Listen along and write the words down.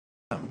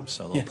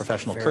So a little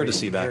professional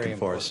courtesy back and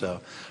forth.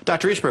 So,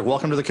 Dr. Eastbrook,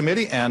 welcome to the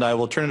committee, and I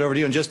will turn it over to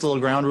you. And just a little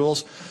ground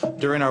rules.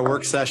 During our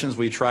work sessions,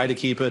 we try to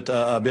keep it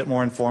a bit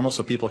more informal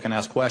so people can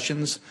ask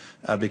questions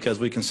because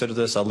we consider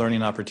this a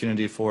learning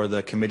opportunity for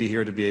the committee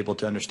here to be able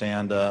to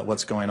understand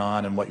what's going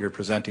on and what you're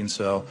presenting.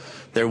 So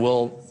there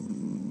will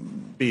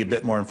be a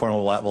bit more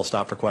informal. We'll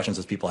stop for questions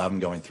as people have them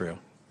going through.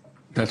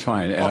 That's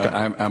fine. Okay.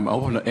 I'm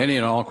open to any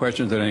and all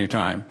questions at any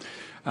time.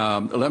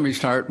 Let me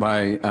start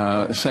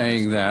by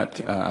saying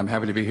that I'm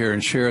happy to be here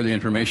and share the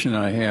information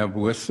I have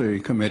with the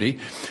committee.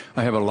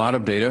 I have a lot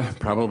of data,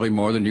 probably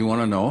more than you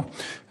want to know,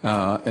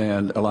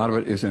 and a lot of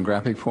it is in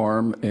graphic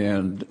form.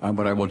 And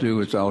what I will do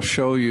is I'll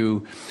show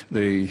you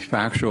the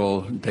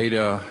factual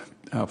data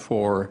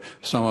for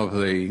some of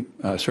the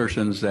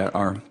assertions that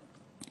are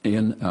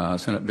in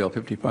Senate Bill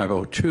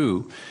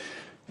 5502.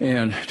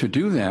 And to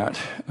do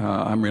that,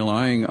 I'm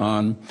relying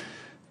on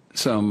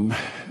some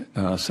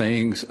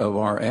sayings of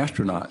our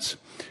astronauts,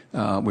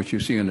 which you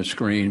see on the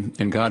screen.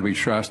 In God we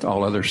trust,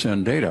 all others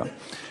send data.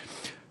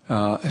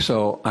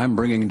 So I'm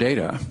bringing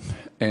data,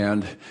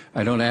 and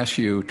I don't ask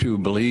you to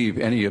believe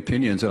any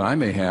opinions that I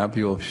may have.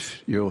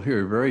 You'll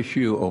hear very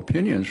few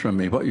opinions from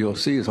me. What you'll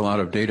see is a lot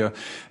of data,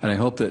 and I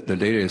hope that the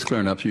data is clear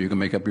enough so you can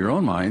make up your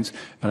own minds,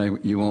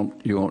 and you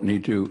won't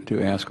need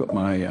to ask what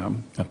my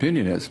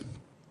opinion is.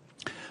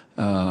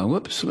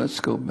 Whoops,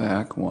 let's go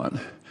back one.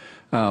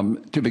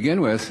 To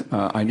begin with,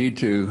 I need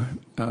to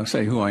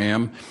say who I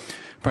am,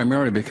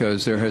 primarily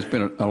because there has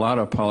been a lot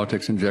of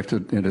politics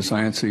injected into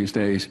science these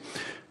days.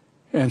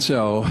 And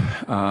so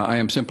I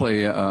am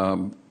simply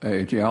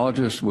a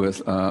geologist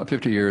with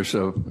 50 years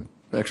of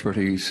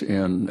expertise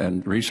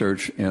and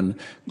research in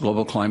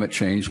global climate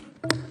change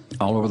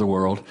all over the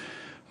world.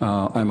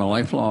 I'm a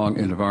lifelong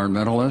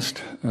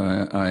environmentalist.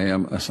 I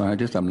am a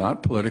scientist. I'm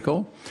not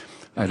political.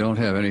 I don't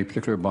have any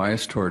particular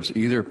bias towards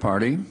either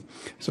party,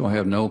 so I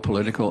have no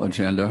political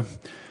agenda.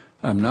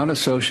 I'm not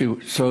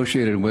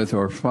associated with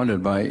or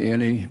funded by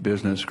any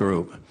business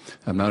group.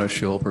 I'm not a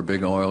shill for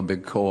big oil,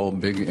 big coal,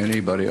 big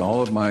anybody.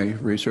 All of my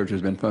research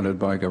has been funded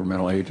by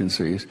governmental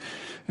agencies.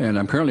 And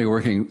I'm currently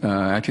working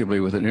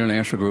actively with an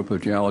international group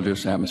of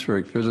geologists,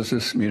 atmospheric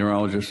physicists,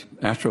 meteorologists,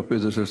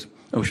 astrophysicists,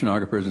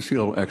 oceanographers, and sea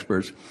level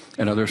experts,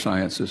 and other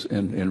sciences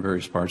in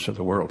various parts of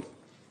the world.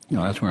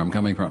 Now, that's where I'm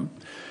coming from.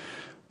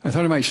 I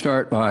thought I might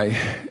start by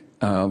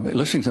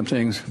listing some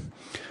things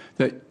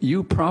that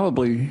you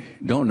probably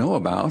don't know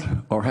about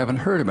or haven't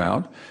heard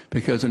about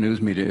because the news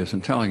media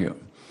isn't telling you.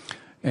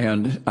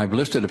 And I've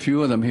listed a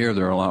few of them here.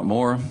 There are a lot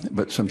more,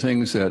 but some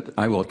things that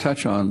I will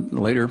touch on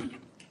later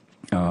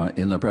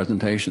in the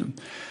presentation.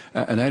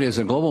 And that is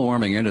that global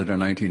warming ended in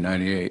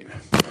 1998.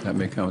 That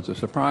may come as a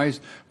surprise,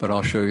 but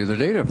I'll show you the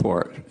data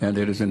for it. And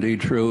it is indeed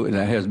true, and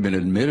that has been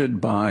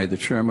admitted by the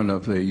chairman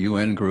of the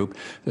UN group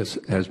that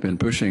has been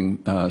pushing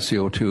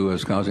CO2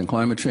 as causing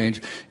climate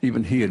change.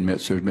 Even he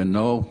admits there's been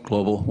no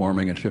global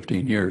warming in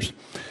 15 years.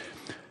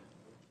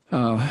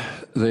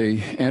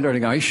 The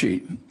Antarctic ice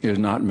sheet is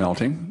not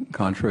melting.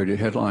 Contrary to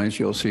headlines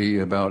you'll see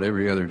about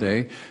every other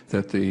day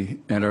that the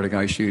Antarctic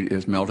ice sheet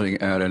is melting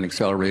at an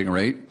accelerating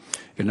rate.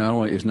 It not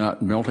only is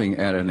not melting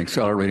at an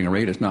accelerating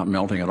rate, it's not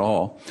melting at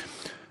all.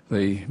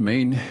 The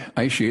main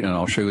ice sheet, and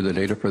I'll show you the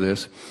data for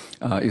this,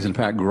 is in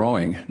fact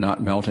growing,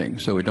 not melting.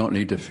 So we don't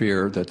need to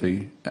fear that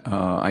the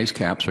ice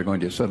caps are going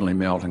to suddenly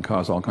melt and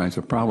cause all kinds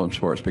of problems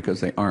for us, because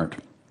they aren't.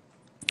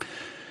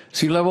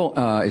 Sea level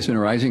has been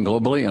rising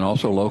globally and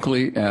also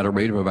locally at a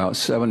rate of about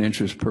 7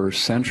 inches per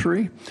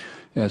century,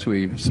 as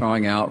we're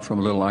thawing out from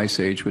a little ice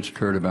age which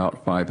occurred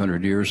about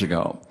 500 years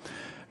ago.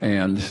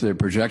 And the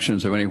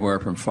projections of anywhere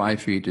from 5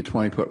 feet to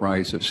 20-foot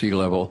rise of sea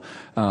level,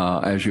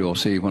 as you'll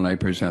see when I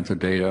present the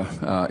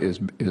data, is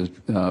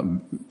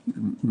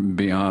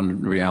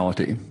beyond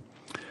reality.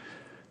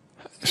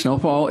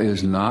 Snowfall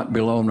is not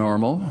below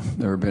normal.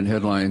 There have been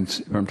headlines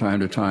from time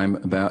to time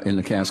about, in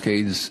the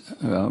Cascades,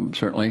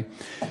 certainly,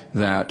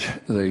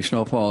 that the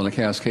snowfall in the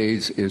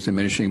Cascades is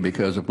diminishing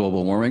because of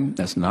global warming.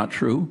 That's not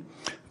true.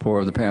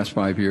 For the past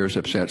 5 years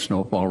have set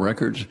snowfall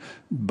records,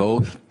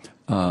 both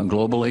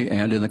globally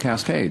and in the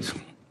Cascades.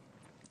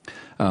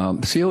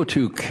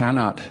 CO2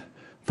 cannot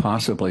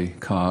possibly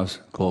cause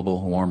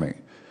global warming.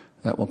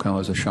 That will come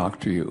as a shock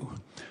to you,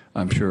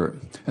 I'm sure.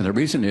 And the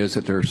reason is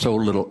that there's so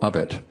little of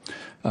it.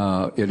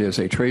 It is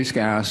a trace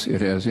gas. It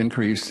has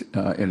increased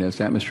in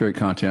its atmospheric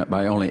content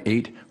by only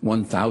 8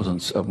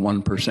 1/1000ths of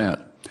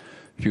 1%.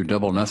 If you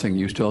double nothing,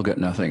 you still get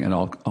nothing, and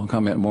I'll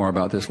comment more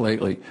about this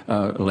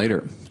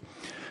later.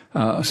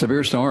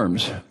 Severe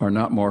storms are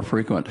not more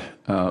frequent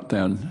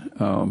than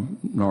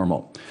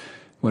normal.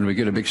 When we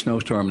get a big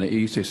snowstorm in the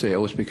east, they say,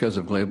 oh, it's because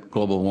of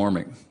global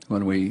warming.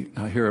 When we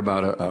hear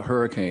about a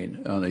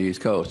hurricane on the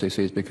East Coast, they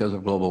say it's because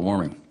of global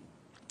warming.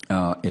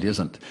 It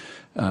isn't.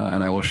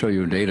 And I will show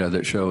you data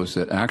that shows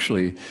that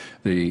actually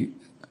the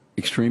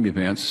extreme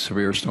events,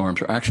 severe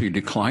storms, are actually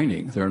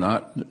declining. They're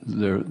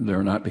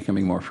not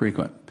becoming more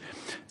frequent.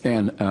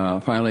 And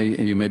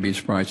finally, you may be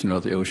surprised to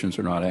know that the oceans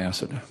are not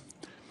acid.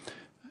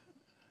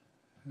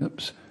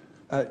 Oops.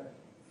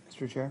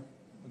 Mr. Chair?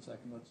 1 second.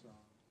 You want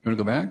to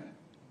go back?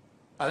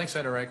 I think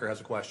Senator Ranker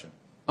has a question.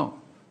 Oh,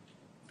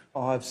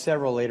 I'll have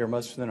several later.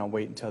 Most of them I'll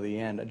wait until the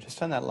end.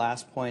 Just on that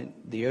last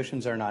point, the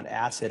oceans are not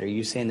acid. Are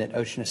you saying that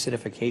ocean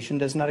acidification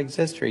does not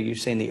exist, or are you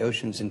saying the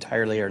oceans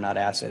entirely are not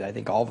acid? I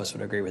think all of us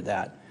would agree with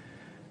that.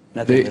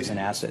 Nothing is an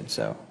acid.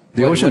 So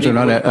the oceans are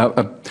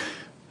not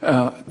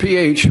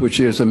pH, which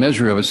is a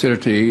measure of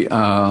acidity,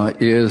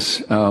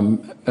 is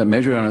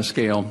measured on a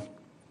scale,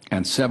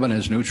 and 7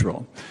 is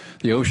neutral.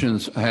 The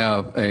oceans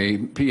have a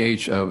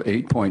pH of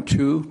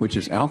 8.2, which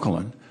is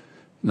alkaline,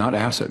 not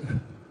acid.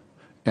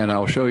 And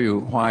I'll show you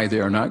why they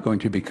are not going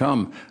to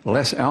become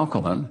less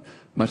alkaline,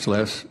 much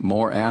less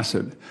more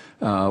acid,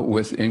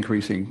 with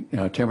increasing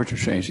temperature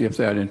change, if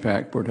that in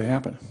fact were to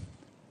happen.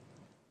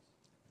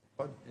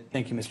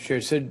 Thank you, Mr.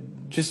 Chair. So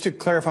just to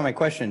clarify my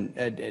question,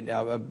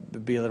 I'll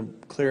be a little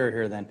clearer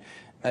here then.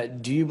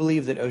 Do you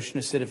believe that ocean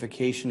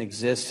acidification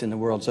exists in the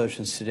world's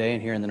oceans today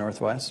and here in the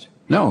Northwest?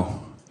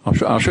 No.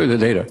 I'll show you the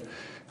data.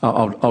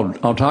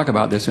 I'll talk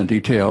about this in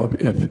detail.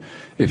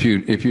 If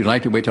you'd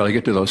like to wait till I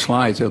get to those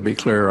slides, it'll be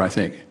clearer, I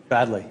think.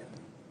 Badly.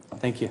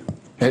 Thank you.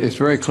 It's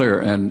very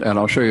clear, and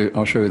I'll show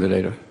you the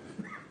data.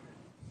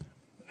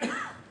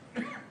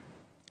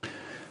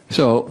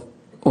 So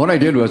what I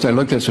did was I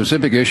looked at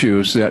specific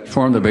issues that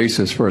form the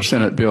basis for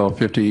Senate Bill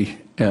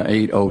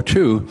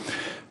 5802,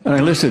 and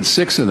I listed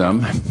 6 of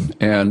them.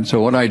 And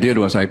so what I did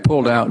was I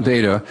pulled out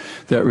data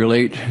that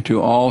relate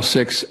to all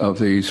 6 of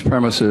these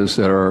premises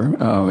that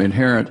are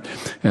inherent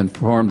and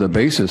form the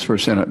basis for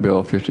Senate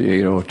Bill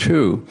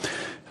 5802.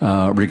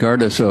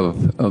 Regardless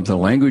of the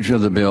language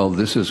of the bill,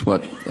 this is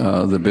what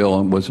the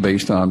bill was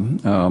based on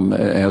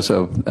as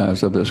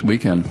of this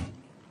weekend.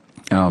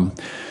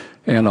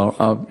 And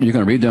you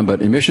can read them,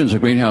 but emissions of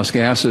greenhouse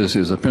gases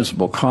is the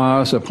principal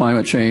cause of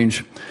climate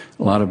change.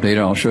 A lot of data,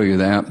 I'll show you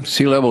that.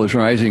 Sea level is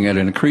rising at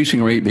an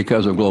increasing rate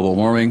because of global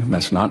warming.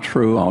 That's not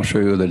true. I'll show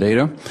you the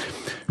data.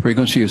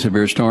 Frequency of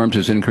severe storms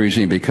is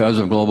increasing because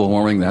of global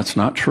warming. That's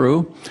not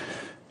true.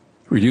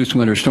 Reduced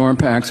winter storm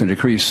packs and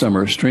decreased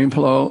summer stream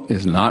flow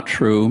is not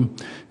true.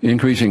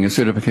 Increasing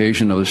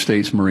acidification of the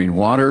state's marine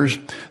waters.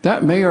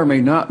 That may or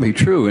may not be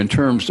true in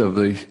terms of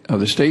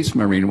the state's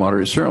marine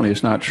waters. Certainly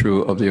it's not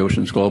true of the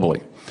oceans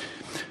globally.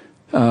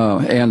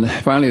 And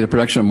finally, the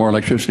production of more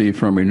electricity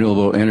from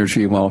renewable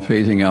energy while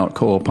phasing out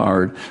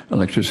coal-powered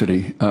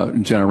electricity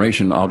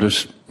generation. I'll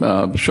just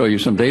show you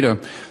some data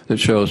that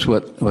shows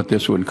what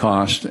this would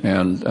cost,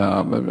 and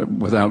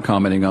without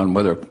commenting on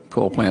whether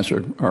coal plants are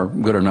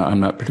good or not. I'm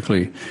not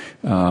particularly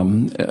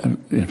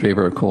in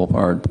favor of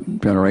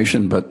coal-powered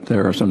generation, but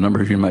there are some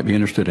numbers you might be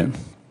interested in.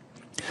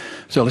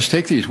 So let's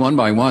take these one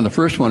by one. The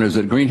first one is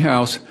that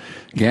greenhouse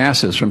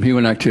gases from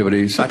human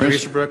activities. Dr.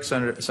 Easterbrook,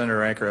 Senator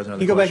Ranker has another question.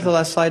 Can you go back to the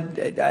last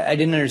slide? I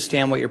didn't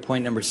understand what your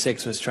point number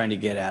 6 was trying to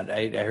get at.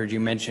 I heard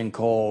you mention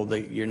coal,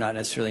 that you're not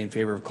necessarily in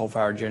favor of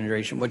coal-fired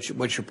generation. What's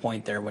your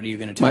point there? What are you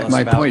going to tell us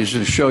about? My point is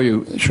to show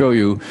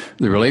you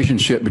the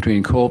relationship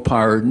between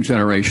coal-powered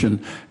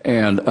generation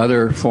and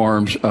other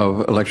forms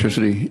of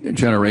electricity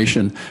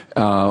generation,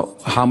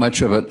 how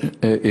much of it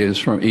is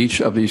from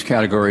each of these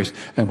categories,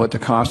 and what the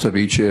cost of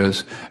each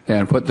is,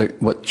 and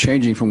what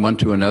changing from one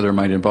to another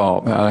might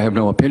involve. I have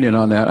no opinion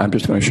on that. I'm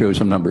just going to show you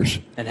some numbers.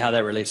 And how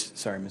that relates,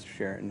 sorry, Mr.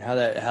 Chair, and how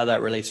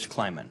that relates to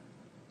climate.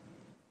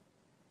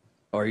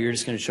 Or you're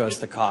just going to show us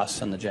the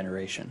costs on the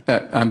generation?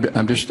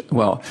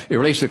 Well, it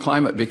relates to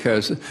climate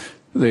because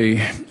the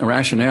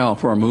rationale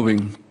for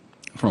moving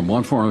from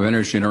one form of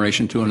energy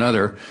generation to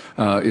another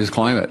is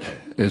climate.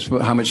 Is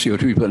how much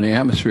CO2 you put in the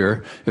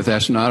atmosphere. If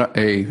that's not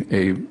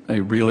a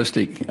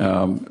realistic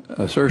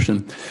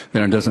assertion,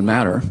 then it doesn't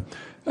matter.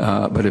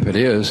 But if it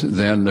is,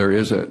 then there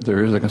is a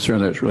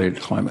concern that it's related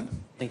to climate.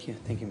 Thank you,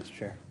 Mr.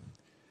 Chair.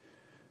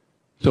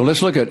 So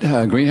let's look at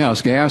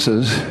greenhouse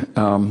gases.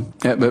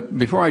 But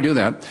before I do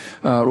that,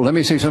 let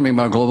me say something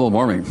about global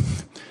warming.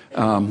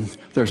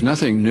 There's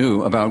nothing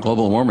new about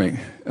global warming.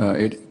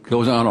 It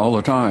goes on all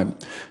the time.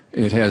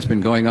 It has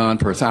been going on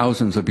for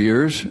thousands of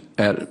years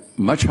at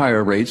much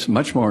higher rates,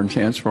 much more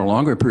intense for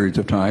longer periods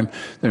of time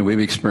than we've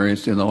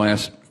experienced in the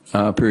last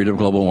period of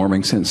global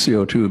warming since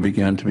CO2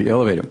 began to be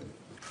elevated.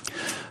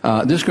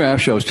 This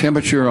graph shows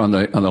temperature on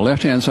the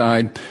left-hand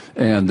side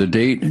and the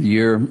date,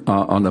 year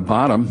on the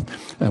bottom.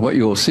 And what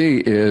you will see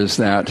is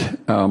that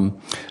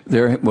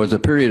there was a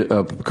period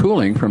of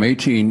cooling from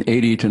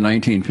 1880 to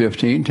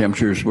 1915.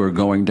 Temperatures were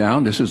going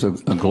down. This is a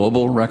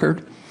global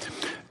record.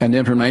 And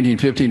then from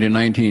 1915 to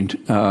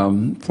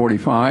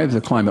 1945,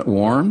 the climate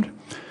warmed.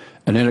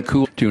 And then it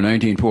cooled to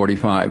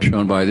 1945,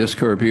 shown by this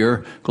curve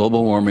here.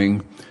 Global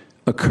warming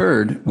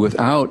occurred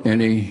without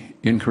any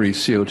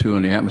increased CO2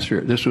 in the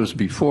atmosphere. This was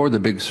before the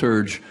big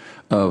surge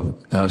of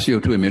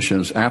CO2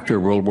 emissions after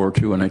World War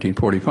II in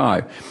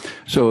 1945.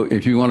 So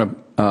if you want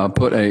to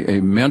put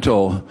a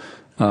mental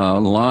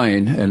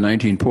line in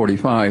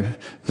 1945,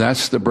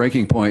 that's the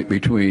breaking point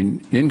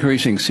between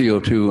increasing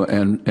CO2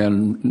 and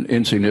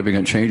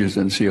insignificant changes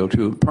in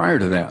CO2 prior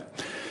to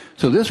that.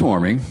 So this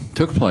warming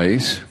took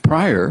place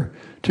prior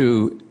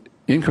to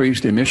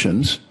increased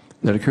emissions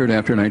that occurred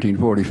after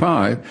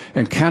 1945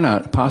 and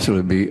cannot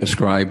possibly be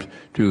ascribed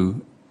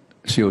to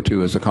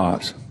CO2 as a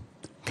cause.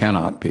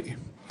 Cannot be.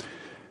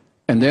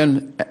 And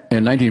then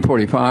in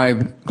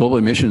 1945, global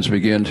emissions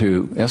began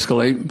to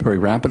escalate very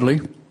rapidly.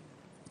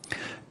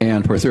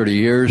 And for 30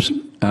 years,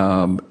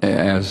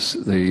 as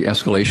the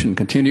escalation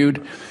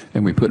continued,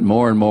 and we put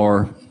more and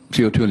more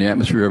CO2 in the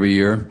atmosphere every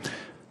year,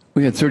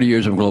 we had 30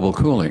 years of global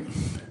cooling.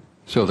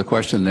 So the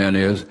question then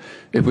is,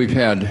 if we've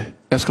had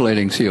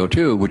escalating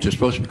CO2, which is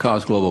supposed to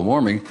cause global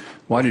warming,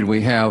 why did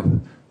we have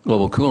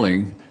global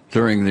cooling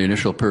during the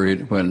initial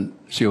period when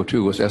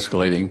CO2 was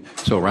escalating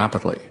so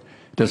rapidly?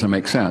 It doesn't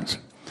make sense.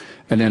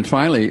 And then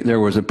finally, there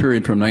was a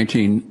period from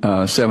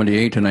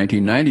 1978 to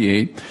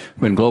 1998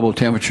 when global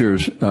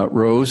temperatures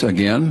rose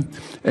again,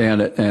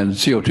 and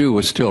CO2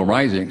 was still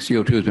rising.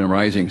 CO2 has been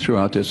rising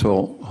throughout this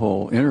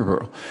whole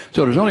interval.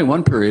 So there's only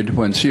one period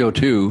when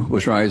CO2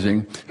 was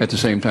rising at the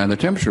same time the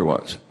temperature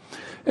was.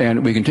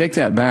 And we can take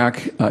that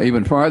back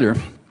even farther.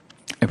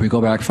 If we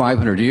go back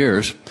 500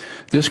 years,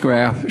 this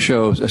graph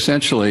shows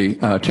essentially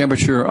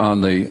temperature on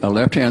the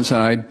left-hand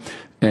side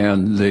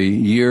and the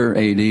year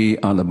AD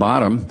on the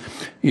bottom.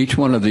 Each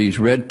one of these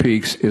red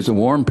peaks is a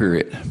warm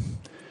period.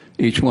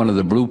 Each one of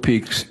the blue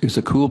peaks is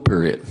a cool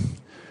period.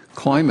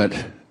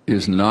 Climate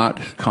is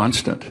not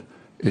constant.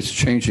 It's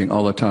changing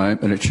all the time,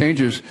 and it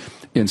changes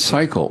in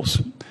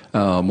cycles.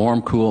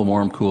 Warm, cool,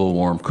 warm, cool,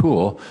 warm,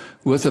 cool,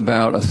 with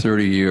about a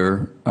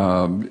 30-year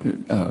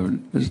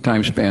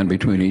time span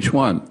between each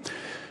one.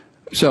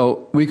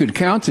 So we could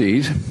count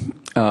these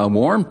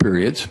warm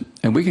periods,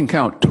 and we can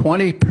count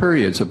 20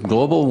 periods of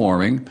global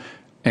warming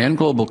and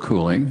global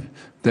cooling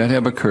that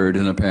have occurred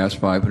in the past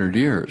 500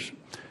 years,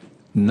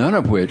 none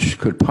of which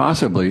could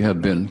possibly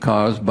have been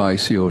caused by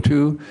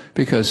CO2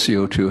 because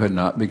CO2 had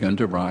not begun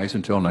to rise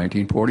until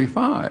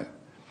 1945.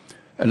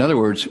 In other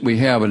words, we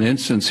have an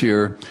instance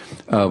here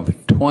of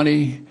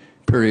 20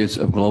 periods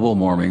of global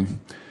warming,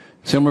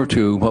 similar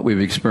to what we've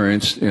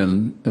experienced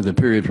in the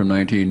period from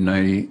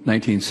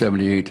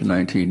 1978 to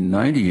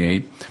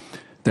 1998,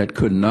 that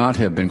could not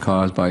have been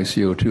caused by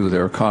CO2. They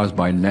were caused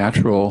by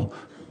natural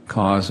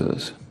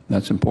causes.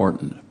 That's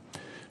important.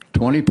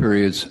 20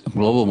 periods of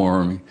global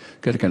warming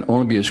that can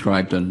only be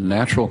ascribed to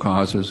natural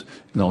causes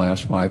in the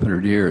last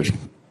 500 years.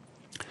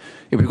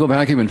 If we go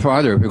back even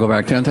farther, if we go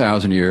back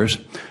 10,000 years,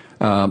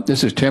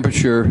 this is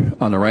temperature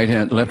on the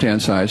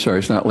left-hand side. Sorry,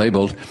 it's not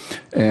labeled.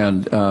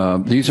 And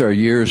these are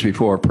years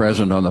before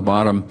present on the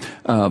bottom.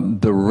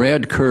 The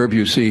red curve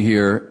you see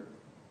here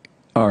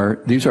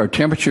these are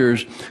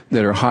temperatures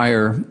that are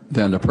higher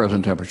than the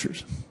present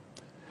temperatures.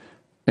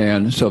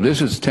 And so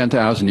this is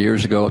 10,000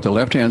 years ago at the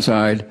left-hand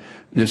side.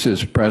 This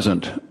is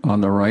present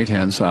on the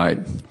right-hand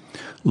side.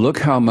 Look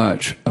how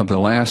much of the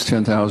last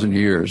 10,000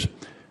 years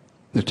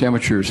the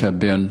temperatures have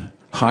been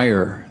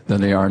higher than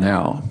they are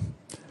now.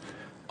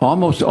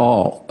 Almost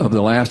all of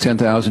the last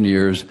 10,000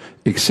 years,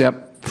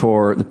 except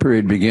for the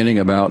period beginning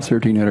about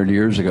 1,300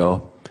 years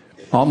ago,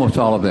 almost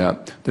all of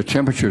that, the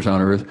temperatures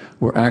on Earth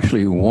were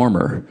actually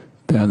warmer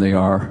than they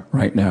are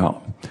right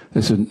now.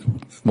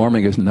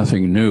 Warming is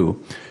nothing new.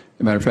 As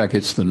a matter of fact,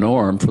 it's the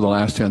norm for the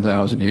last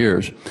 10,000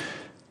 years.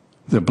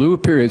 The blue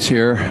periods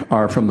here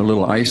are from the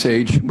Little Ice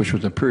Age, which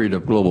was a period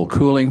of global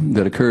cooling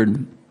that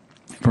occurred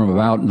from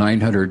about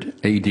 900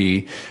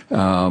 AD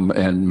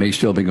and may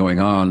still be going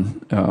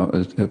on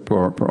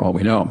for all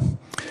we know.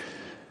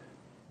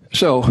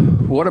 So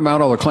what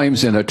about all the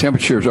claims then that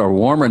temperatures are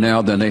warmer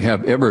now than they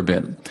have ever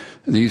been?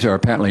 These are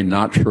patently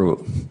not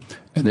true.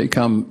 And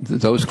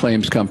those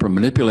claims come from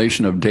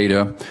manipulation of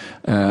data.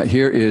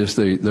 Here is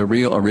the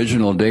real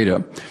original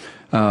data.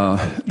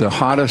 The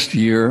hottest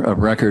year of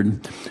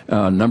record,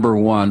 number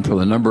one for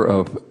the number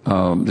of,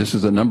 this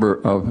is the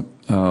number of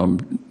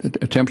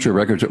temperature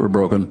records that were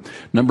broken.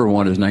 Number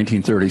one is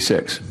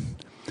 1936.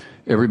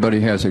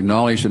 Everybody has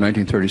acknowledged that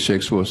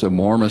 1936 was the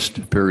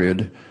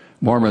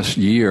warmest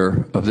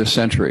year of this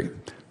century,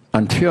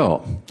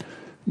 until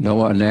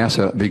NOAA and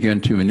NASA began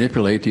to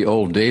manipulate the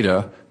old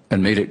data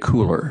and made it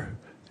cooler.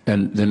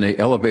 And then they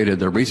elevated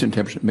the recent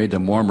temperature, made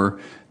them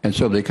warmer, and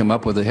so they come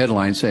up with a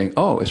headline saying,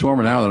 oh, it's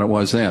warmer now than it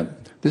was then.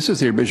 This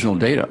is the original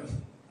data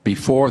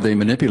before they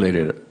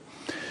manipulated it.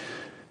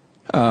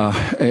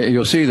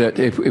 You'll see that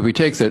if we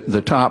take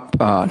the top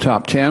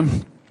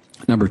 10,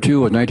 number 2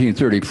 was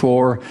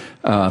 1934,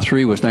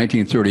 3 was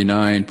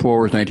 1939,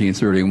 4 was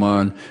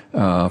 1931,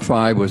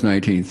 5 was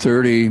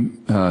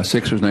 1930,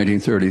 6 was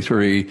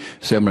 1933,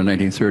 7 was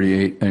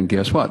 1938, and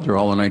guess what? They're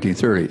all in the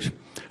 1930s.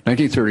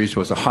 1930s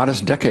was the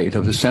hottest decade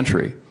of the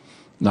century,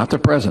 not the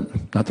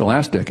present, not the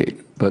last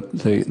decade, but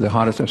the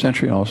hottest of the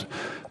century. I'll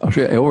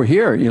show you. Over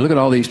here, you look at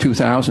all these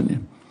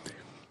 2000.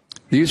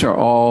 These are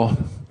all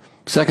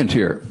second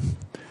tier,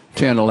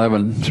 10,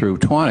 11 through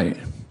 20.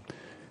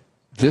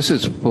 This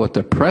is what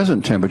the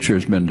present temperature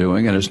has been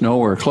doing, and it's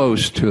nowhere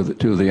close to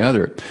the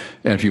other.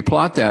 And if you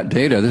plot that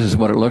data, this is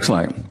what it looks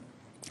like.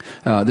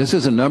 This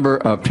is a number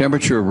of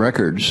temperature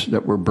records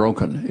that were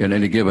broken in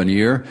any given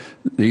year.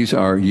 These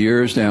are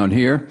years down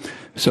here.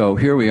 So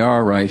here we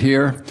are right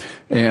here.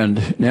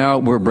 And now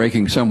we're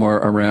breaking somewhere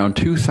around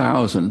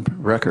 2,000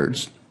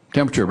 records,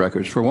 temperature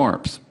records for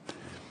warmth.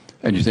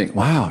 And you think,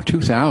 wow,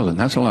 2,000,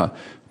 that's a lot.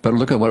 But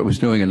look at what it was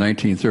doing in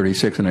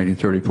 1936 and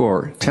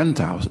 1934,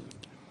 10,000.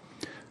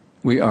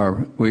 We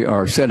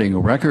are setting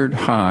record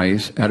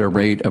highs at a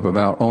rate of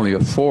about only a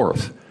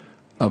fourth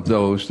of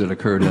those that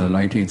occurred in the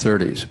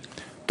 1930s.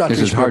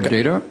 This is hard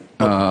data.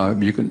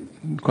 You can,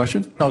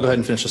 question? No, go ahead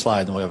and finish the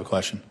slide, then we'll have a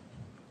question.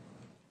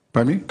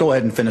 Pardon me? Go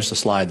ahead and finish the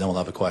slide, then we'll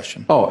have a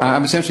question. Oh,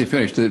 I'm essentially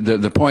finished.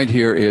 The point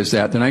here is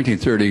that the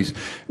 1930s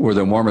were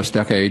the warmest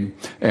decade,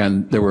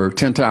 and there were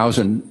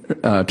 10,000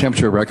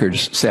 temperature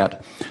records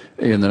set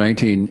in 2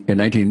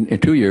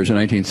 years, in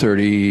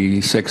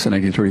 1936 and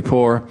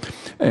 1934,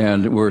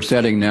 and we're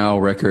setting now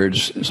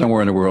records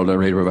somewhere in the world at a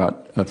rate of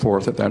about a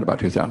fourth of that, about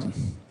 2,000.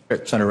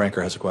 Senator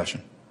Ranker has a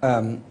question.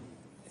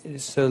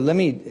 So let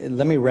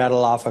me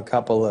rattle off a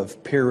couple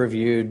of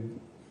peer-reviewed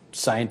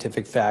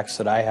scientific facts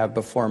that I have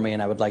before me,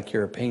 and I would like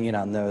your opinion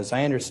on those.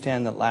 I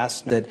understand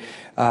that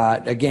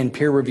again,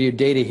 peer-reviewed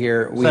data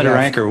here. Senator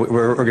Ranker,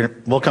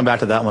 we'll come back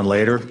to that one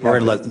later. We're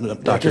going to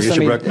let Dr.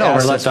 Easterbrook. No, we're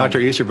going to let Dr.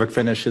 Easterbrook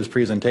finish his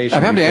presentation.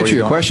 I'm happy to answer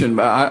your question,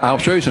 but I'll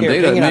show you some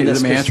data.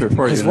 Let me answer it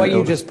for you. Because what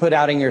you just put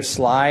out in your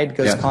slide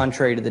goes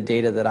contrary to the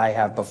data that I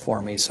have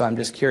before me. So I'm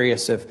just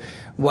curious if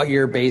what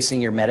you're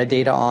basing your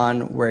metadata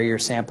on, where your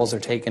samples are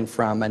taken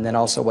from, and then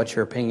also what's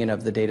your opinion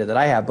of the data that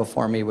I have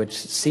before me, which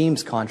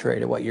seems contrary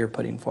to what you're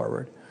putting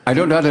forward. I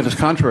don't doubt that it's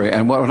contrary.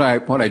 And what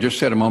I just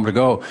said a moment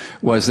ago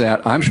was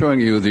that I'm showing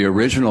you the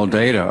original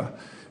data,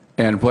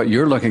 and what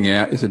you're looking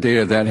at is the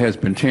data that has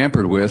been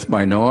tampered with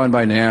by NOAA and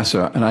by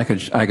NASA. And I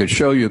could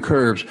show you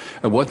curves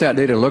of what that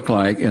data looked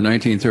like in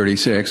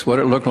 1936, what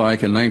it looked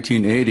like in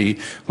 1980,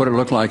 what it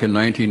looked like in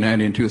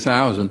 1990 and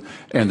 2000,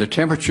 and the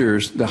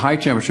temperatures, the high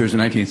temperatures in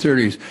the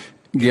 1930s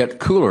get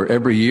cooler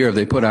every year.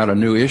 They put out a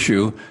new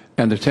issue,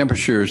 and the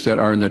temperatures that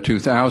are in the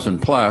 2000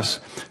 plus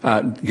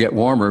get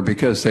warmer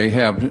because they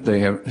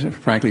have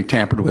frankly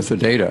tampered with the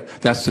data.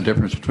 That's the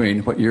difference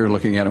between what you're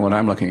looking at and what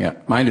I'm looking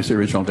at. Mine is the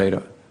original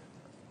data.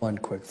 One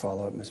quick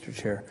follow-up, Mr.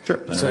 Chair.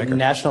 Sure. So the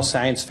National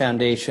Science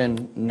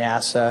Foundation,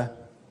 NASA,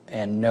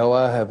 and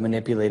NOAA have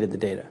manipulated the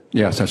data.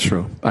 Yes, that's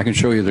true. I can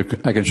show you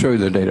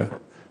the data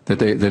that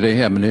they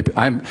have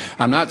manipulated.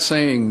 I'm not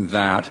saying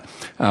that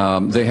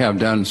they have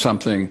done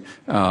something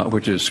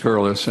which is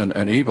scurrilous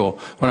and evil.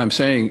 What I'm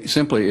saying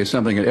simply is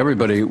something that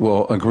everybody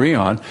will agree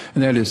on,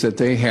 and that is that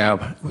they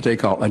have what they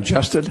call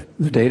adjusted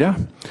the data.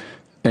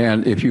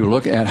 And if you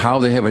look at how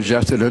they have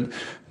adjusted it,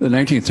 the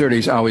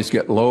 1930s always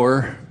get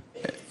lower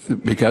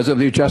because of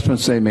the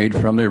adjustments they made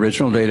from the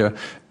original data,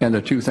 and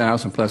the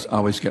 2000 plus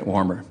always get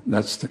warmer.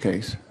 That's the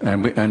case,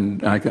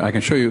 and I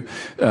can show you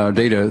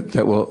data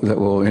that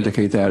will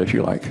indicate that if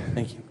you like.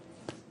 Thank you.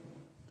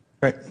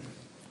 Right.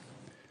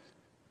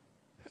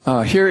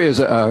 Here is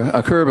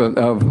a curve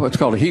of what's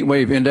called a heat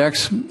wave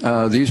index.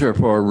 These are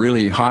for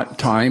really hot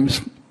times,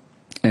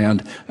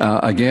 and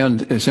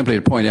again, simply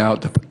to point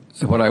out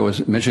what I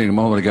was mentioning a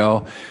moment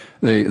ago,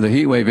 the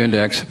heat wave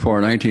index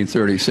for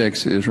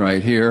 1936 is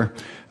right here.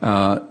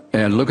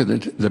 And look at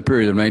the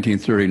period of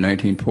 1930,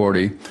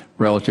 1940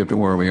 relative to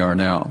where we are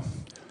now.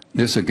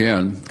 This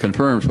again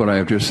confirms what I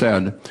have just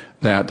said,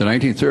 that the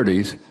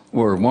 1930s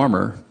were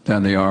warmer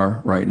than they are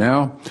right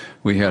now.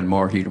 We had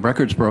more heat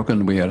records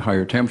broken. We had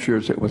higher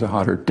temperatures. It was a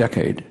hotter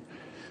decade.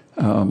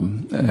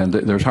 And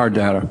there's hard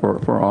data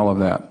for all of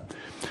that.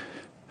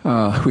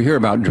 We hear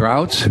about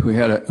droughts. We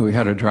had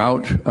a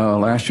drought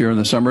last year in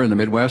the summer in the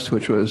Midwest,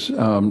 which was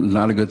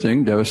not a good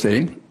thing,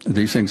 devastating.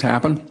 These things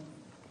happen.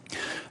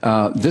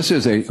 This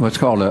is what's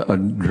called a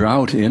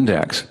drought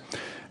index,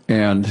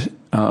 and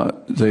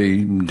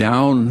the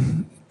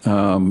down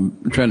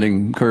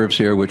trending curves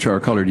here, which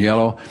are colored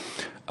yellow,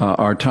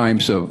 are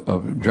times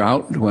of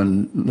drought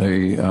when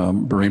the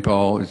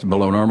rainfall is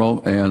below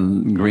normal,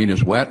 and green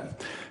is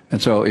wet.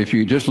 And so if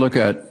you just look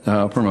at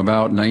from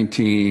about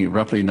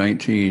roughly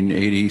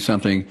 1980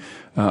 something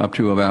up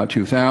to about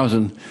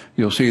 2000,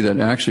 you'll see that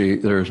actually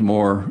there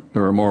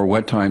are more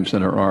wet times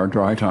than there are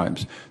dry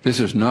times. This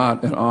is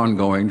not an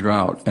ongoing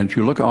drought. And if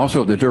you look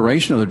also at the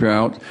duration of the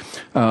drought,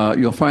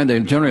 you'll find they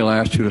generally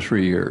last 2 to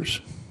 3 years,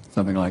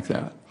 something like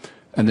that.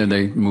 And then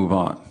they move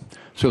on.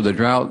 So the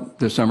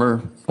drought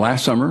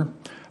last summer,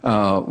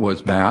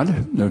 was bad.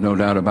 There's no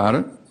doubt about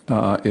it.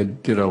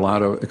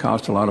 It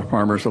cost a lot of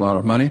farmers a lot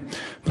of money,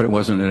 but it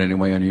wasn't in any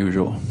way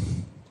unusual.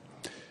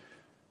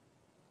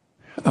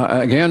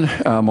 Again,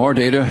 more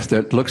data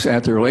that looks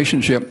at the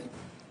relationship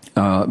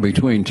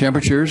between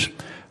temperatures.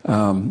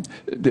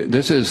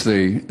 This is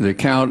the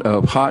count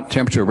of hot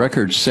temperature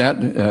records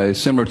set,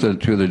 similar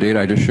to the data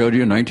I just showed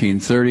you.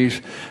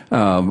 1930s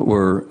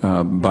were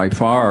by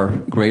far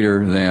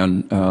greater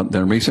than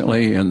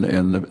recently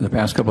in the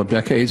past couple of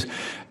decades.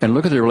 And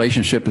look at the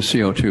relationship to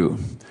CO2.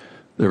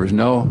 There was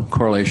no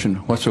correlation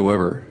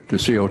whatsoever to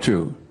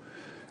CO2.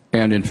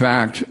 And in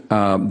fact,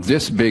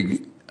 this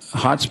big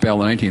hot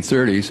spell in the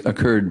 1930s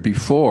occurred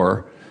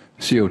before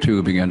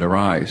CO2 began to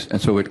rise.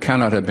 And so it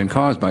cannot have been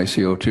caused by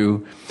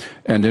CO2.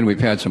 And then we've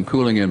had some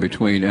cooling in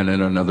between and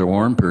then another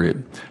warm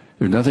period.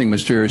 There's nothing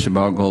mysterious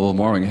about global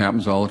warming. It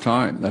happens all the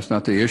time. That's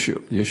not the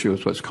issue. The issue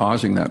is what's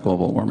causing that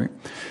global warming.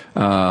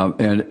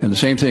 And the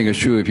same thing is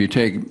true if you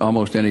take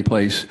almost any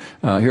place.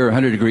 Here are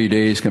 100-degree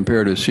days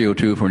compared to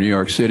CO2 for New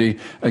York City.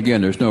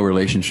 Again, there's no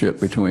relationship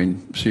between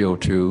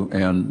CO2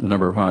 and the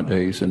number of hot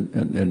days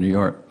in New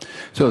York.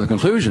 So the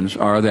conclusions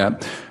are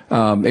that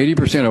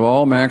 80% of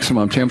all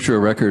maximum temperature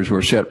records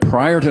were set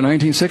prior to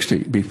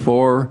 1960,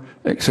 before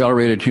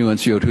accelerated human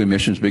CO2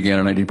 emissions began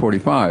in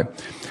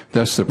 1945.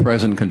 Thus, the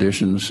present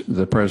conditions,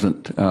 the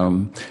present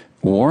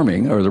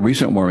warming, or the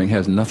recent warming,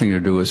 has nothing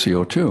to do with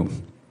CO2.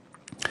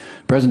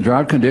 Present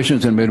drought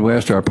conditions in the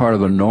Midwest are part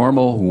of a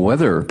normal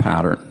weather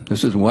pattern.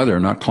 This is weather,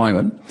 not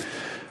climate.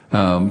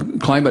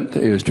 Climate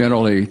is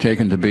generally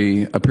taken to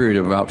be a period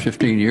of about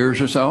 15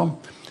 years or so.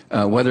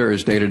 Weather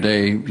is day to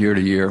day, year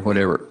to year,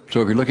 whatever.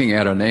 So if you're looking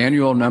at an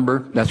annual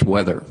number, that's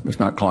weather. It's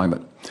not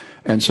climate.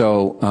 And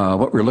so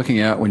what we're looking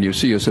at when you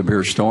see a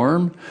severe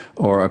storm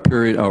or a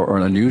period or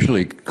an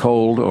unusually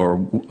cold or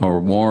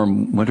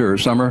warm winter or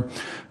summer,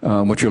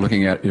 what you're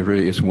looking at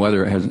really is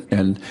weather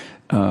and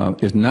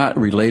is not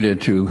related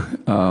to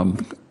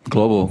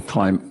global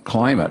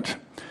climate.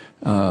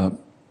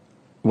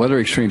 Weather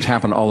extremes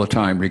happen all the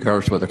time,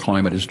 regardless of what the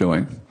climate is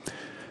doing.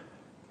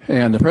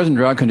 And the present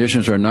drought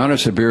conditions are not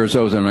as severe as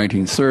those in the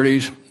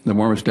 1930s, the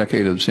warmest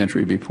decade of the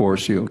century before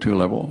CO2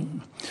 level.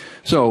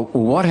 So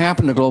what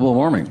happened to global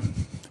warming?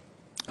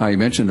 I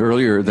mentioned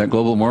earlier that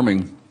global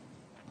warming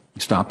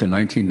stopped in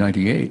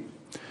 1998.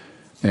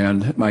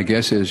 And my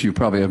guess is you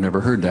probably have never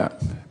heard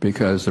that,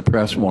 because the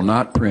press will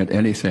not print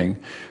anything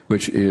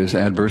which is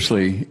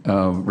adversely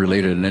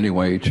related in any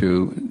way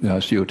to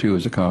CO2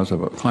 as a cause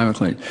of a climate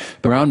change.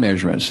 Ground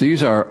measurements.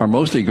 These are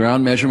mostly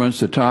ground measurements.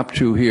 The top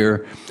two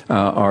here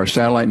are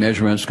satellite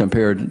measurements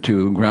compared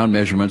to ground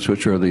measurements,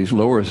 which are these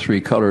lower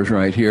three colors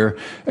right here.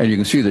 And you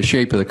can see the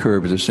shape of the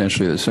curve is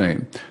essentially the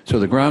same. So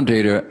the ground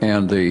data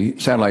and the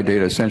satellite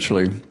data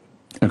essentially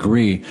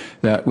agree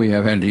that we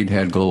have indeed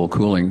had global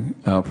cooling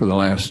for the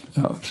last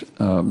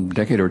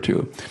decade or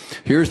two.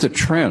 Here's the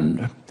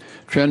trend.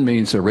 Trend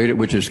means the rate at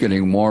which it's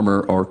getting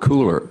warmer or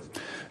cooler.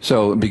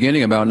 So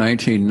beginning about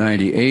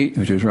 1998,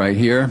 which is right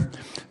here,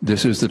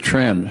 this is the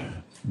trend.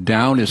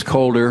 Down is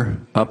colder,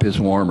 up is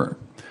warmer.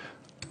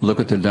 Look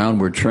at the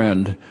downward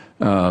trend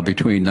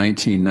between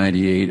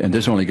 1998, and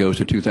this only goes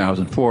to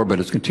 2004, but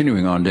it's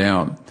continuing on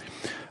down.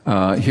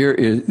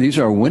 These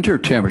are winter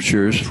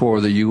temperatures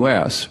for the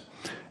U.S.,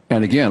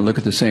 and again, look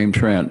at the same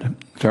trend.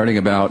 Starting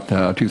about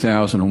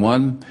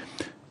 2001,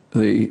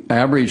 the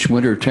average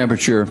winter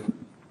temperature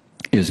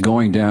is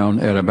going down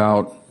at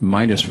about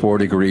 -4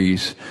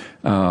 degrees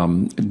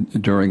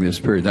during this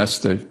period. That's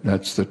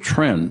the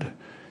trend.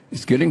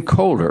 It's getting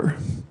colder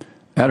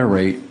at a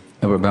rate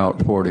of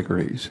about 4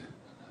 degrees.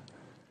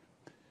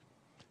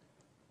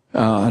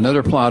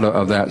 Another plot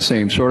of that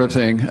same sort of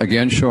thing,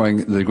 again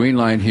showing the green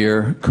line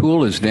here,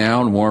 cool is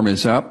down, warm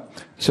is up.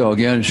 So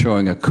again,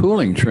 showing a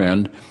cooling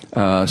trend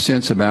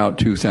since about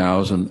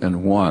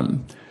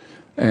 2001.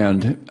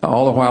 And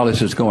all the while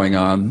this is going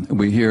on,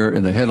 we hear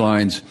in the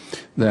headlines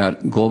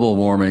that global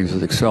warming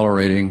is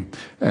accelerating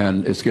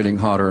and it's getting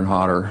hotter and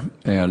hotter,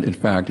 and in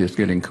fact it's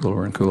getting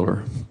cooler and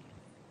cooler.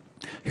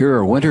 Here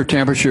are winter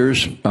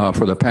temperatures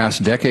for the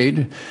past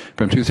decade,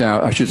 from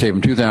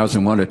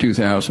 2001 to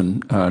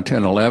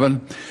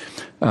 2010-11.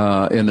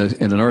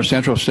 In the north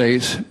central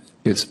states,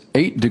 it's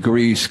 8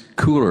 degrees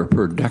cooler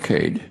per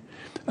decade.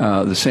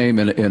 The same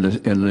in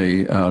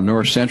the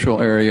north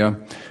central area,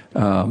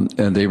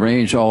 and they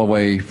range all the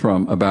way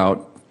from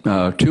about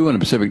 2 in the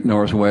Pacific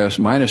Northwest,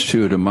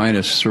 -2 to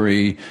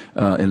 -3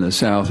 in the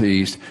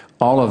southeast.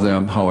 All of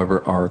them,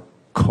 however, are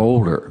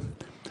colder.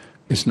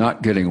 It's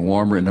not getting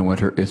warmer in the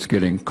winter, it's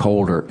getting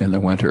colder in the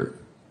winter.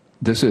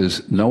 This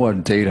is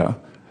NOAA data.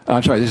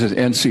 I'm sorry, this is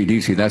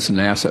NCDC, that's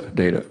NASA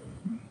data.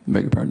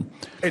 Beg your pardon.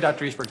 Hey,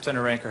 Dr. Eastberg,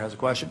 Senator Ranker has a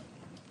question.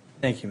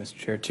 Thank you, Mr.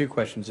 Chair. 2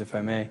 questions, if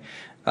I may.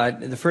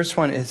 The first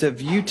one is, have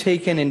you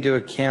taken into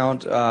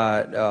account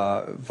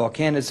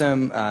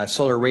volcanism,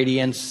 solar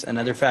radiance, and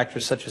other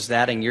factors such as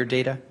that in your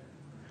data?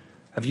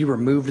 Have you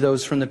removed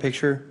those from the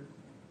picture?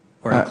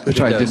 Or included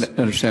sorry, those? I didn't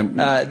understand.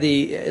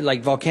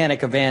 Like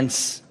volcanic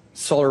events,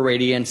 solar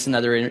radiance, and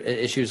other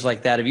issues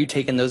like that, have you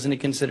taken those into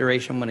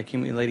consideration when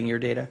accumulating your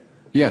data?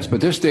 Yes,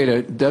 but this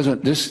data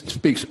doesn't, this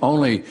speaks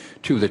only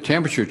to the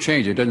temperature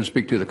change. It doesn't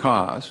speak to the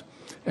cause.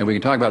 And we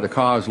can talk about the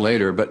cause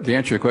later, but the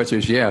answer to your question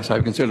is yes,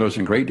 I've considered those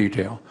in great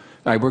detail.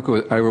 I work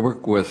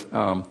with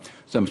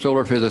some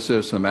solar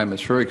physicists, some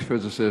atmospheric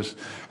physicists,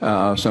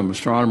 some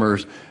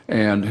astronomers,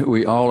 and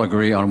we all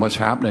agree on what's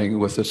happening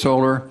with the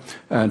solar.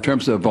 In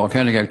terms of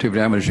volcanic activity,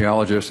 I'm a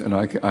geologist, and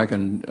I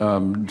can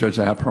judge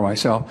that for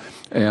myself.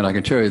 And I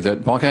can tell you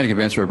that volcanic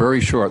events are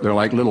very short. They're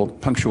like little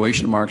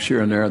punctuation marks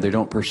here and there. They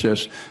don't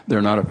persist.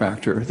 They're not a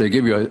factor. They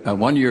give you a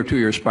 1 year, 2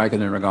 year spike,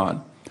 and then they're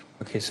gone.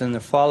 Okay, so in the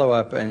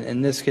follow-up,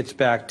 and this gets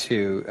back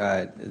to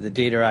the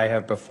data I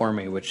have before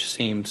me, which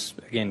seems,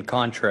 again,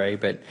 contrary,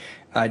 but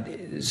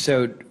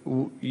So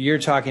you're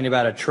talking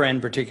about a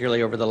trend,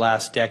 particularly over the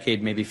last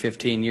decade, maybe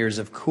 15 years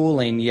of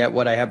cooling, yet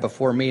what I have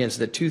before me is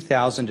that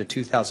 2000 to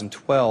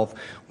 2012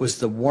 was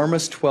the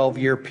warmest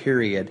 12-year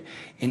period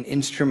in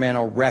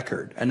instrumental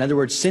record. In other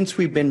words, since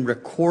we've been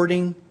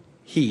recording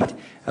heat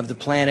of the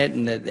planet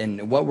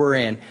and what we're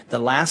in, the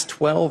last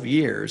 12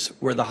 years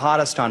were the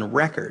hottest on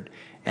record.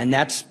 And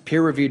that's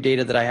peer-reviewed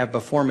data that I have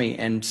before me.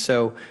 And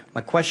so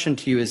my question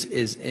to you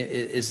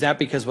is that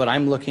because what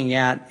I'm looking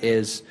at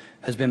has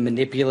been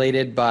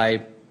manipulated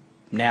by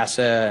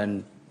NASA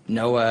and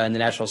NOAA and the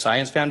National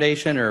Science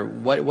Foundation, or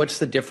what's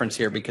the difference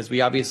here? Because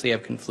we obviously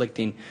have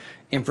conflicting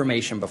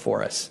information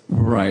before us.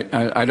 Right.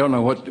 I don't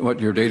know what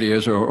your data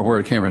is or where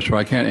it came from, so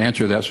I can't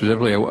answer that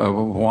specifically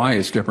why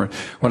it's different.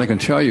 What I can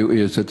tell you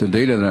is that the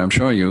data that I'm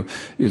showing you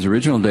is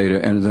original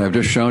data, and as I've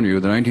just shown you,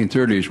 the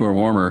 1930s were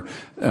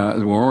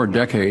the warmer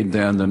decade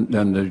than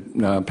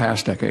the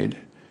past decade.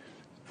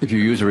 If you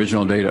use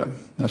original data,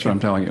 that's what I'm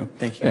telling you.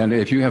 Thank you. And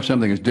if you have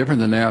something that's different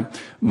than that,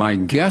 my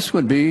guess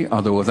would be,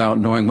 although without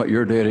knowing what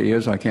your data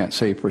is, I can't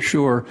say for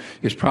sure,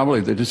 is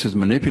probably that this is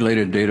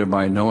manipulated data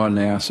by NOAA,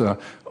 NASA,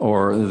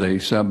 or the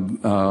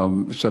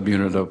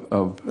subunit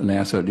of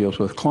NASA that deals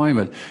with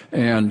climate.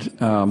 And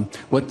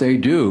what they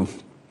do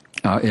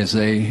is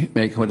they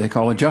make what they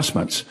call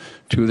adjustments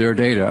to their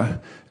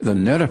data, the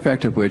net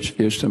effect of which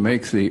is to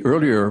make the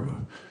earlier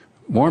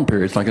warm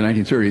periods, like the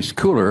 1930s,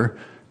 cooler,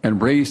 and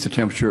raise the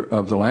temperature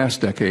of the last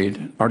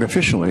decade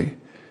artificially,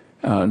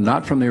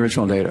 not from the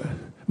original data.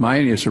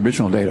 Mine is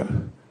original data.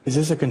 Is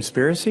this a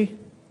conspiracy?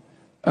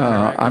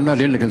 I'm not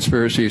into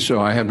conspiracy,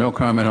 so I have no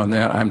comment on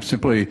that. I'm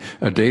simply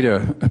a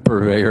data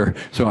purveyor,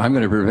 so I'm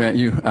going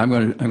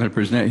to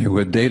present you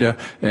with data,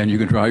 and you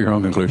can draw your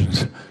own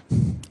conclusions.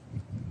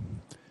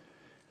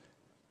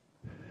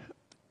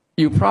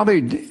 You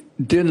probably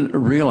didn't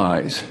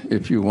realize,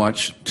 if you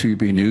watch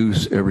TV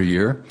news every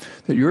year,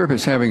 that Europe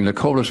is having the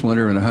coldest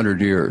winter in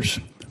 100 years.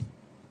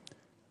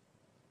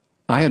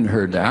 I hadn't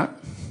heard that,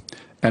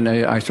 and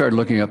I started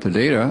looking up the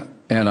data,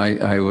 and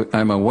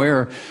I'm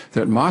aware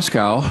that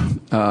Moscow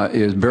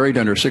is buried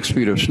under 6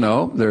 feet of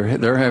snow.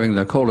 They're having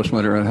the coldest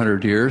winter in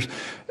 100 years.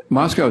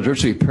 Moscow is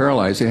virtually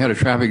paralyzed. They had a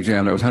traffic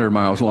jam that was 100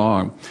 miles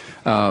long.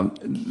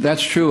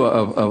 That's true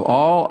of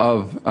all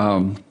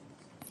of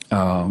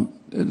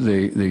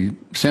the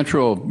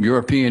Central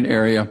European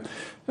area,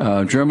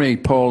 Germany,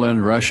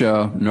 Poland,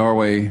 Russia,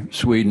 Norway,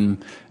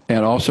 Sweden,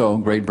 and also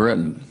Great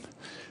Britain.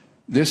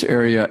 This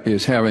area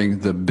is having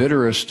the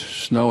bitterest,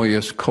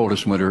 snowiest,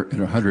 coldest winter in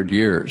 100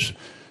 years.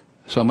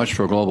 So much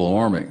for global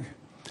warming.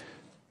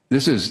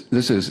 This is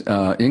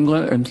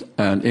England,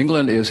 and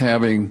England is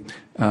having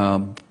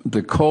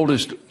the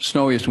coldest,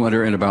 snowiest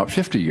winter in about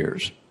 50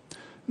 years.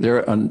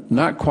 They're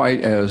not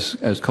quite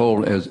as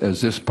cold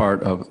as this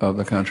part of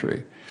the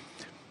country.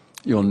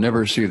 You'll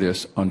never see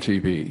this on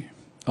TV,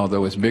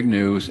 although it's big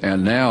news.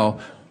 And now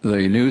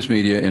the news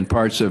media in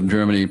parts of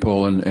Germany,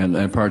 Poland,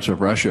 and parts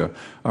of Russia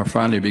are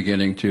finally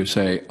beginning to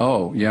say,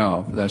 oh,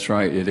 yeah, that's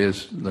right, it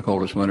is the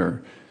coldest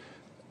winter.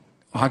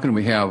 How can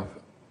we have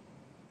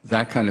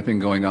that kind of thing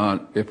going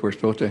on if we're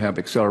supposed to have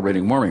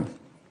accelerating warming?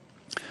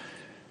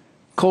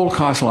 Cold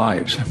costs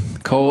lives.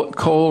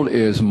 Cold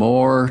is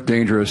more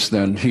dangerous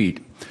than heat.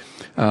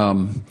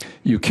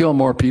 You kill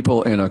more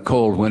people in a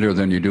cold winter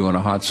than you do in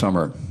a hot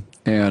summer.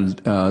 And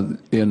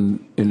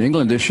in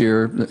England this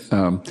year,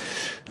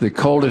 the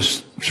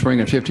coldest spring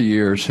in 50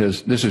 years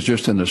this is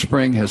just in the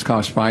spring, has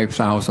cost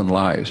 5,000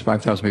 lives.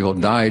 5,000 people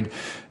died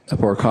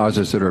for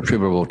causes that are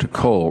attributable to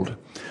cold.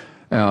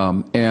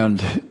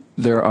 And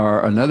there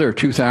are another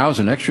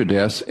 2,000 extra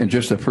deaths in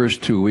just the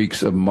first 2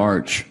 weeks of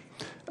March,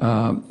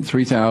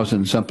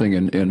 3,000 something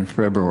in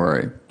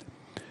February.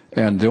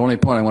 And the only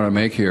point I want to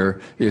make here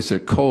is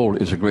that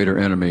cold is a greater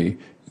enemy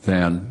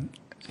than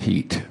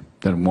heat,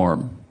 than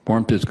warm.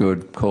 Warmth is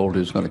good, cold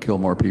is going to kill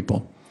more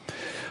people.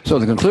 So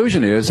the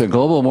conclusion is that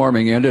global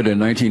warming ended in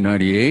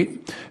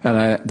 1998,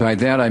 and by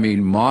that I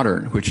mean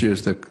modern, which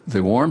is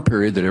the warm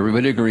period that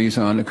everybody agrees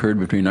on occurred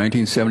between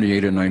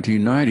 1978 and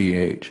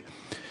 1998.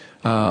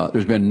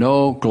 There's been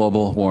no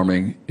global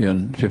warming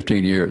in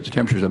 15 years.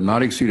 Temperatures have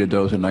not exceeded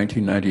those in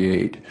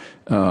 1998.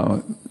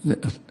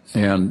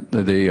 And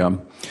the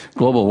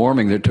global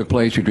warming that took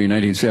place between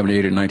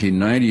 1978 and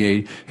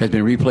 1998 has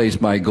been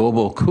replaced by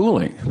global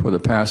cooling for the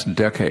past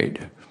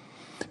decade,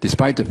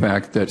 despite the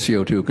fact that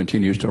CO2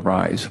 continues to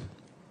rise.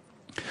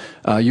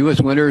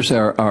 U.S. winters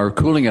are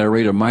cooling at a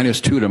rate of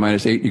 -2 to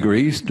 -8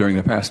 degrees during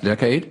the past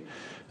decade,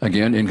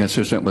 again,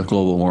 inconsistent with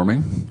global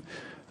warming.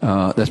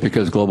 That's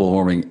because global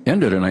warming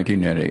ended in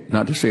 1998,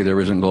 not to say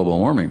there isn't global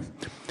warming.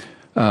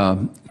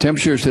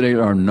 Temperatures today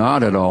are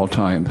not at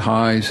all-time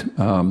highs.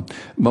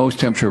 Most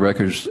temperature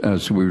records,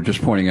 as we were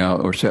just pointing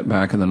out, were set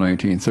back in the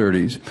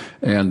 1930s,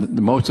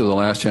 and most of the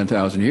last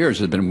 10,000 years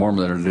has been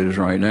warmer than it is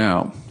right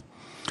now.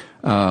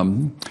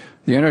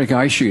 The Antarctic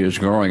ice sheet is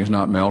growing, it's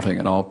not melting,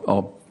 and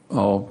I'll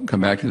I'll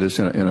come back to this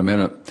in a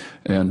minute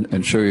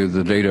and show you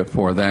the data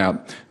for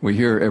that. We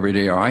hear every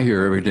day, or I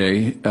hear every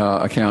day,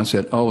 accounts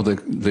that, oh,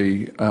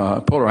 the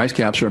polar ice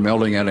caps are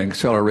melting at an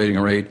accelerating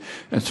rate,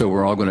 and so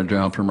we're all going to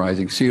drown from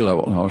rising sea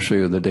level. And I'll show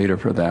you the data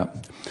for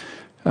that.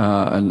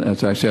 And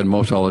as I said,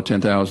 most all the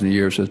 10,000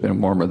 years has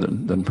been warmer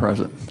than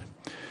present.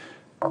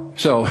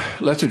 So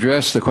let's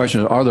address the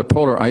question, are the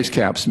polar ice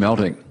caps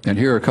melting? And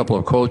here are a couple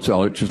of quotes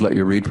I'll just let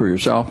you read for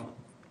yourself.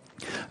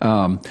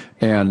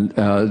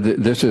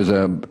 This is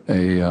a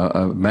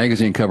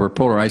magazine cover,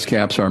 polar ice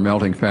caps are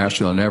melting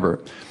faster than ever.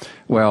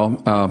 Well,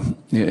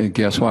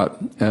 guess what?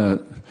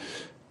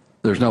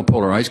 There's no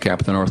polar ice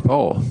cap at the North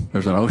Pole.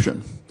 There's an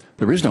ocean.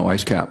 There is no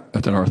ice cap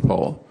at the North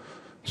Pole.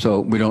 So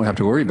we don't have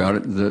to worry about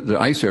it. The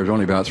ice there is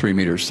only about 3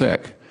 meters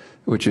thick,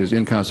 which is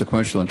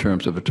inconsequential in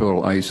terms of the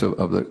total ice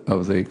of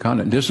the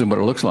continent. This is what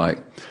it looks like.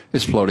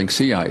 It's floating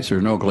sea ice. There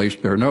are no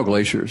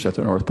glaciers at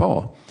the North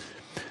Pole.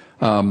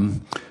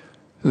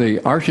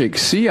 The Arctic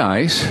sea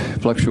ice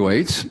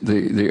fluctuates,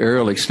 the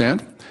aerial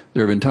extent.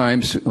 There have been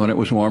times when it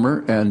was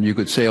warmer and you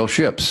could sail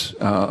ships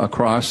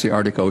across the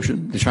Arctic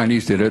Ocean. The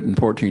Chinese did it in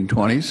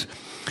 1420s.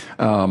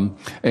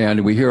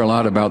 And we hear a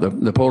lot about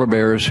the polar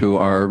bears who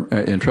are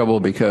in trouble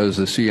because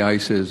the sea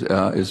ice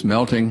is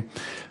melting.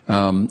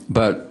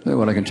 But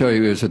what I can tell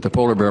you is that the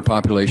polar bear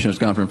population has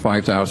gone from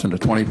 5,000 to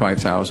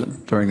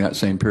 25,000 during that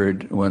same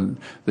period when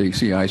the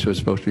sea ice was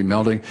supposed to be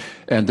melting.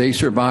 And they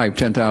survived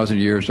 10,000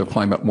 years of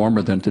climate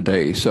warmer than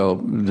today,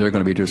 so they're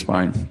going to be just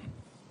fine.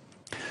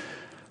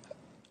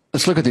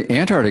 Let's look at the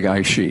Antarctic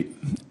ice sheet.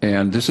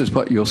 And this is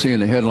what you'll see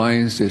in the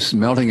headlines. It's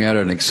melting at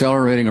an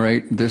accelerating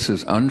rate. This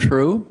is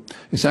untrue.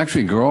 It's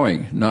actually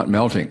growing, not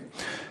melting.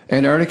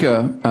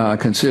 Antarctica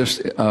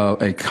consists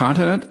of a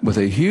continent with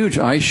a huge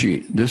ice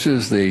sheet. This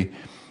is the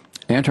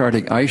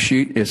Antarctic ice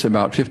sheet. It's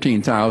about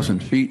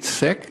 15,000 feet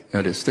thick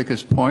at its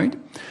thickest point.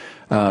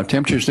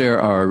 Temperatures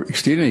there are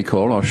exceedingly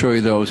cold. I'll show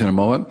you those in a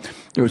moment.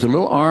 There's a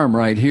little arm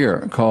right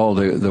here called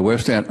the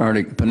West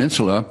Antarctic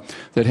Peninsula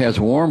that has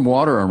warm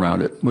water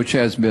around it, which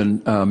has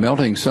been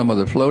melting some of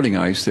the floating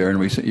ice there in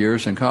recent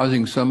years and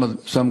causing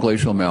some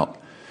glacial melt.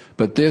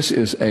 But this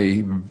is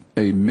a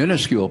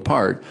minuscule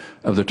part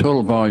of the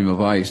total volume of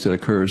ice that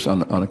occurs on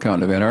the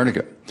continent of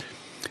Antarctica.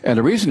 And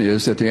the reason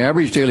is that the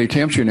average daily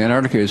temperature in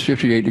Antarctica is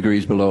 58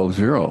 degrees below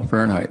zero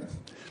Fahrenheit.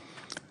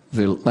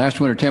 The last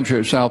winter temperature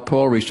at South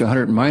Pole reached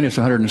minus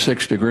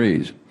 106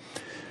 degrees.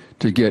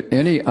 To get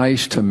any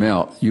ice to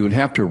melt, you would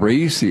have to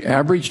raise the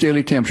average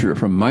daily temperature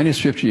from minus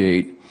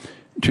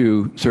 58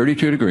 to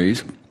 32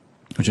 degrees,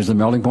 which is the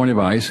melting point of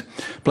ice,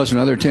 plus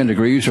another 10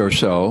 degrees or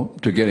so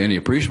to get any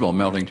appreciable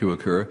melting to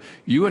occur.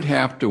 You would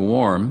have to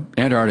warm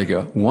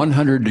Antarctica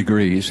 100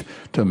 degrees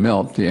to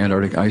melt the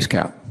Antarctic ice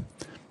cap.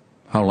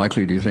 How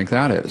likely do you think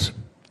that is?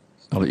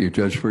 I'll let you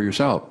judge for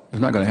yourself. It's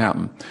not going to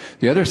happen.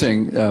 The other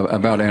thing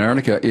about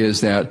Antarctica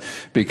is that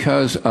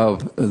because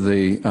of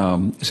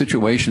the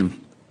situation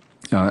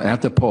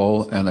at the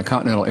pole and the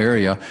continental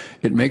area,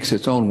 it makes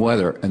its own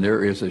weather, and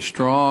there is a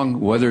strong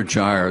weather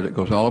gyre that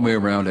goes all the way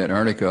around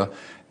Antarctica,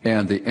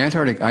 and the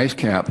Antarctic ice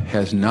cap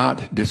has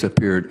not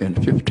disappeared in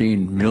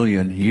 15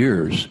 million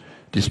years,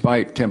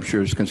 despite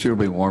temperatures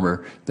considerably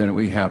warmer than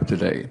we have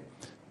today.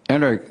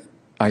 Antarctic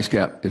ice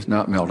cap is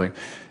not melting.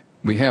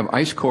 We have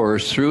ice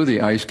cores through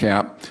the ice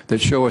cap that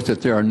show us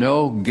that there are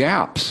no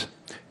gaps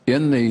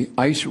in the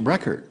ice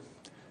record.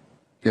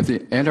 If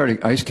the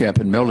Antarctic ice cap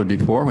had melted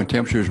before when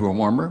temperatures were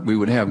warmer, we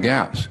would have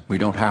gaps. We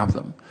don't have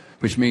them,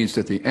 which means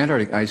that the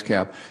Antarctic ice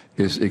cap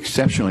is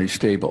exceptionally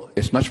stable.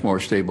 It's much more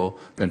stable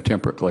than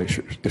temperate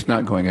glaciers. It's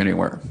not going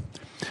anywhere.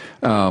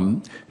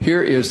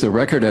 Here is the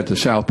record at the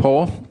South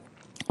Pole,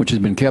 which has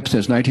been kept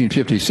since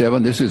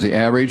 1957. This is the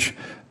average,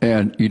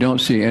 and you don't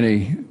see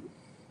any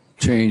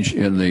change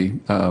in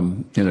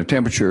the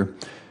temperature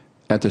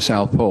at the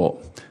South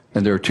Pole.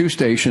 And there are two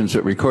stations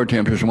that record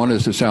temperatures. One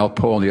is the South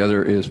Pole, and the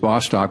other is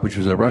Vostok, which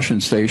is a Russian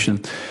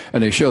station.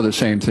 And they show the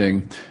same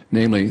thing,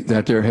 namely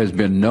that there has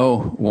been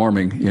no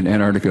warming in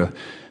Antarctica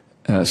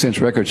since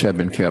records have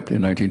been kept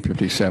in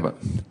 1957.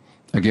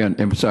 Again,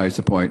 emphasize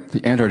the point,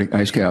 the Antarctic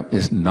ice cap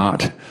is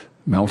not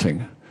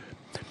melting.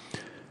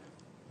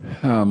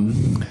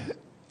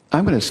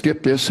 I'm going to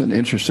skip this in the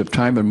interest of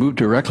time and move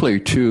directly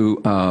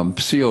to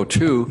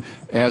CO2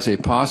 as a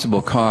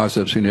possible cause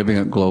of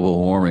significant global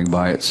warming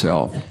by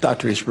itself.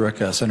 Dr.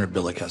 Eastbrook, Senator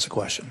Billick has a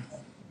question.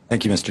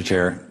 Thank you, Mr.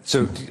 Chair.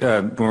 So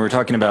when we're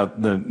talking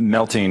about the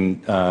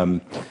melting,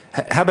 how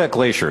about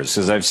glaciers?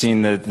 Because I've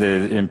seen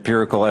the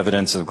empirical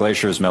evidence of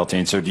glaciers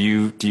melting. So do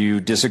you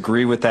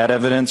disagree with that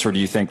evidence, or do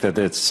you think that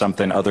it's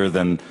something other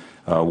than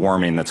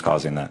warming that's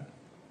causing that?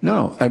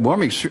 No,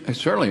 warming,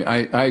 certainly.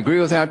 I agree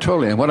with that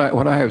totally. And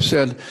what I have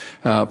said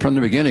from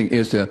the beginning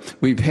is that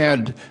we've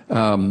had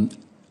a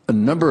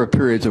number of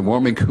periods of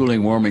warming,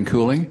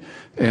 cooling.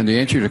 And the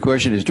answer to the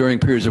question is during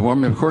periods of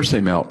warming, of course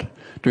they melt.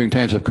 During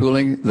times of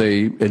cooling,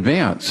 they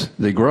advance,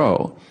 they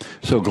grow.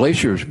 So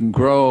glaciers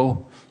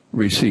grow,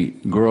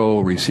 recede,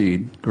 grow,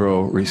 recede,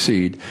 grow,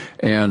 recede.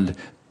 And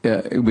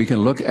we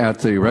can look at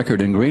the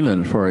record in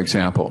Greenland, for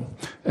example,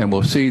 and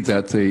we'll see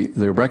that the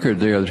record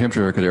there, the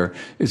temperature record there,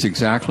 is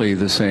exactly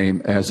the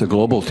same as the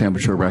global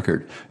temperature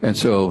record. And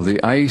so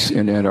the ice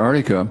in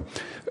Antarctica,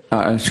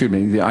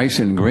 the ice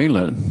in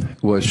Greenland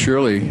was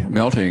surely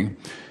melting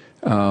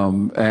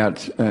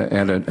at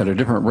a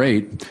different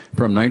rate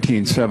from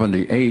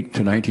 1978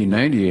 to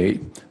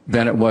 1998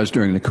 than it was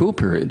during the cool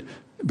period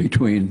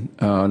between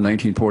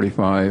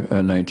 1945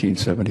 and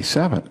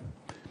 1977.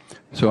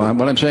 So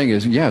what I'm saying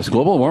is, yes,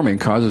 global warming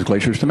causes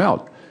glaciers to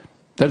melt.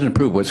 That doesn't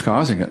prove what's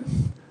causing it.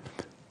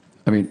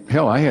 I mean,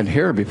 hell, I had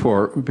hair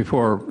before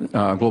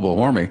global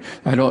warming.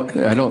 I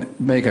don't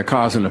make a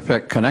cause and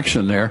effect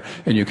connection there,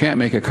 and you can't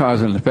make a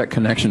cause and effect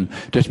connection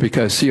just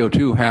because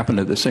CO2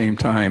 happened at the same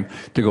time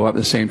to go up at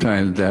the same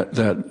time that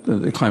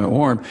the climate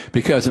warmed.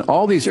 Because in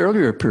all these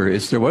earlier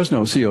periods, there was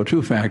no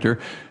CO2 factor,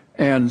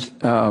 and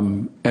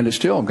it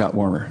still got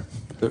warmer.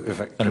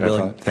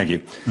 Thank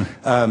you.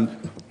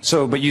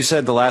 But you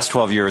said the last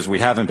 12 years we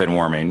haven't been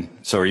warming.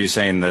 So are you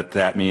saying that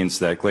that means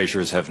that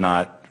glaciers have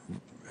not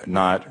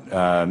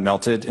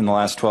melted in the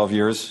last 12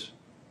 years?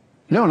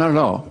 No, not at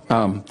all.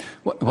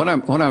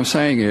 What I'm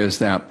saying is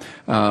that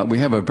we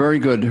have a very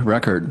good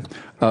record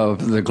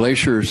of the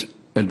glaciers'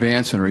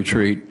 advance and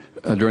retreat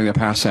during the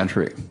past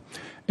century.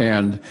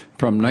 And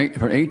from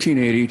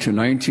 1880 to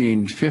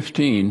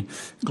 1915,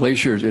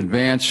 glaciers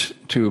advanced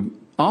to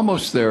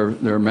almost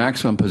their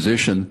maximum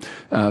position,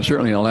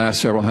 certainly in the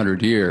last several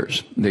hundred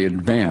years. They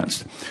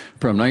advanced.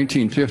 From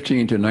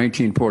 1915 to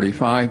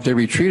 1945, they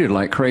retreated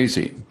like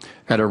crazy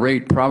at a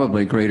rate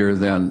probably greater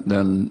than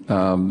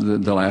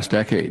the last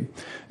decade.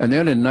 And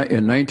then in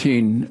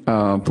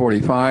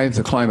 1945,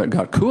 the climate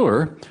got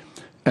cooler,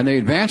 and they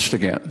advanced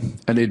again.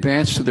 And they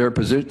advanced to their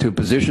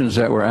positions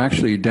that were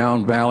actually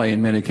down valley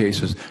in many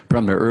cases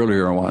from their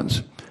earlier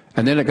ones.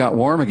 And then it got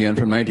warm again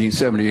from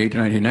 1978 to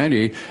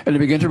 1998, and they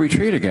began to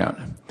retreat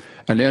again.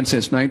 And then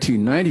since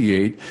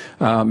 1998,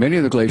 many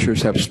of the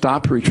glaciers have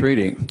stopped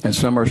retreating, and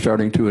some are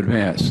starting to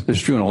advance. This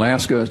is true in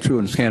Alaska, it's true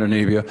in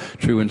Scandinavia,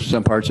 true in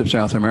some parts of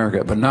South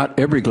America. But not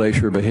every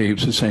glacier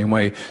behaves the same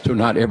way, so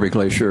not every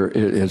glacier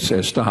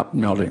has stopped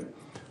melting.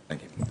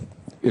 Thank you.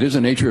 It is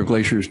the nature of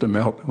glaciers to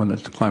melt when the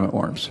climate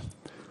warms.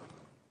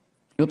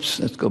 Oops,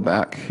 let's go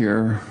back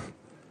here.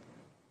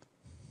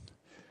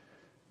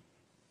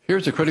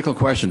 Here's a critical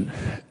question.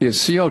 Is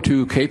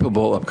CO2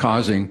 capable of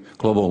causing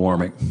global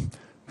warming?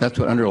 That's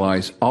what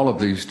underlies all of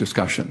these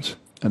discussions.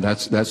 And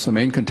that's the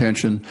main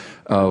contention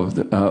of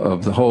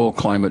the whole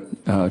climate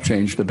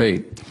change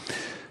debate.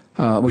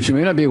 What you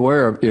may not be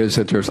aware of is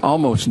that there's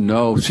almost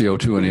no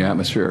CO2 in the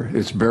atmosphere.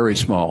 It's very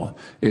small.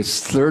 It's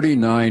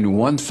 39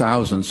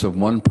 1,000ths of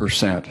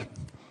 1%.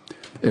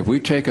 If we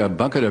take a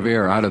bucket of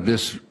air out of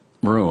this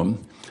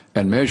room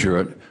and measure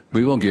it,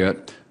 we will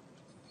get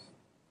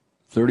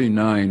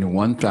 39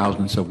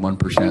 1,000ths of 1%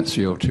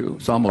 CO2.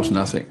 It's almost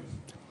nothing.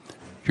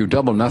 If you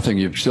double nothing,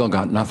 you've still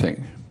got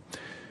nothing.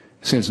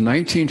 Since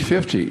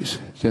 1950s,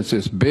 since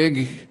this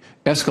big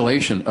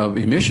escalation of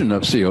emission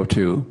of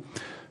CO2,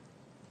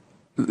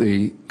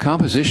 the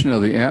composition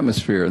of the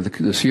atmosphere, the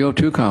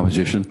CO2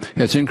 composition,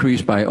 has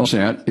increased by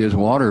 0% is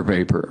water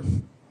vapor.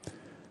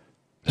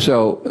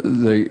 So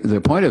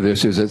the point of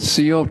this is that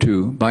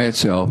CO2 by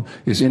itself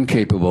is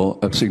incapable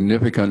of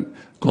significant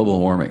global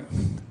warming.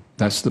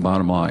 That's the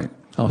bottom line.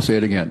 I'll say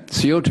it again.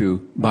 CO2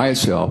 by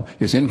itself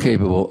is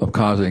incapable of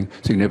causing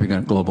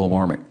significant global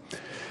warming.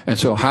 And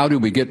so how do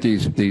we get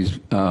these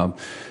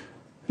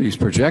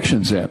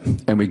projections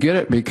in? And we get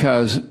it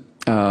because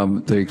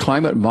the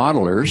climate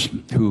modelers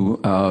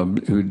who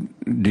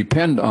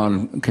depend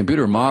on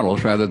computer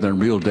models rather than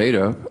real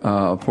data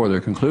for their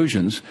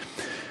conclusions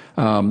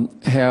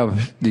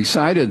have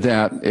decided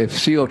that if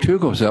CO2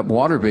 goes up,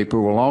 water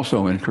vapor will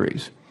also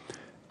increase.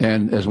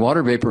 And as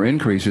water vapor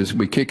increases,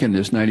 we kick in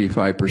this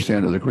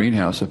 95% of the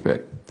greenhouse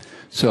effect.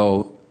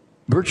 So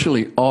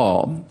virtually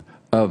all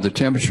of the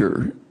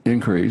temperature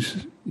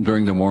increase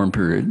during the warm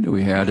period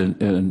we had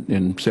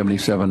in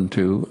 77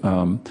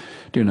 to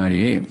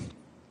 98,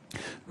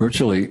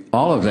 virtually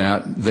all of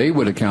that they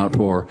would account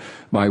for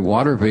by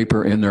water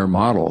vapor in their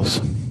models,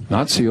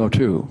 not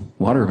CO2,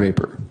 water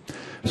vapor.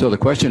 So the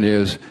question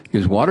is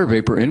water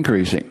vapor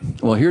increasing?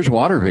 Well, here's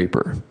water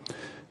vapor.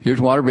 Here's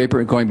water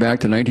vapor going back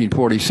to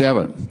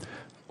 1947.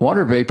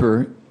 Water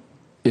vapor,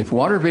 if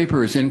water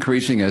vapor is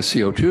increasing as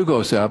CO2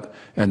 goes up,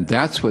 and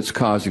that's what's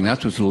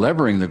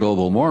levering the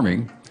global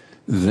warming,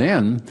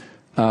 then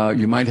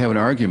you might have an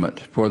argument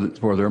for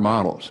their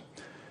models.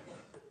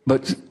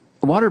 But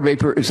water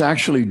vapor has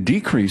actually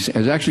decreased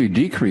since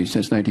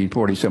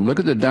 1947. Look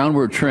at the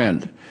downward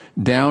trend.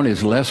 Down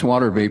is less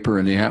water vapor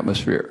in the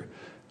atmosphere.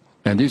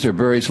 And these are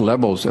various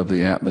levels of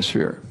the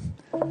atmosphere.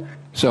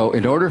 So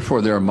in order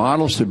for their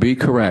models to be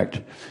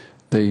correct,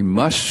 they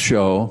must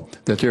show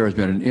that there has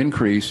been an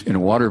increase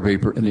in water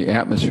vapor in the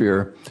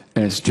atmosphere,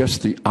 and it's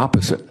just the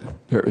opposite.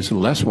 There is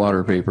less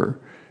water vapor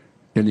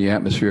in the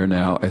atmosphere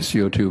now as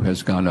CO2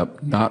 has gone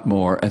up, not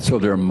more, and so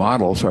their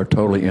models are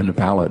totally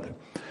invalid.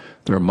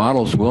 Their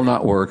models will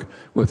not work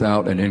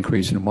without an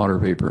increase in water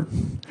vapor.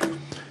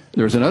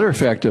 There's another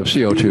effect of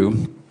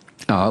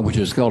CO2, which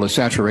is called a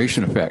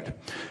saturation effect.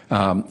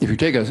 If you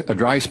take a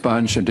dry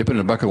sponge and dip it in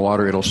a bucket of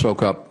water, it'll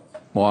soak up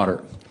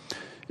water.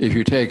 If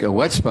you take a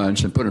wet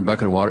sponge and put it in a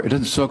bucket of water, it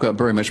doesn't soak up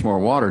very much more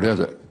water, does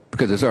it?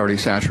 Because it's already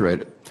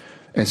saturated.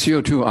 And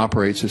CO2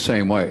 operates the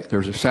same way.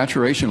 There's a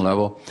saturation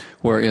level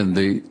wherein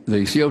the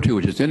CO2,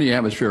 which is in the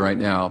atmosphere right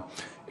now,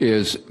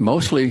 is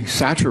mostly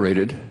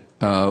saturated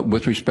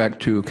with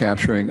respect to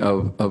capturing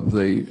of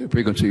the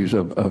frequencies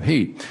of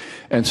heat.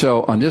 And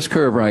so on this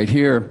curve right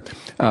here,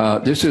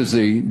 this is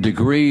the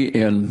degree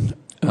in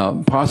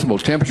possible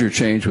temperature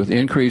change with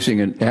increasing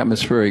in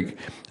atmospheric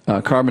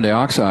carbon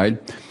dioxide.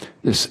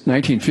 This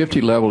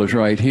 1950 level is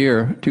right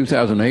here,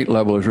 2008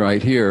 level is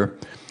right here.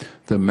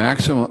 The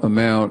maximum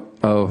amount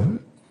of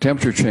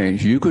temperature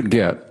change you could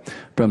get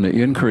from the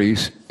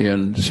increase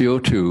in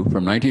CO2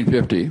 from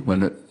 1950, when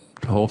the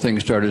whole thing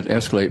started to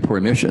escalate for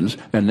emissions,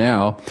 and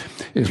now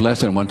is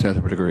less than 1/10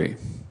 of a degree.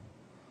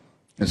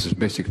 This is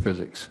basic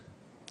physics.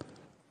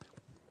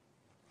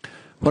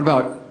 What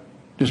about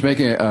just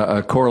making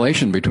a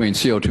correlation between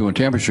CO2 and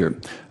temperature?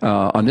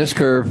 On this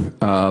curve,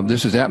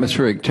 this is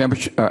atmospheric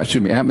temperature,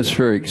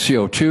 atmospheric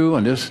CO2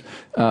 on this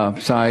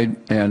side,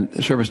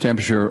 and surface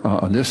temperature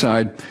on this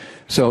side.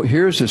 So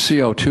here's the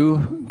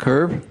CO2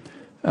 curve,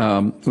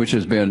 which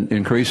has been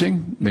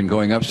increasing, been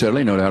going up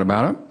steadily, no doubt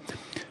about it.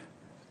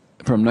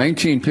 From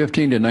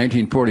 1915 to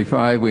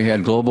 1945, we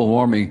had global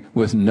warming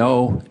with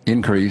no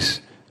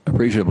increase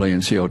appreciably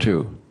in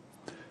CO2.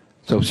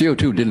 So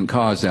CO2 didn't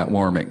cause that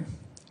warming.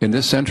 In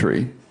this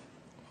century,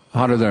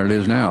 hotter than it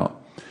is now.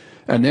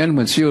 And then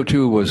when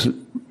CO2 was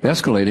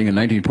escalating in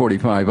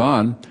 1945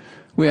 on,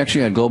 we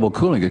actually had global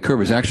cooling. The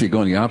curve is actually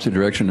going the opposite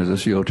direction as the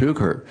CO2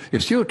 curve.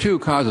 If CO2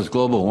 causes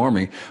global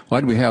warming,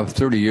 why do we have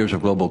 30 years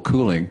of global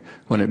cooling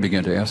when it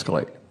began to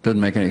escalate? Doesn't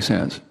make any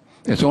sense.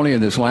 It's only in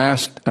this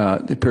last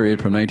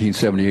period from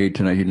 1978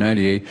 to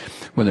 1998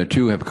 when the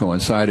two have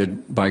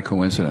coincided by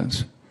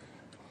coincidence.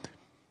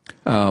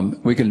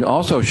 We can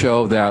also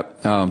show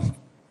that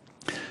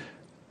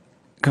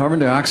carbon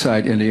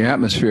dioxide in the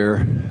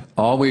atmosphere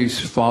always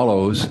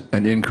follows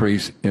an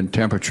increase in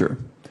temperature,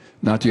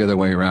 not the other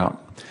way around.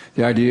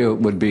 The idea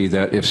would be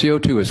that if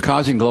CO2 is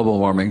causing global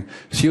warming,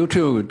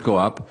 CO2 would go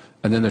up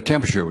and then the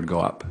temperature would go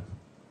up,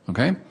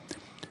 okay?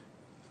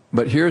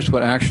 But here's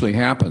what actually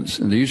happens.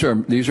 And these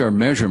are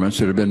measurements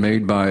that have been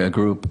made by a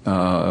group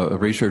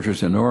of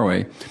researchers in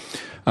Norway.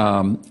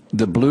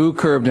 The blue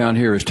curve down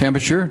here is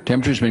temperature.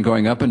 Temperature's been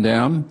going up and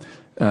down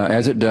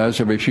as it does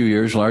every few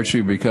years,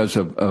 largely because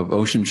of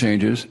ocean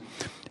changes.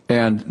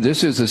 And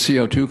this is the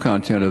CO2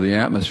 content of the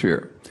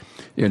atmosphere.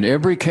 In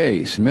every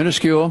case,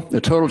 minuscule,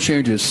 the total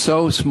change is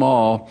so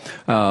small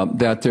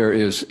that there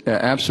is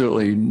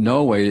absolutely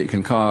no way it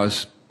can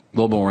cause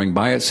global warming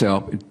by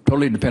itself. It's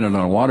totally dependent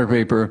on water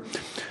vapor,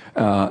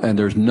 and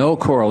there's no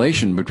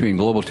correlation between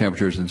global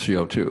temperatures and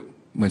CO2.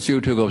 When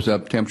CO2 goes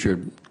up, temperature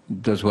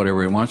does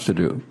whatever it wants to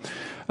do.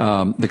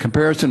 The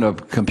comparison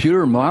of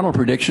computer model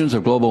predictions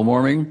of global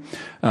warming,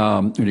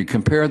 when you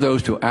compare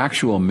those to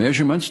actual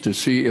measurements to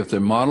see if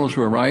the models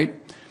were right,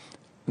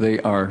 they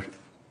are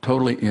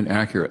totally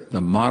inaccurate.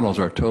 The models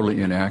are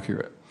totally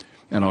inaccurate.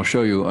 And I'll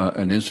show you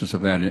an instance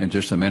of that in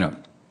just a minute.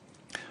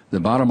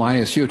 The bottom line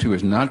is CO2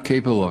 is not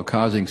capable of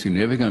causing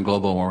significant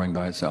global warming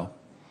by itself.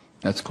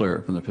 That's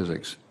clear from the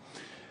physics.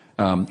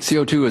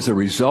 CO2 is a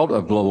result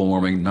of global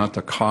warming, not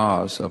the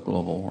cause of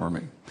global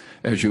warming.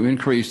 As you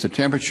increase the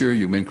temperature,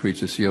 you increase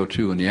the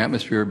CO2 in the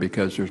atmosphere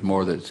because there's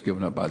more that's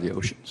given up by the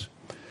oceans.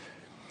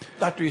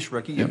 Dr.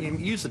 Easterbrook, you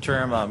use the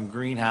term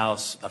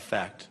greenhouse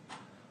effect.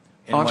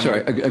 I'm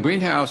sorry. A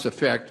greenhouse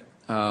effect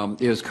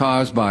is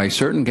caused by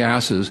certain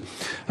gases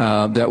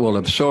that will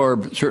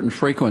absorb certain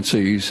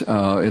frequencies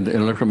in the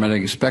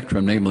electromagnetic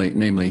spectrum,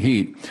 namely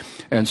heat.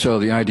 And so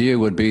the idea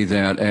would be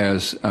that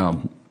as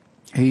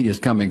heat is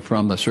coming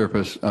from the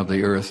surface of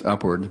the Earth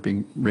upward,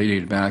 being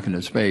radiated back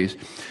into space,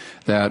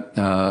 that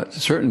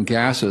certain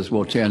gases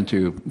will tend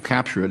to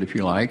capture it, if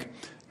you like,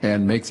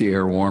 and make the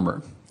air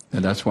warmer.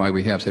 And that's why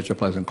we have such a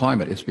pleasant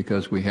climate. It's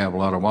because we have a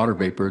lot of water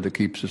vapor that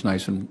keeps us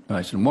nice and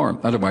warm.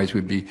 Otherwise,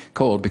 we'd be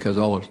cold because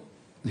all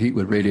the heat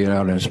would radiate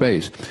out into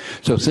space.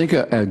 So think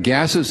of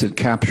gases that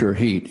capture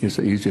heat is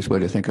the easiest way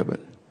to think of it.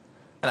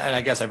 And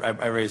I guess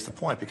I raised the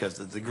point because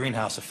the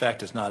greenhouse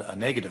effect is not a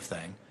negative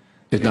thing.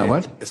 It's not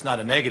what? It's not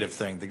a negative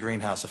thing, the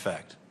greenhouse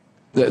effect.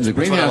 The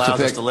greenhouse allows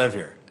effect us to live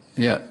here.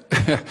 Yeah.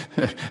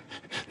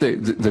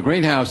 the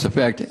greenhouse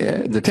effect,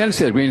 the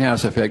tendency of the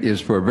greenhouse effect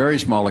is for very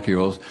small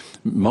molecules,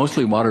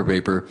 mostly water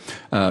vapor,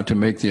 to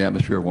make the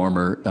atmosphere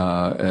warmer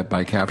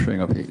by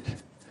capturing of heat.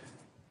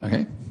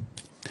 Okay?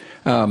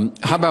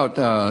 How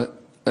about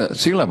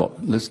sea level?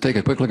 Let's take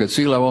a quick look at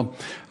sea level.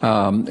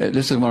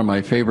 This is one of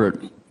my favorite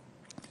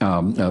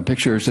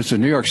pictures. This is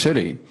New York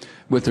City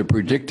with the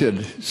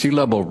predicted sea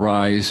level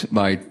rise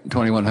by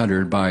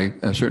 2100 by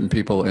certain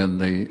people in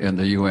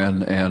the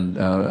UN and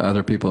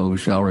other people who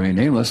shall remain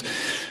nameless.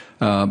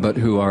 but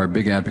who are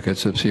big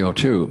advocates of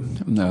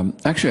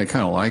CO2. Actually, I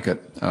kind of like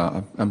it.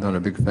 I'm not a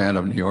big fan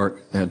of New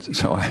York, and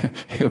so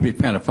it would be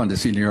kind of fun to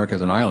see New York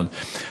as an island.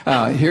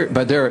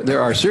 But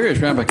there are serious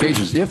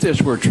ramifications if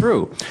this were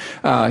true.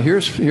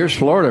 Here's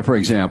Florida, for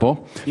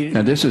example,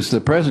 and this is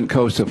the present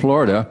coast of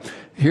Florida.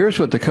 Here's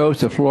what the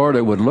coast of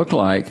Florida would look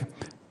like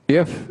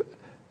if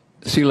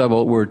sea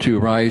level were to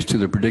rise to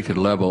the predicted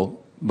level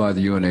by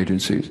the UN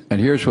agencies. And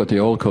here's what the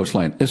old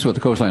coastline, this is what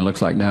the coastline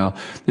looks like now.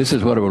 This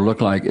is what it would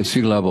look like if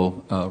sea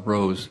level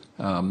rose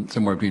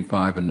somewhere between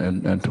 5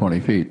 and 20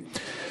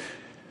 feet.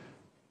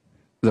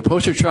 The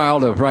poster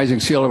child of rising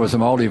sea level is the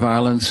Maldive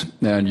Islands,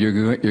 and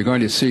you're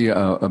going to see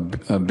a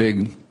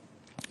big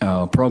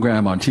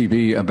program on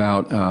TV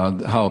about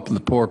how the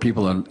poor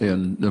people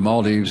in the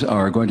Maldives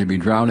are going to be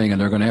drowning,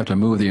 and they're going to have to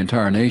move the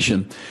entire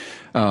nation.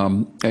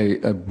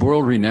 A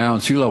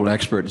world-renowned sea level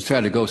expert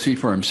decided to go see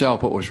for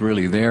himself what was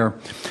really there,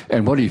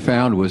 and what he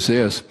found was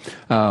this,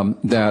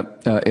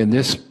 that in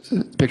this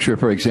picture,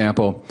 for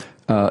example,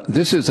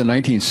 this is the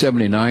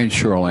 1979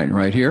 shoreline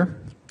right here.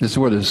 This is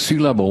where the sea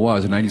level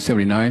was in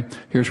 1979.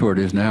 Here's where it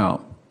is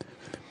now.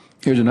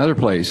 Here's another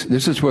place.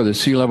 This is where the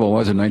sea level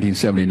was in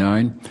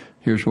 1979.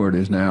 Here's where it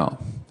is now.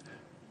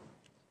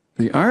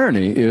 The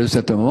irony is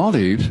that the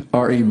Maldives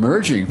are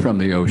emerging from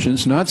the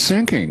oceans, not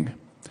sinking.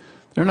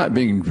 They're not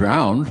being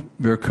drowned.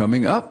 They're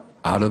coming up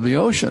out of the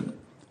ocean.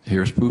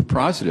 Here's proof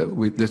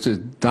positive. This is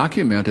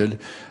documented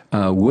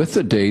with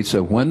the dates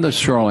of when the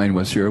shoreline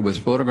was here, with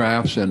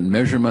photographs and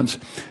measurements,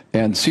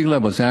 and sea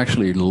level is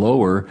actually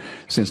lower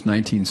since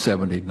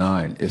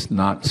 1979. It's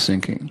not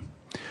sinking.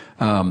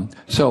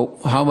 So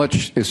how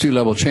much is sea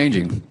level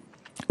changing?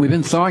 We've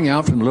been thawing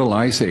out from the Little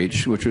Ice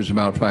Age, which was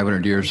about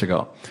 500 years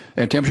ago,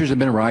 and temperatures have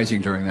been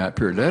rising during that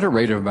period at a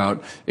rate of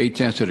about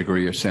 0.8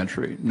 degrees a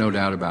century, no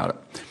doubt about it.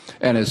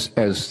 And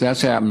as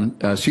that's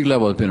happened, sea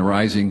level has been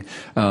rising,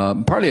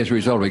 partly as a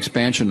result of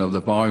expansion of the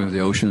volume of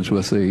the oceans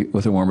with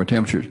the warmer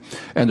temperatures.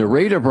 And the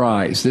rate of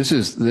rise, this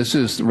is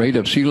the rate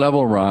of sea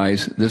level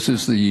rise. This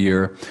is the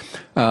year.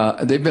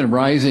 They've been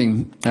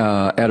rising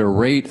at a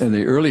rate in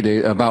the early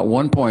days about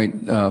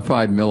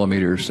 1.5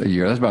 millimeters a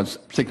year. That's about the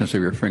thickness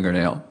of your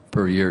fingernail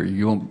per year.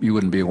 You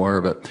wouldn't be aware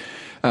of it.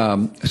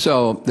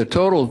 So the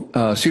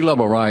total sea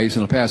level rise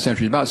in the past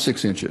century is about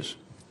 6 inches,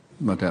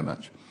 not that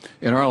much.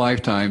 In our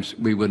lifetimes,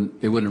 it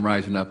wouldn't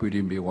rise enough, we'd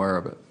even be aware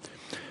of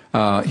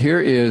it. Here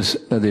is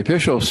the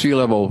official sea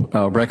level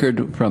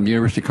record from the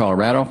University of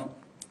Colorado,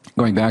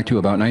 going back to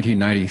about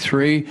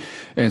 1993,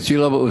 and sea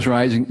level was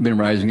been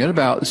rising at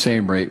about the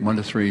same rate, 1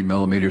 to 3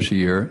 millimeters a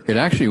year. It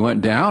actually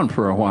went down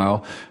for a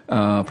while,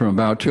 from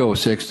about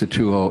 206 to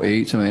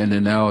 208, and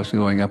then now it's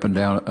going up and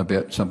down a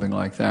bit, something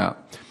like that.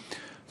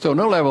 So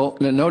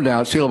no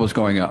doubt, sea level is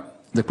going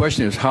up. The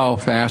question is, how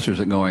fast is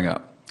it going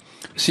up?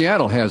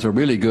 Seattle has a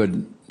really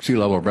good sea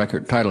level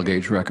record, tidal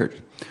gauge record.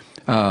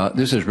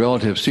 This is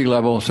relative sea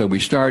level, so we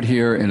start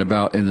here in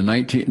about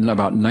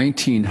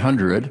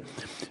 1900,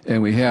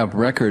 and we have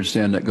records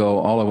then that go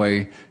all the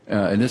way.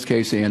 In this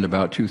case, they end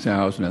about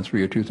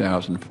 2003 or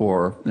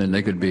 2004, and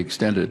they could be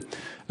extended.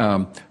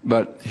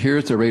 But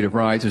here's the rate of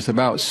rise. It's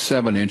about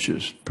 7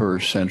 inches per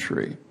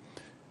century.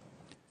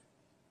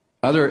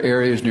 Other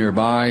areas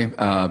nearby,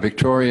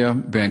 Victoria,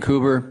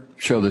 Vancouver,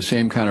 show the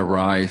same kind of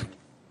rise,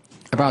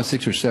 about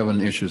 6 or 7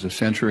 inches a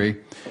century.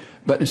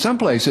 But in some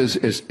places,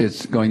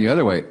 it's going the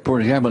other way. For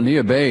example,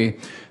 Neah Bay,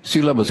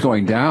 sea level is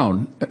going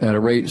down at a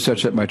rate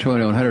such that by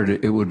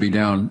 2100 it would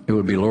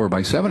be lower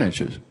by 7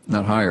 inches,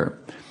 not higher.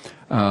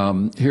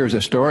 Here's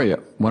Astoria,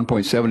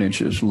 1.7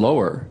 inches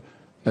lower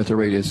at the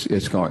rate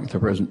it's going,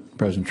 the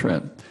present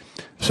trend.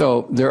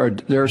 So there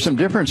are some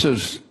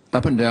differences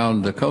up and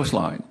down the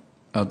coastline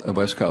of the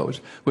West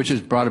Coast, which is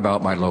brought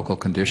about by local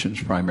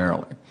conditions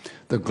primarily.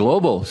 The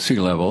global sea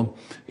level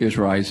is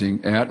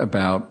rising at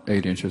about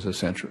 8 inches a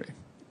century.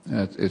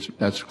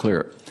 That's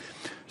clear.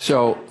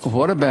 So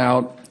what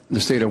about the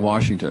state of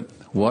Washington?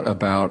 What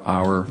about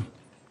our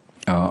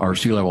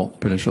sea level,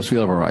 potential sea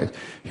level rise?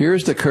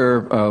 Here's the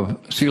curve of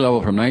sea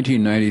level from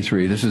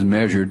 1993. This is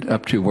measured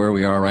up to where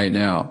we are right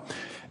now.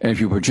 And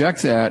if you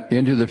project that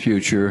into the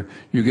future,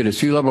 you get a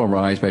sea level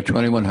rise by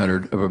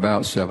 2100 of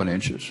about 7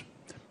 inches.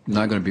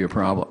 Not going to be a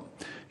problem.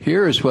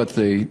 Here is what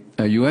the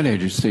UN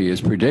agency is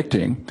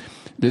predicting.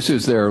 This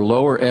is their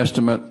lower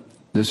estimate.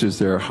 This is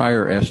their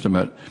higher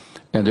estimate.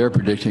 And they're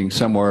predicting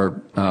somewhere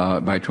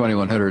by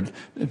 2100,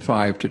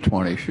 5 to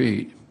 20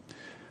 feet.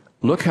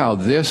 Look how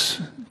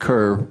this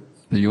curve,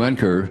 the UN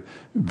curve,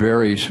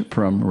 varies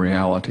from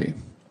reality.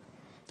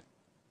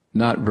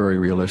 Not very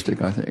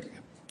realistic, I think.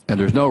 And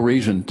there's no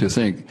reason to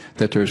think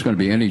that there's going to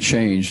be any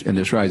change in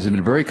this rise. It's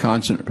been very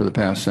constant for the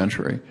past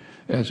century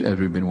as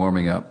we've been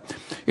warming up.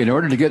 In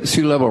order to get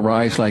sea level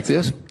rise like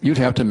this, you'd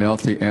have to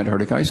melt the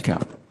Antarctic ice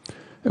cap.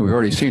 And we've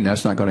already seen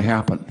that's not going to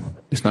happen.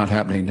 It's not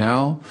happening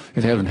now.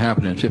 It hasn't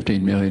happened in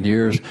 15 million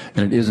years,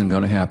 and it isn't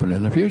going to happen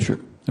in the future.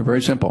 They're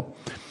very simple.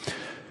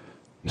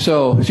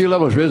 So sea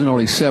level has risen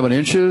only 7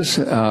 inches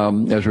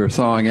as we're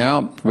thawing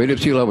out. Rate of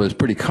sea level is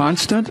pretty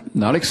constant,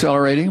 not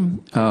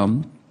accelerating.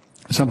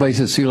 Some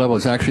places sea level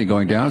is actually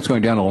going down. It's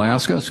going down in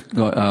Alaska.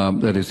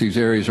 That is, these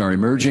areas are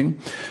emerging.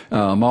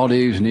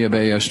 Maldives,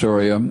 Niue,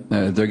 Astoria,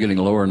 they're getting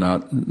lower,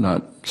 not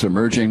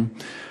submerging.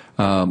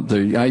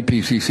 The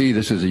IPCC,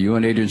 this is a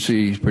UN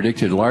agency,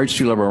 predicted large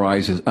sea level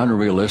rise is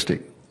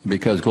unrealistic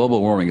because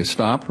global warming has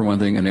stopped, for one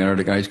thing, and the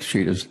Antarctic ice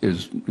sheet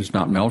is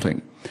not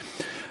melting.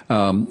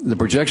 The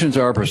projections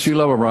are for sea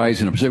level rise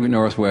in the Pacific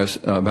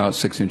Northwest about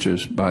 6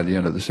 inches by the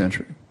end of the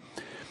century.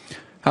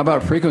 How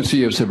about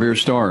frequency of severe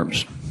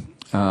storms?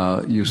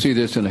 You see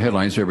this in the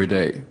headlines every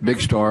day.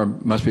 Big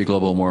storm, must be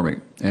global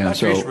warming. And Dr.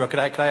 so, Easterbrook, could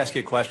I ask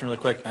you a question really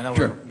quick? I know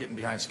Sure. we're getting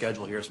behind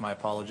schedule here, so my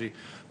apology.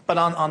 But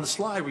on the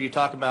slide where you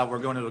talk about we're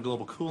going into a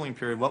global cooling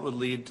period, what would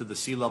lead to the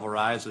sea level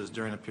rises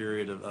during a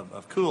period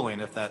of cooling,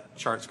 if that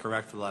chart's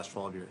correct for the last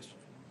 12 years?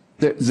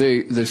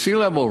 the sea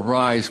level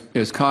rise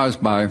is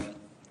caused by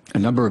a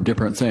number of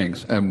different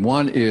things, and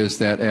one is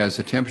that as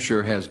the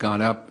temperature has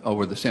gone up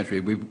over the century,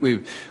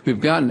 we've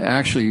gotten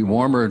actually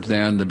warmer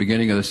than the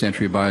beginning of the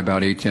century by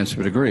about 0.8 of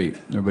a degree.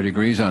 Everybody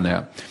agrees on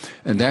that,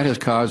 and that has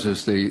caused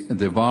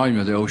the volume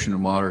of the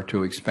ocean water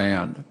to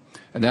expand,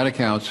 and that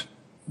accounts,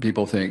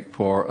 people think,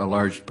 for a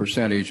large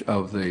percentage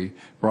of the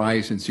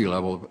rise in sea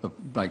level of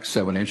like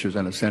 7 inches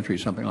in a century,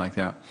 something like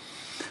that.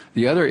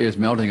 The other is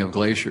melting of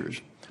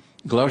glaciers.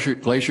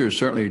 Glaciers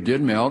certainly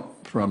did melt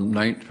from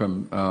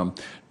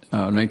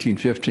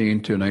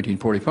 1915 to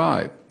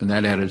 1945, and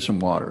that added some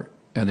water.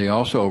 And they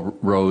also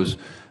rose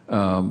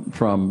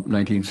from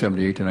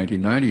 1978 to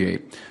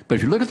 1998. But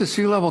if you look at the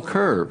sea level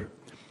curve,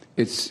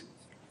 it's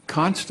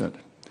constant.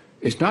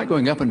 It's not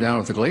going up and down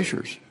with the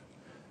glaciers.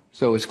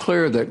 So it's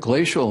clear that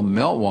glacial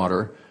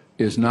meltwater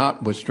is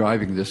not what's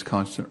driving this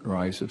constant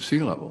rise of sea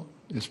level.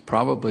 It's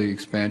probably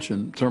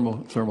expansion,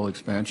 thermal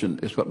expansion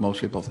is what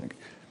most people think.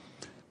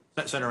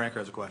 Senator Ranker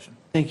has a question.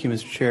 Thank you,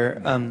 Mr.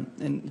 Chair,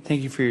 and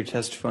thank you for your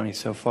testimony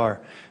so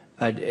far.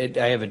 I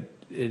have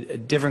a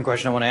different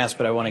question I want to ask,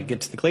 but I want to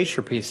get to the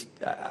glacier piece.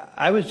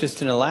 I was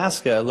just in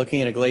Alaska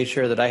looking at a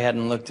glacier that I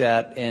hadn't looked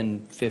at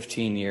in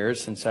 15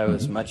 years since I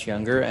was much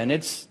younger, and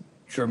it's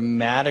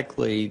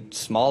dramatically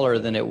smaller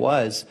than it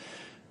was.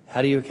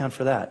 How do you account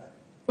for that?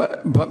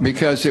 But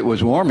because it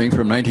was warming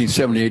from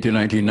 1978 to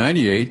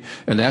 1998,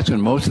 and that's when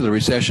most of the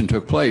recession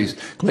took place,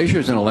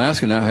 glaciers in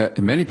Alaska now,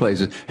 in many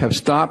places, have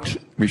stopped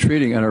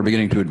retreating and are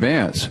beginning to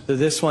advance. So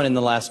this one in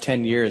the last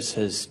 10 years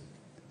has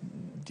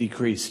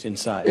decreased in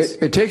size.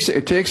 It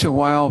takes a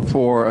while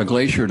for a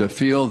glacier to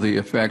feel the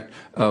effect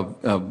of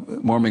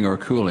warming or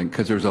cooling,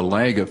 because there's a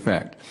lag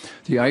effect.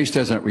 The ice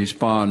doesn't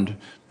respond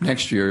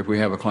next year if we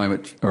have a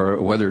climate or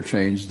a weather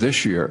change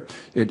this year.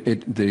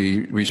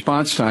 The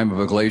response time of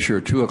a glacier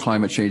to a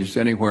climate change is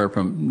anywhere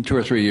from 2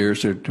 or 3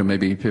 years to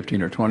maybe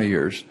 15 or 20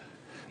 years.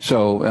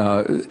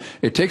 So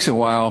it takes a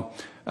while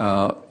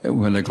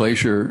when the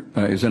glacier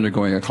is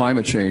undergoing a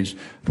climate change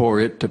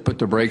for it to put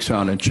the brakes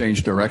on and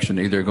change direction,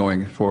 either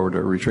going forward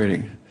or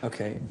retreating.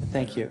 Okay,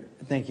 thank you.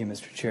 Thank you,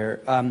 Mr.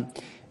 Chair.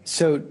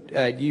 So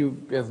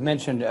you have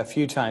mentioned a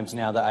few times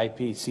now the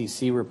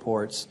IPCC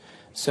reports.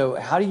 So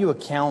how do you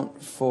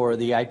account for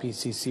the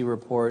IPCC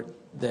report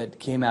that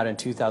came out in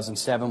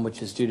 2007,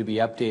 which is due to be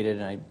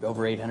updated, and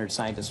over 800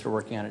 scientists are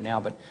working on it now,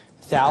 but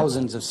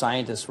thousands of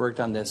scientists worked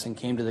on this and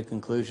came to the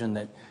conclusion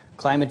that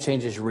climate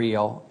change is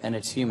real and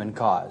it's human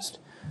caused.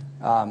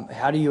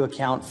 How do you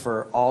account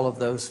for all of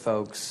those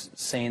folks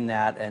saying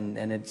that, and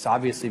it's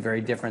obviously very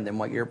different than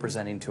what you're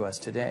presenting to us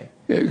today?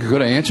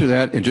 Could I answer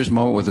that in just a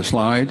moment with a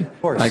slide?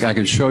 Of course. I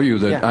can show you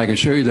Yeah. I can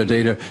show you the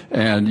data,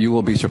 and you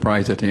will be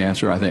surprised at the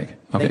answer, I think.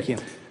 Okay. Thank you.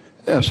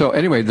 So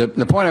anyway,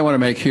 the point I want to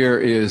make here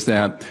is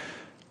that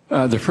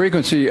the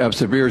frequency of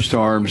severe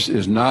storms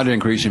is not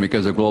increasing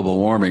because of global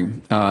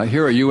warming.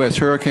 Here are U.S.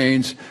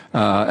 hurricanes.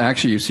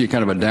 Actually, you see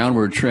kind of a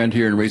downward trend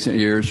here in recent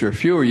years. There are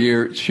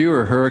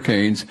fewer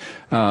hurricanes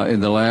in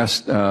the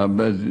last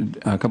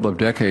a couple of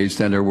decades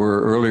than there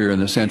were earlier in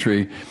the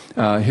century.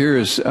 Here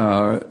is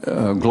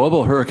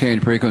global hurricane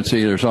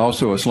frequency. There's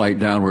also a slight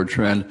downward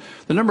trend.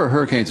 The number of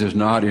hurricanes is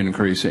not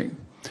increasing.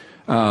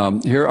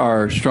 Here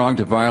are strong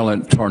to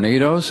violent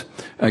tornadoes.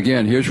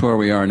 Again, here's where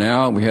we are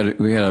now. We had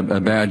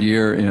a bad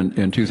year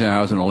in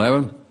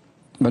 2011,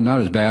 but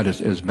not as bad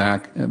as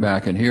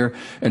back in here.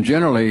 And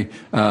generally,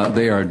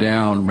 they are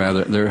down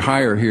rather. They're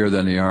higher here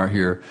than they are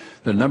here.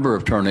 The number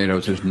of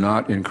tornadoes is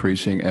not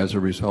increasing as a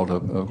result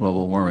of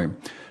global warming.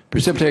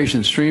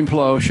 Precipitation stream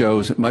flow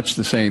shows much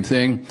the same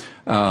thing.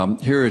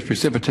 Here is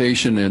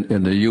precipitation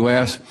in the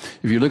U.S.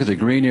 If you look at the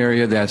green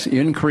area, that's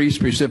increased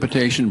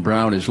precipitation.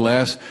 Brown is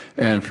less.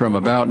 And from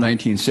about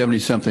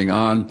 1970-something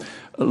on,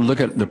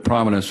 look at the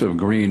prominence of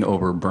green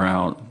over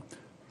brown.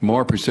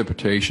 More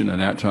precipitation in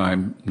that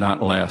time,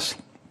 not less.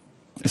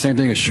 The same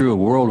thing is true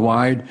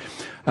worldwide.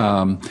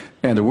 And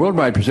the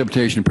worldwide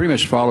precipitation pretty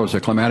much follows a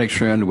climatic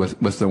trend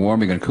with the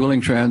warming and cooling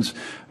trends.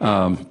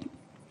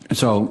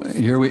 So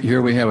here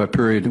we have a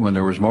period when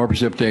there was more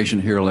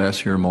precipitation, here less,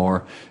 here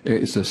more.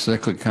 It's a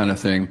cyclic kind of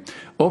thing.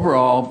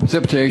 Overall,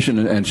 precipitation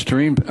and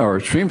stream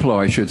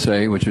flow, I should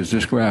say, which is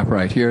this graph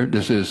right here.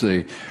 This is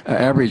the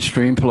average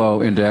stream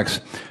flow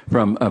index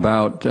from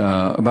about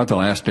the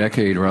last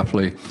decade,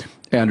 roughly.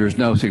 and there's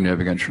no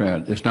significant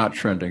trend. It's not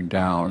trending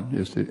down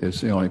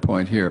is the only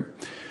point here.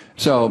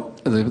 So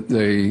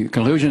the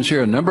conclusions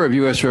here, a number of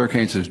U.S.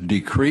 hurricanes has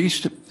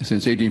decreased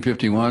since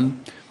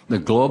 1851. The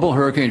global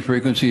hurricane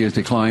frequency has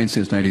declined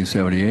since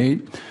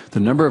 1978. The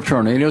number of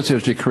tornadoes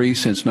has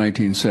decreased since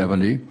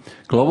 1970.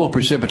 Global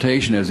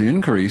precipitation has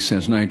increased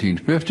since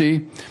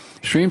 1950.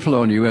 Stream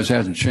flow in the U.S.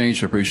 hasn't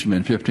changed appreciably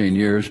in 15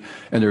 years,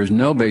 and there is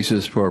no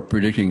basis for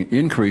predicting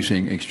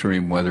increasing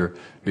extreme weather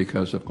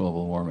because of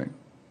global warming.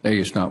 A,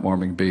 it's not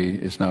warming. B,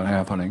 it's not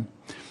happening.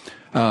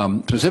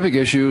 Specific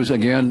issues,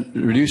 again,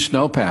 reduced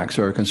snowpacks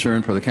are a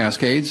concern for the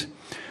Cascades.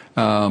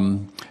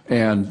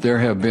 And there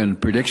have been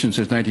predictions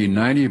since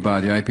 1990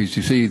 by the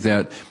IPCC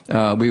that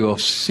we will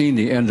have seen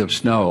the end of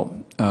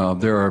snow.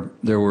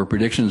 There were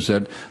predictions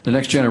that the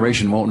next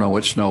generation won't know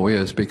what snow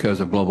is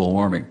because of global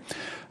warming.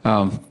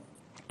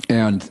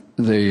 And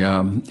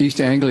the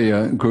East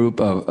Anglia group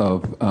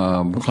of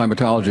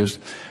climatologists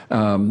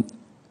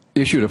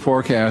issued a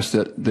forecast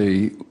that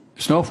the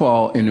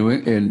snowfall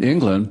in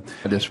England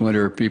this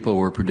winter, people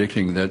were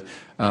predicting that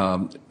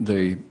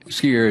the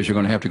ski areas are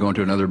going to have to go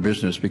into another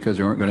business because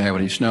they weren't going to have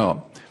any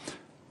snow.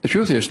 The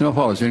truth is,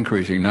 snowfall is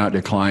increasing, not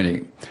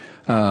declining.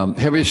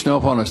 Heaviest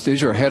snowfall,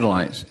 these are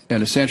headlines,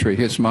 in a century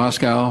hits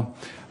Moscow.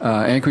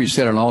 Anchorage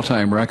set an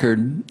all-time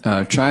record.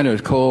 China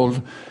is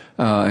cold,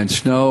 and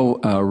snow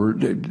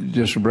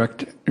just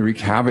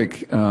wreaked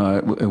havoc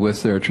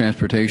with their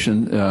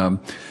transportation,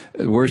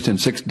 worst in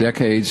 6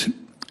 decades.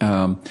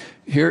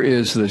 Here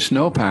is the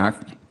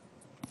snowpack,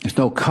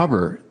 snow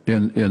cover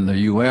in the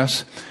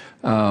U.S.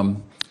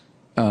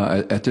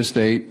 At this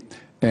date,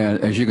 and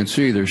as you can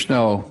see, there's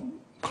snow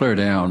clear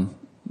down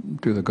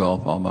to the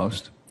Gulf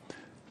almost.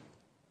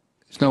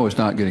 Snow is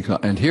not getting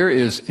caught. And here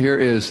is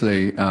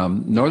the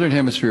northern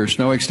hemisphere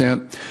snow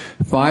extent.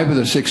 5 of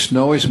the 6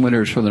 snowiest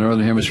winters for the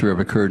northern hemisphere have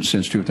occurred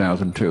since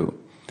 2002.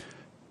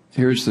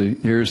 Here's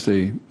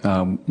the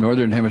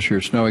northern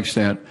hemisphere snow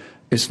extent.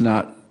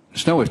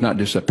 Snow is not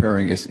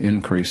disappearing, it's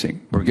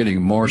increasing. We're getting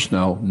more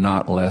snow,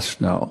 not less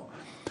snow.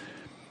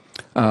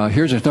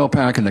 Here's a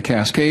snowpack in the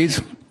Cascades.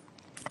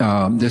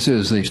 This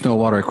is the snow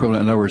water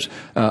equivalent. In other words,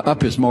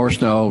 up is more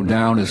snow,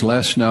 down is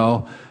less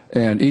snow,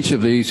 and each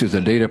of these is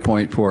a data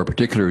point for a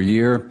particular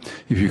year.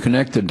 If you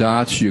connect the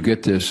dots, you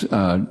get this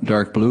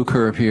dark blue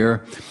curve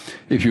here.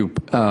 If you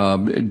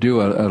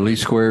do a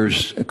least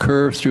squares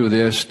curve through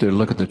this to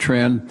look at the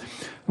trend,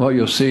 what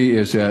you'll see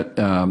is that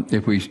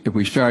if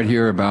we start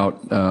here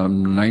about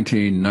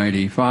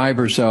 1995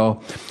 or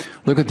so,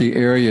 look at the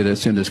area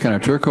that's in this kind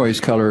of turquoise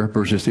color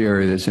versus the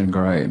area that's in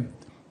gray.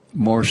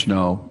 More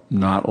snow,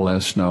 not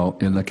less snow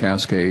in the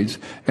Cascades.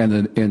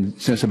 And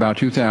since about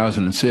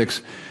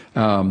 2006,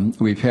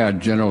 we've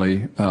had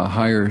generally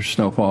higher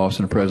snowfalls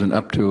than present,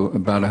 up to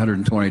about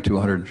 120 to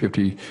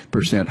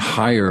 150%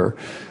 higher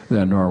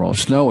than normal.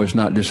 Snow is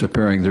not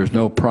disappearing. There's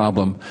no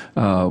problem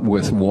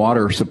with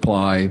water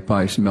supply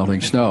by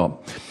melting snow.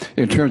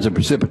 In terms of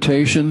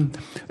precipitation,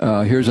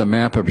 here's a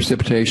map of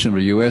precipitation of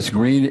the U.S.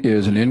 Green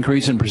is an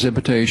increase in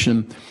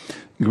precipitation.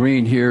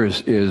 Green here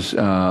is increase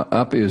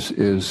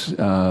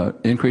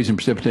in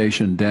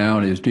precipitation,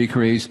 down is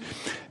decrease.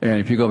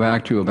 And if you go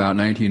back to about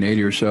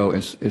 1980 or so,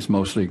 it's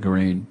mostly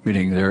green,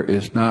 meaning there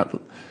is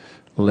not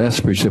less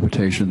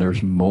precipitation,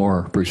 there's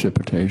more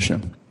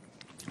precipitation.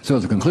 So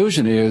the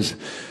conclusion is,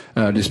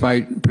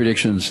 despite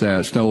predictions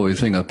that snow will be a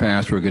thing of the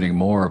past, we're getting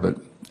more of it.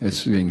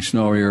 It's getting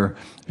snowier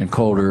and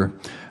colder.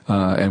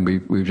 And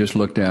we've just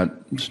looked at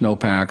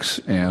snowpacks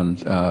and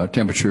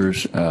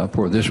temperatures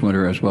for this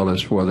winter as well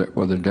as for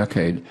the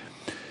decade.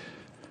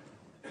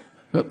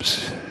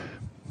 Oops.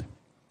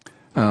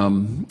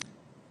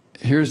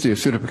 Here's the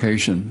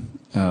acidification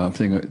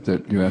thing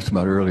that you asked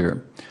about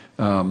earlier.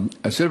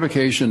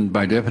 Acidification,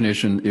 by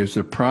definition, is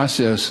the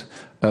process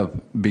of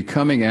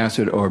becoming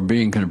acid or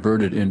being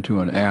converted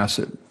into an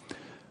acid.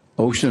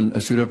 Ocean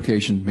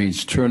acidification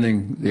means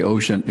turning the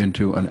ocean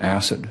into an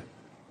acid.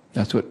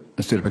 That's what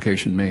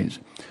acidification means.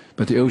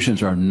 But the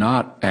oceans are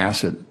not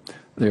acid.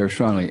 They are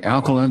strongly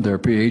alkaline. Their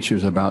pH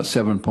is about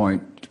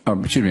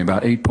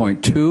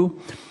 8.2.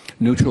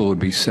 Neutral would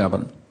be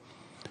 7.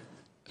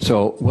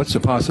 So what's the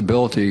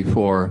possibility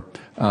for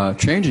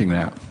changing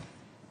that?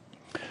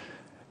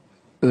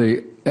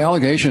 The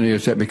allegation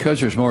is that because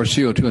there's more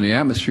CO2 in the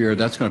atmosphere,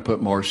 that's going to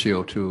put more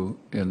CO2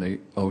 in the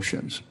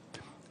oceans.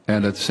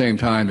 And at the same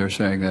time, they're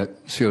saying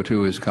that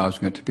CO2 is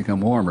causing it to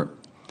become warmer.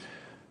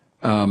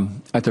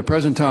 At the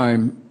present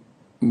time,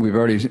 we've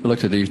already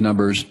looked at these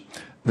numbers.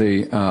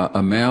 The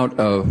amount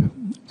of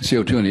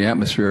CO2 in the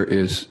atmosphere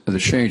the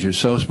change is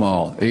so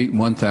small, 8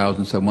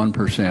 1,000ths of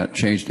 1%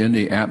 changed in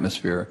the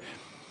atmosphere.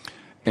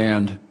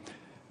 And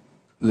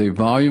the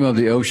volume of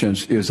the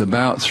oceans is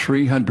about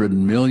 300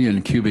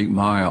 million cubic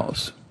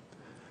miles.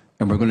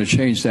 And we're going to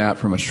change that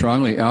from a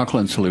strongly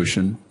alkaline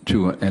solution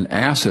to an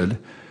acid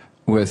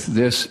with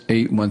this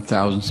 8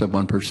 1,000ths of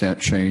 1%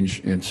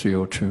 change in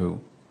CO2.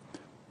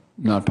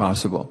 Not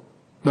possible.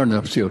 There aren't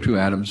enough CO2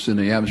 atoms in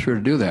the atmosphere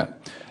to do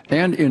that.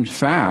 And in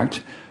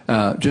fact,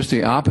 just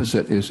the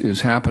opposite is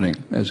happening.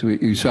 As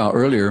you saw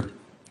earlier,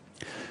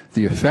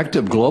 The effect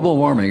of global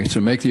warming is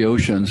to make the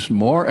oceans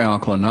more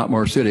alkaline, not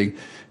more acidic,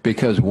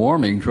 because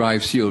warming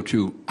drives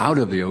CO2 out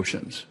of the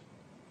oceans.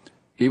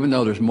 Even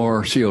though there's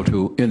more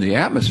CO2 in the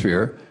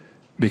atmosphere,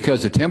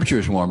 because the temperature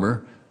is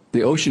warmer,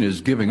 the ocean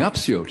is giving up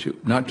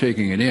CO2, not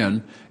taking it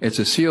in. It's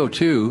a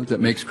CO2 that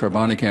makes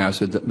carbonic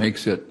acid that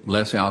makes it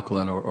less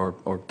alkaline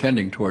or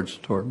tending toward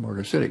more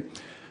acidic.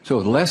 So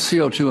with less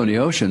CO2 in the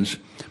oceans,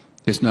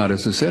 it's not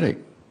as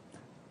acidic.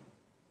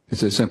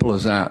 It's as simple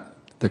as that.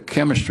 The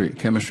chemistry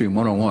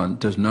 101,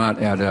 does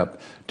not add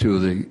up to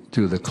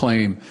the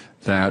claim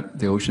that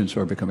the oceans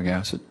are becoming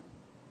acid.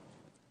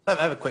 I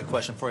have a quick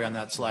question for you on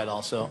that slide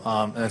also,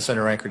 and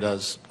Senator Ranker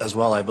does as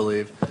well, I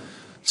believe.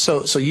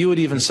 So you would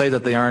even say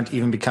that they aren't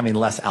even becoming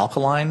less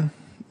alkaline?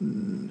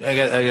 I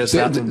guess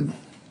that's...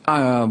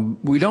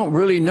 We don't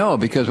really know,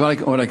 because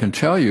what I can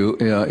tell you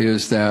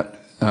is that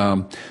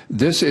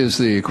this is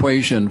the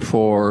equation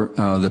for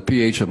the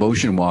pH of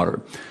ocean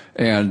water.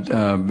 And,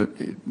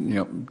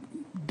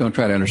 don't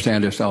try to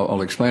understand this,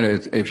 I'll explain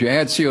it. If you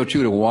add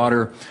CO2 to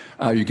water,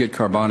 you get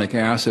carbonic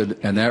acid,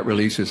 and that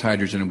releases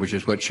hydrogen, which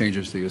is what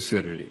changes the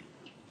acidity.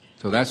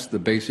 So that's the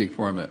basic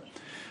formula.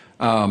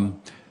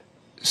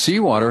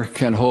 Seawater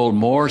can hold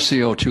more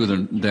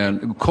CO2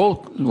 than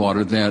cold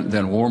water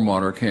than warm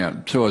water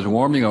can. So as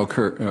warming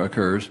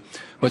occurs,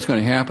 what's going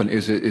to happen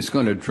is it's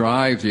going to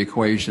drive the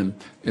equation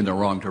in the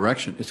wrong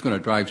direction. It's going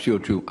to drive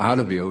CO2 out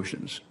of the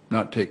oceans,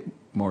 not take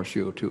more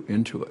CO2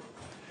 into it.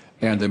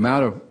 And the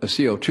amount of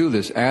CO2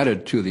 that's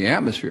added to the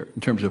atmosphere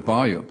in terms of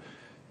volume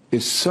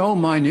is so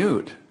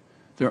minute,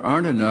 there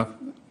aren't enough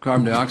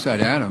carbon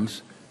dioxide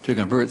atoms to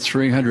convert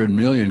 300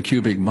 million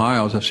cubic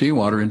miles of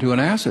seawater into an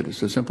acid.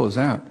 It's as simple as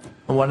that.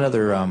 One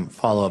other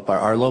follow-up.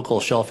 Our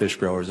local shellfish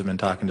growers have been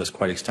talking to us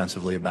quite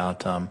extensively about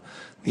the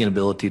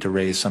inability to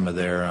raise some of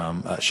their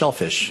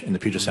shellfish in the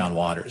Puget Sound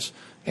waters.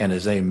 And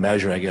as they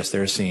measure, I guess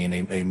they're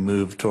seeing a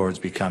move towards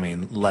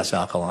becoming less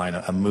alkaline,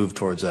 a move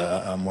towards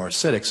a more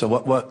acidic. So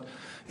what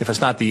if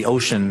it's not the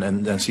ocean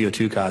and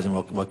CO2 causing,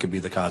 what could be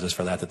the causes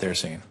for that they're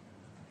seeing?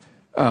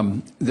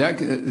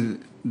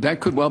 That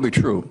could well be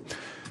true,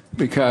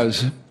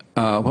 because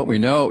what we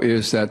know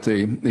is that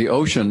the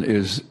ocean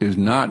is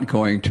not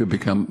going to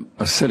become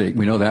acidic.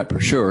 We know that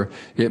for sure.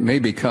 It may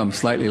become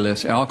slightly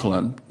less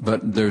alkaline,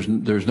 but there's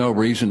no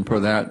reason for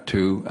that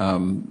to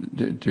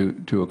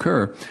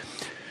occur.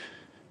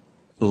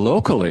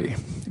 Locally,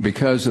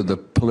 because of the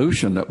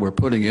pollution that we're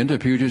putting into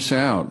Puget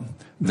Sound,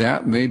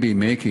 that may be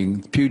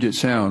making Puget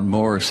Sound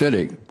more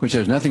acidic, which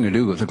has nothing to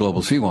do with the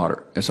global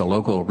seawater. It's a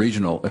local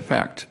regional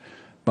effect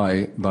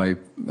by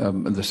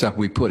the stuff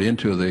we put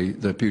into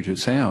the Puget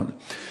Sound.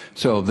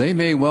 So they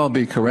may well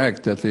be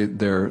correct that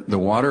the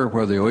water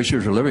where the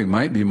oysters are living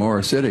might be more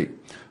acidic.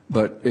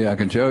 But I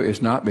can tell you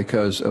it's not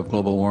because of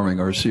global warming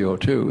or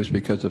CO2. It's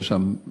because of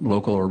some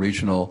local or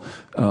regional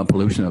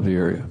pollution of the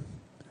area.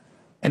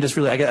 And just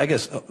really, I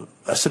guess,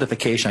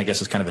 acidification, I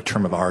guess, is kind of a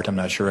term of art. I'm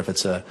not sure if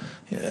it's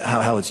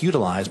how it's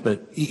utilized,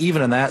 but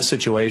even in that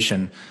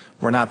situation,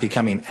 we're not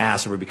becoming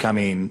acid, we're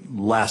becoming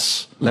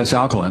less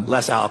alkaline.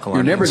 Less alkaline.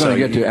 You're never going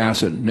to get to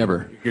acid,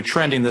 never. You're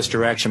trending this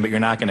direction, but you're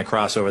not going to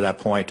cross over that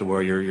point to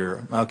where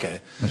you're okay.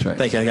 That's right.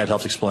 Thank you. I think that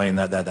helps explain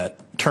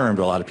that term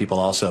to a lot of people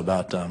also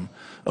about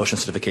ocean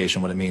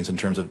acidification, what it means in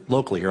terms of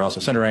locally here also.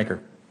 Senator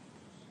Ranker.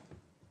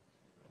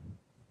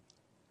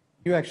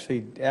 You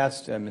actually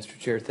asked, Mr.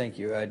 Chair, thank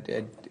you.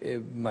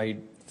 My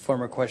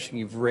former question,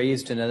 you've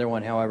raised another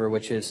one, however,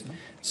 which is,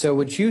 so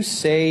would you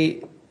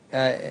say,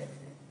 so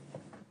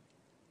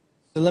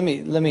let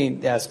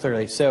me ask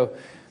clearly. So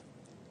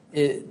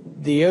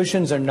the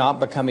oceans are not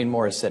becoming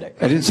more acidic.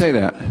 I didn't say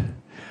that.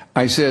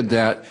 I said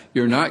that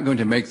you're not going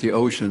to make the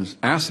oceans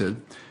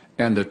acid,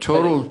 and the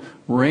total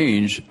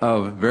range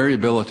of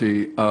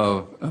variability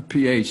of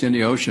pH in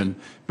the ocean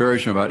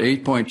varies from about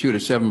 8.2 to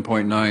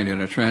 7.9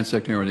 in a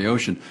transect area in the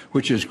ocean,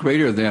 which is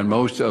greater than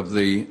most of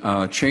the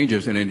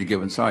changes in any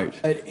given site.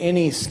 At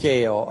any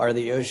scale, are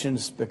the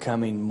oceans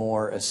becoming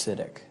more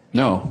acidic?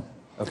 No.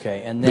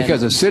 Okay, and then,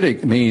 because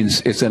acidic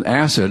means it's an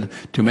acid.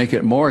 To make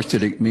it more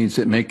acidic means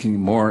it making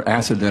more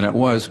acid than it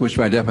was, which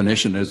by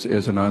definition is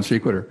a non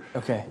sequitur.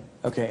 Okay,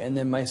 and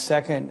then my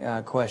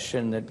second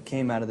question that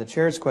came out of the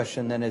chair's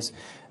question then is,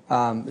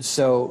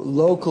 so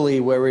locally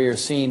where we are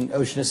seeing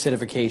ocean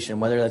acidification,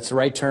 whether that's the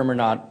right term or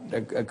not,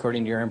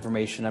 according to your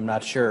information, I'm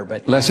not sure,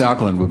 but less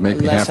alkaline would make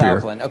me happier. Less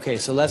alkaline. Okay,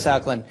 so less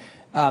alkaline.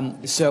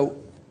 So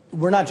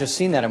we're not just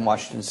seeing that in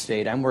Washington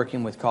State. I'm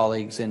working with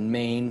colleagues in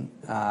Maine,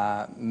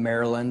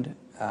 Maryland,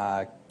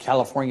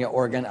 California,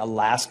 Oregon,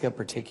 Alaska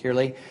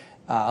particularly.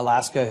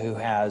 Alaska, who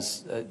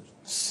has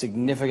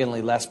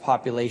significantly less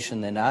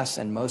population than us,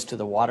 and most of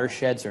the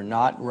watersheds are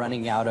not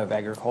running out of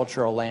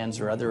agricultural lands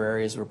or other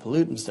areas or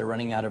pollutants. They're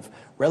running out of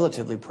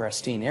relatively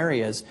pristine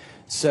areas.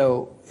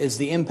 So is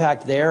the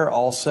impact there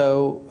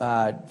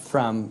also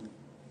from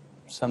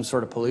some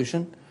sort of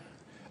pollution?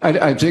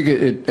 I think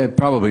it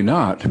probably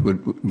not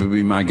would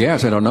be my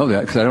guess. I don't know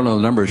that because I don't know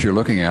the numbers you're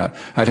looking at.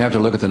 I'd have to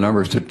look at the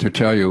numbers to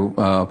tell you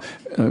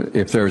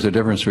if there's a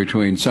difference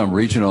between some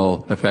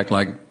regional effect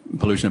like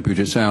pollution of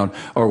Puget Sound,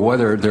 or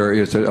whether there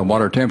is a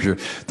water temperature.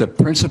 The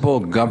principal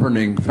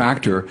governing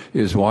factor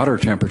is water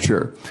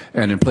temperature.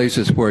 And in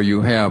places where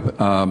you have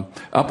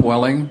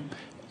upwelling,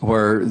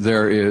 where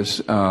there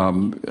is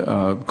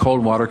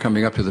cold water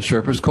coming up to the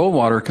surface, cold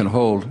water can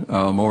hold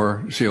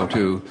more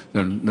CO2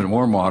 than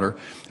warm water,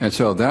 and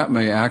so that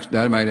might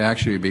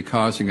actually be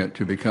causing it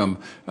to become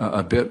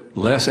a bit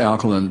less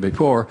alkaline than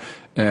before,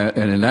 and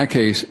in that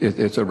case,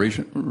 it's a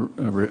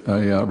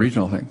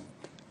regional thing,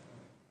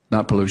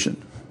 not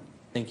pollution.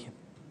 Thank you.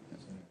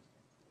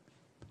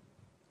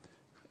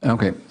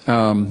 Okay.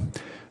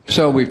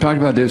 So we've talked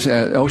about this.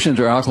 Oceans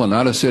are alkaline,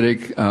 not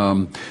acidic.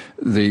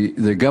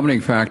 The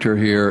governing factor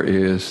here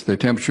is the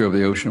temperature of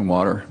the ocean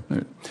water.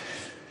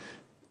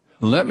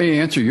 Let me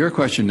answer your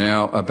question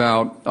now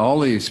about all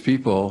these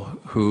people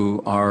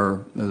who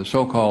are the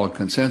so-called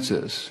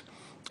consensus.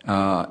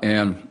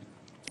 You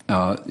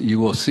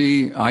will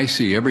see, I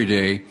see every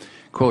day,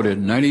 quoted,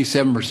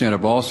 97%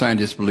 of all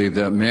scientists believe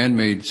that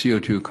man-made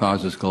CO2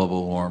 causes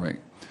global warming.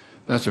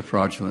 That's a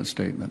fraudulent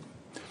statement.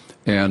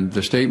 And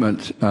the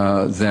statement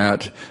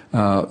that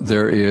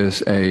there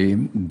is a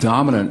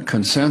dominant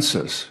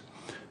consensus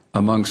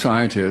among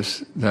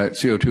scientists that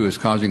CO2 is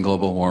causing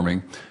global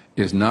warming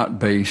is not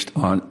based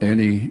on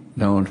any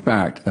known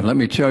fact. And let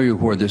me tell you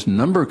where this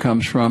number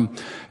comes from,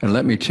 and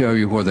let me tell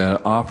you where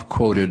that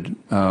off-quoted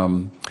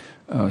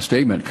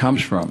statement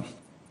comes from.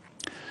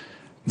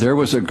 There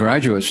was a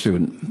graduate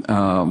student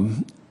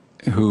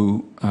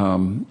who,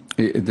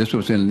 this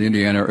was in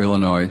Indiana or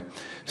Illinois,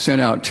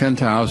 sent out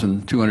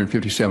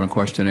 10,257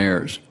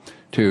 questionnaires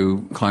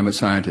to climate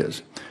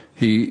scientists.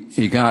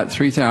 He got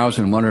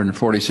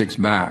 3,146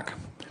 back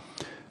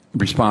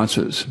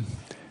responses.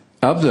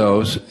 Of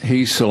those,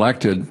 he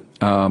selected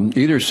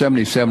either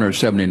 77 or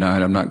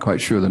 79, I'm not quite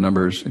sure the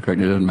number is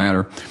correct, it doesn't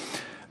matter,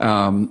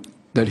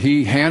 that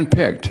he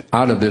handpicked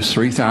out of these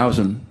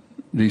 3,000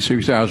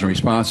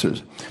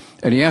 responses.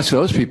 And he asked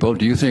those people,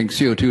 do you think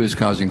CO2 is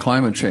causing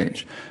climate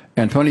change?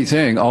 And funny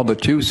thing, all but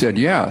 2 said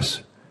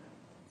yes,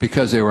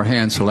 because they were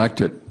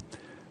hand-selected.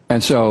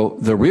 And so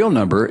the real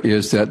number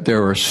is that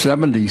there were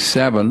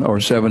 77 or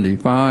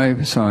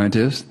 75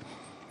 scientists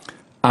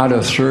out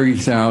of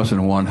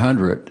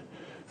 3,100,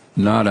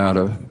 not out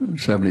of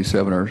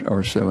 77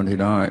 or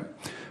 79.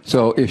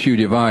 So if you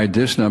divide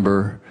this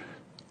number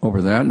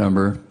over that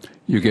number,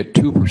 you get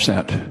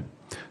 2%.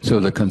 So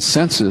the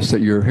consensus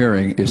that you're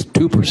hearing is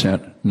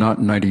 2%, not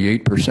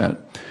 98%.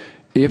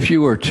 If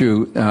you were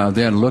to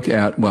then look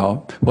at,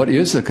 well, what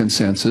is the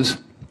consensus?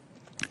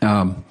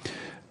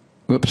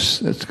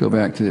 Whoops, let's go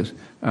back to this.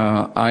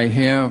 I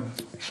have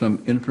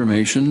some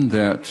information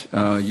that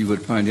you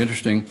would find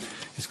interesting.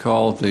 It's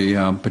called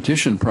the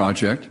Petition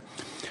Project.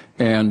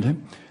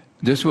 And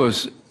this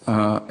was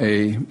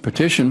a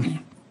petition.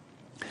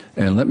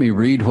 And let me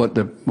read what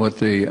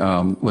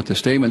the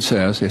statement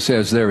says. It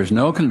says, there is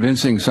no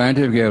convincing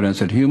scientific evidence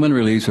that human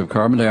release of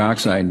carbon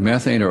dioxide,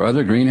 methane, or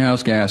other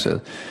greenhouse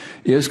gases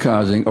is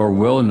causing or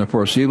will in the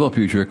foreseeable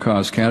future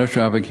cause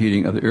catastrophic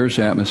heating of the Earth's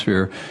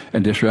atmosphere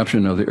and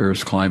disruption of the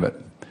Earth's climate.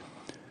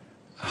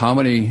 How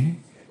many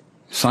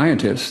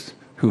scientists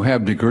who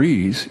have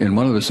degrees in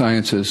one of the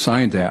sciences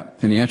signed that?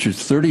 And the answer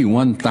is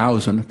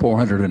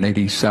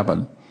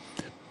 31,487.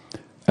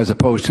 As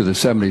opposed to the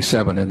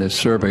 77 in this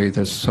survey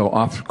that's so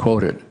oft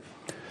quoted.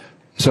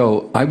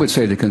 So I would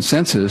say the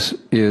consensus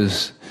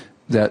is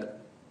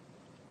that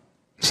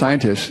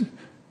scientists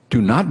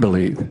do not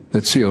believe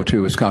that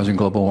CO2 is causing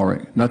global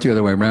warming, not the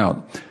other way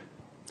around.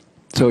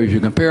 So if you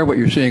compare what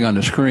you're seeing on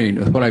the screen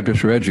with what I've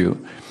just read you,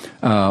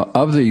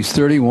 of these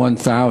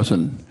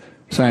 31,000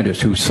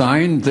 scientists who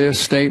signed this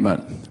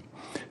statement,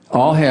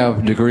 all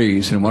have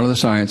degrees in one of the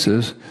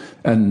sciences,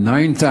 and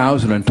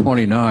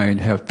 9,029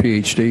 have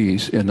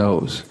PhDs in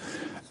those.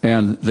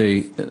 And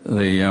the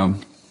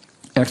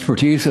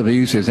expertise of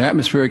these is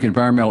atmospheric,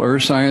 environmental,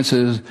 earth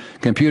sciences,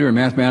 computer and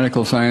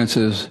mathematical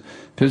sciences,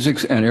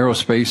 physics and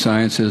aerospace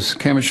sciences,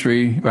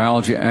 chemistry,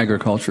 biology,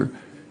 agriculture.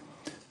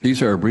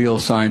 These are real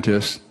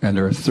scientists, and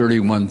there are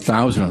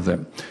 31,000 of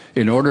them.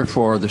 In order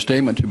for the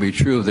statement to be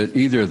true that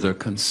either the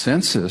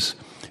consensus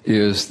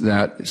is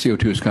that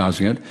CO2 is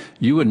causing it,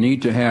 you would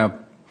need to have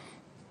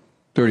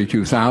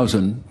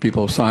 32,000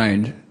 people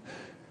signed,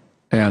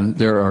 and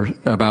there are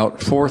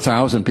about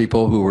 4,000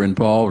 people who were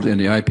involved in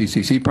the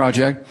IPCC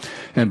project,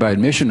 and by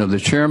admission of the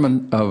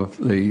chairman of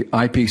the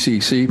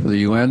IPCC for the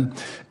UN,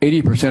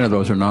 80% of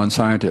those are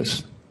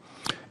non-scientists.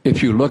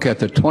 If you look at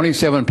the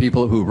 27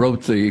 people who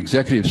wrote the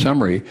executive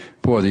summary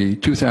for the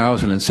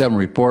 2007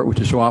 report, which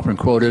is so often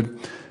quoted,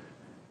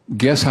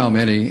 guess how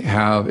many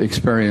have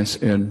experience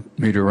in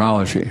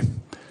meteorology?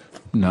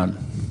 None.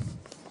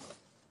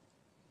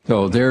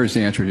 So there's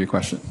the answer to your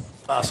question.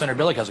 Senator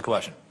Billick has a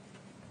question.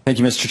 Thank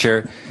you, Mr.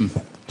 Chair.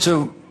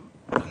 So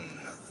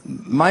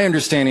my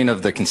understanding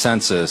of the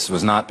consensus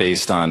was not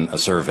based on a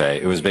survey.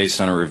 It was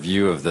based on a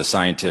review of the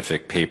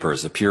scientific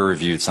papers, the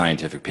peer-reviewed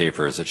scientific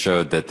papers that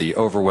showed that the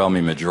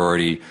overwhelming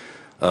majority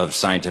of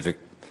scientific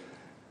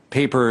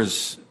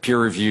papers,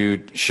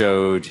 peer-reviewed,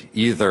 showed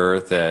either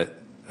that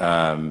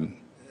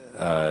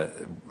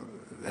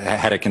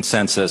had a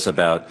consensus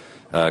about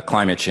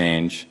climate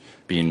change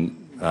being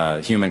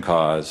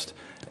human-caused,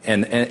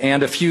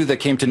 and a few that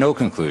came to no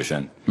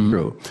conclusion.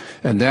 True.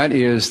 And that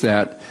is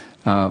that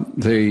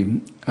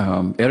the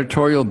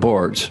editorial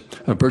boards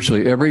of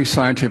virtually every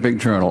scientific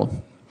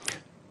journal,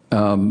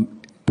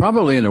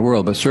 probably in the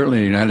world, but certainly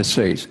in the United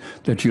States,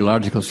 the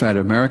Geological Society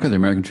of America, the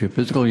American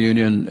Geophysical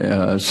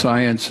Union,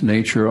 Science,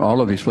 Nature,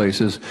 all of these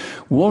places,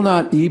 will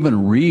not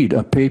even read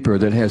a paper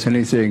that has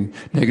anything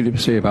negative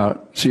to say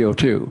about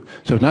CO2.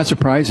 So it's not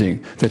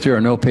surprising that there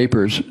are no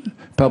papers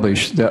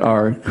published that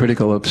are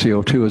critical of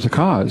CO2 as a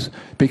cause,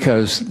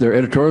 because their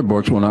editorial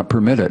boards will not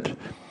permit it.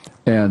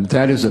 And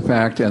that is a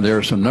fact, and there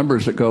are some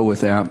numbers that go with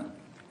that.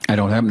 I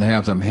don't happen to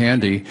have them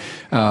handy,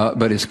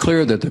 but it's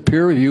clear that the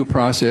peer review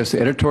process, the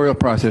editorial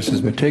process,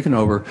 has been taken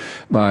over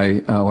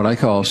by what I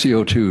call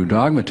CO2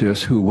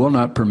 dogmatists who will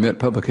not permit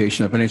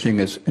publication of anything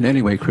that's in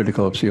any way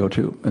critical of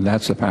CO2, and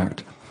that's a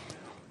fact.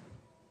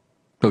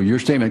 So your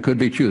statement could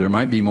be true. There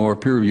might be more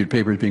peer-reviewed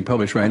papers being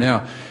published right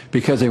now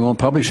because they won't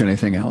publish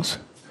anything else.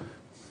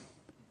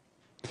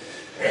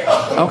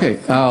 Okay,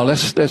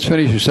 let's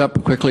finish this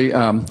up quickly.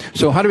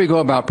 So how do we go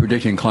about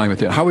predicting climate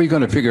change? How are we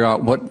going to figure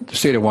out what the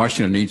state of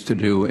Washington needs to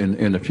do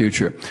in the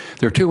future?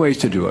 There are two ways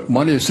to do it.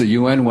 One is the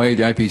UN way,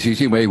 the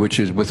IPCC way, which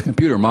is with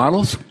computer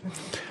models.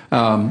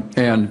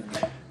 And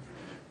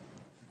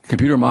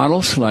computer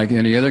models, like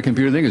any other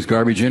computer thing, is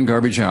garbage in,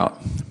 garbage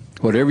out.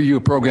 Whatever you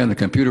program the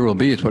computer will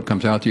be, is what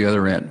comes out the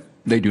other end.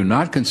 They do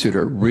not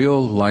consider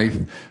real life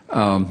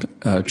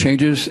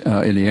changes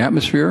in the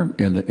atmosphere,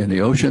 in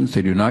the oceans.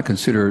 They do not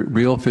consider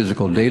real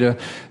physical data.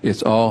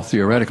 It's all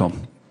theoretical.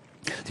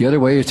 The other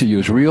way is to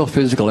use real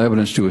physical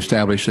evidence to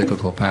establish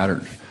cyclical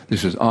patterns.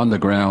 This is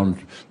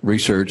on-the-ground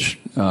research,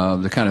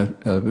 the kind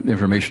of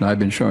information I've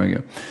been showing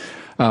you.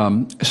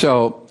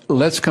 So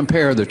let's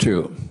compare the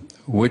two.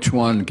 Which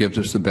one gives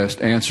us the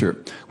best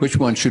answer? Which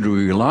one should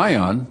we rely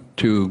on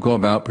to go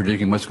about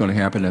predicting what's going to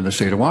happen in the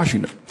state of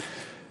Washington?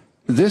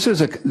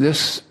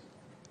 This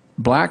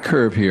black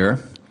curve here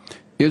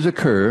is a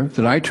curve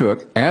that I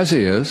took as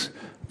is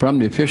from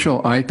the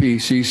official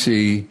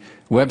IPCC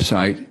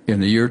website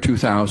in the year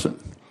 2000.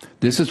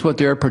 This is what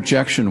their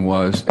projection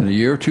was in the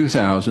year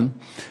 2000.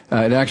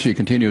 It actually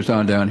continues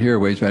on down here a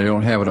ways, but I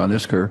don't have it on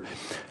this curve.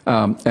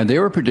 And they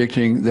were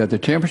predicting that the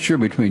temperature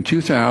between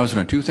 2000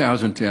 and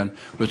 2010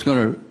 was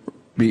going to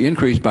be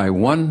increased by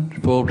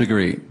 1 full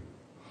degree,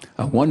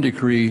 a 1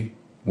 degree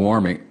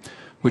warming,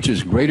 which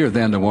is greater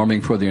than the warming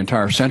for the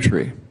entire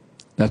century.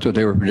 That's what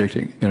they were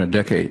predicting in a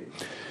decade.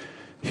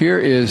 Here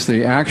is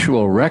the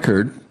actual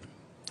record,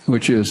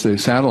 which is the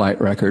satellite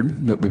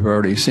record that we've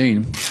already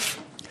seen.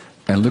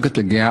 And look at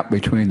the gap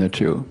between the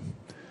two.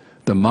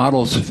 The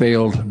models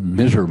failed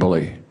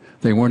miserably.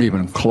 They weren't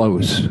even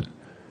close.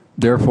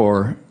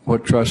 Therefore,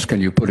 what trust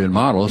can you put in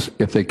models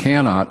if they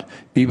cannot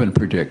even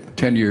predict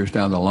 10 years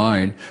down the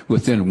line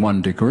within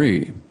 1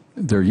 degree?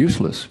 They're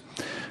useless.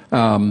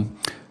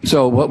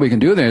 So what we can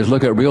do then is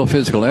look at real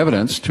physical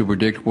evidence to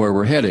predict where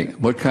we're heading.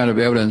 What kind of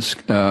evidence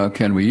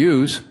can we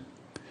use?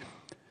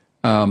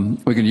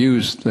 We can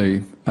use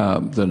the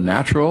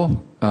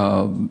natural,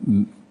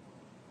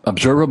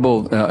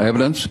 observable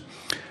evidence,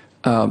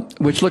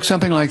 which looks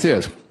something like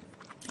this.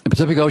 The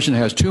Pacific Ocean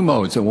has 2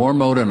 modes, a warm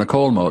mode and a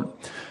cold mode.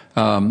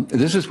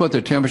 This is what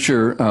the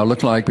temperature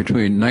looked like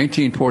between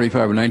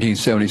 1945 and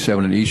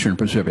 1977 in the Eastern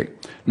Pacific.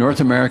 North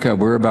America,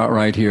 we're about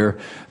right here.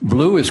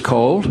 Blue is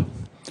cold.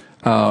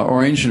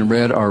 Orange and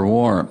red are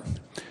warm.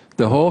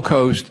 The whole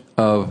coast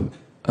of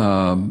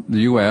the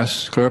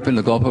U.S., clear up in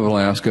the Gulf of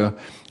Alaska,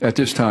 at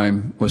this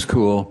time was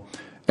cool,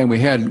 and we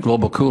had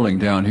global cooling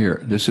down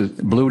here. This is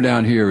blue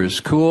down here is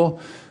cool,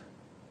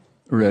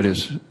 red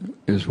is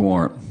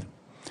warm.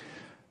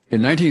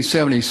 In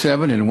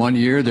 1977, in 1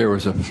 year, there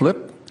was a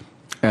flip,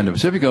 and the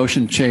Pacific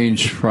Ocean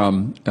changed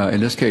from, in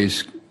this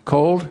case,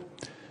 cold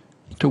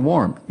to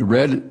warm.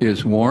 Red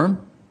is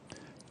warm,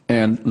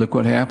 and look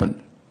what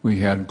happened. We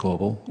had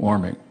global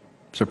warming.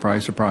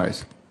 Surprise,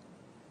 surprise.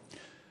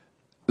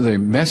 The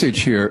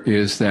message here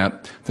is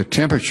that the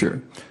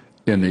temperature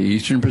in the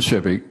Eastern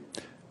Pacific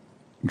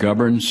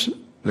governs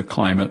the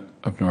climate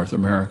of North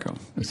America.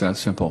 It's that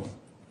simple.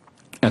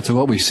 And so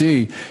what we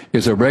see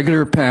is a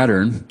regular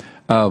pattern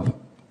of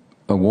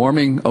a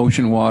warming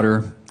ocean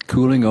water,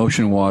 cooling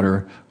ocean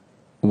water,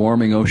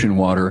 warming ocean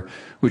water,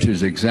 which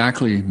is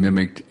exactly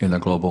mimicked in the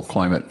global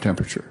climate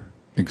temperature.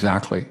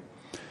 Exactly.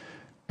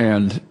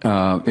 And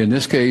in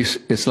this case,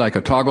 it's like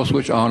a toggle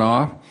switch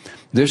on-off.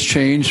 This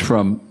change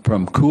from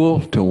cool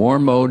to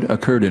warm mode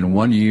occurred in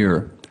 1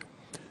 year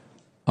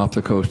off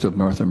the coast of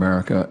North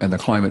America, and the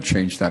climate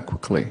changed that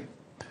quickly.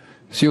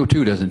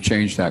 CO2 doesn't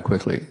change that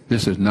quickly.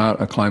 This is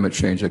not a climate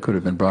change that could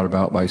have been brought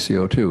about by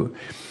CO2.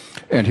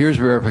 And here's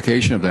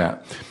verification of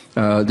that.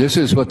 This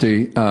is what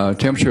the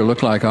temperature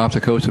looked like off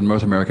the coast of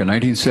North America in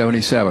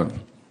 1977.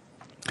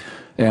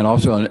 And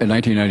also in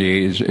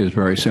 1998 is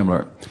very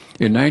similar.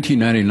 In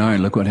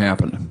 1999, look what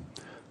happened.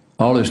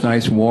 All this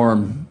nice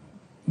warm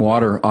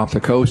water off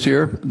the coast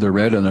here, the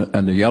red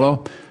and the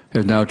yellow,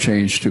 has now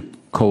changed to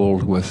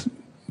cold with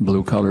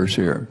blue colors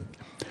here.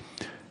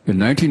 In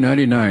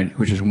 1999,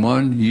 which is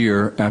 1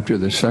 year after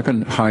the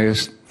second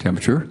highest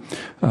temperature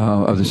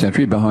of the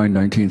century, behind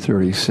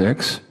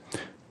 1936,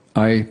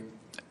 I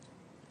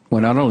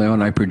went out on a limb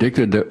and I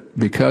predicted that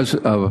because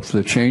of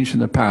the change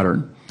in the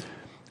pattern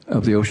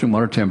of the ocean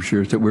water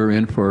temperatures, that we're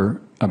in for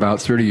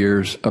about 30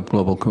 years of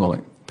global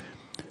cooling.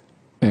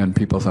 And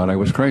people thought I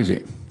was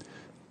crazy.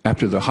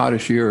 After the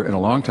hottest year in a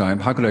long time,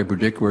 how could I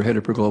predict we're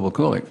headed for global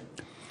cooling?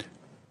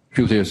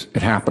 Truth is,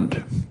 it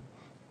happened.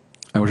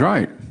 I was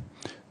right.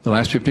 The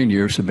last 15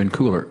 years have been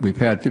cooler. We've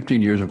had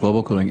 15 years of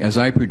global cooling, as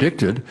I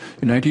predicted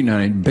in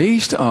 1990,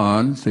 based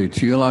on the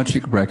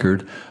geologic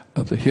record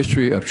of the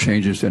history of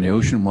changes in the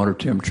ocean water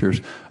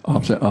temperatures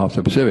off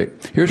the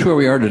Pacific. Here's where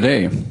we are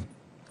today.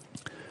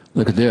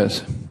 Look at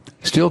this.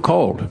 Still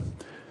cold.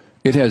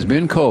 It has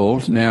been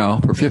cold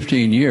now for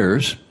 15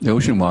 years, the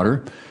ocean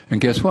water,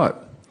 and guess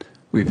what?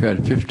 We've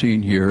had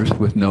 15 years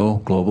with no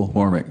global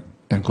warming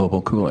and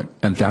global cooling,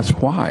 and that's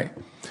why.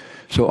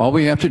 So all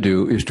we have to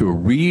do is to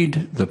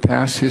read the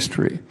past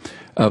history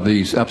of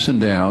these ups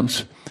and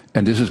downs,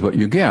 and this is what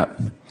you get.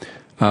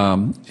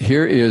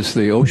 Here is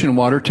the ocean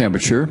water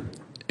temperature.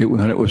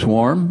 When it was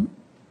warm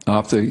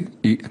off the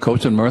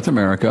coast of North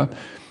America,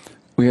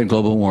 we had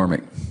global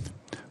warming.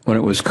 When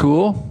it was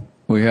cool,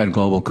 we had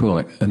global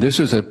cooling. And this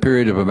is a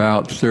period of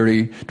about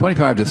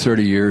 25 to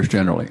 30 years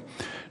generally.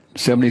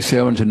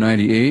 77 to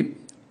 98,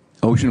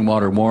 ocean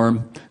water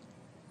warm,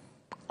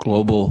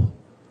 global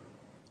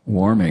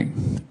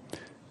warming.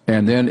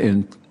 And then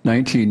in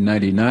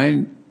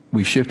 1999,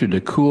 we shifted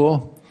to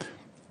cool,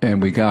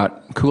 and we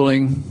got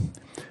cooling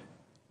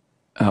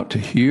out to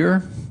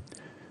here.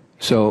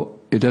 So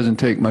it doesn't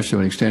take much of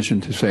an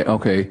extension to say,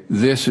 okay,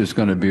 this is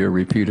going to be a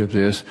repeat of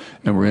this,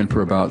 and we're in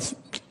for about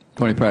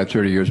 25,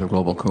 30 years of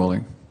global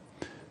cooling.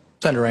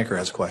 Senator Ranker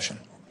has a question.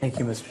 Thank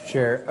you, Mr.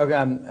 Chair.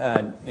 Okay,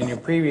 in your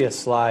previous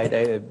slide,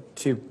 I have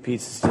two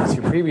pieces to this.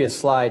 Your previous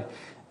slide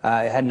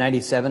it had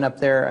 97 up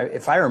there.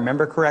 If I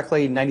remember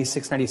correctly,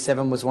 96,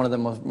 97 was one of the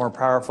more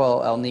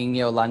powerful El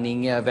Nino, La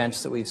Nina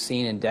events that we've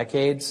seen in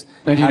decades.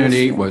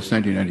 1998 was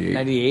 1998.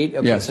 98?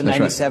 Okay, yes, so that's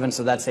 97, right.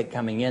 so that's it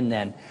coming in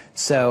then.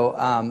 So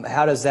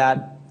how does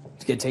that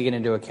get taken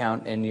into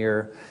account in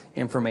your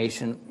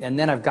information? And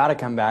then I've got to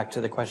come back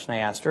to the question I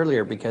asked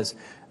earlier, because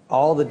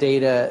all the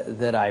data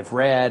that I've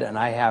read and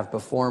I have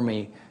before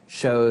me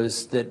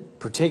shows that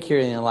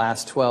particularly in the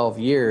last 12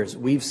 years,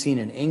 we've seen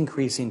an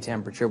increasing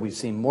temperature. We've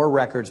seen more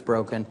records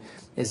broken.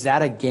 Is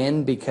that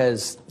again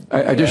because...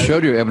 I just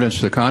showed you evidence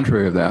to the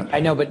contrary of that. I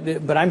know,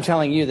 but I'm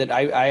telling you that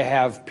I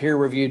have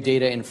peer-reviewed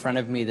data in front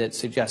of me that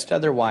suggests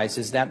otherwise.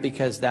 Is that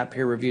because that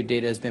peer-reviewed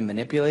data has been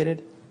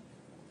manipulated?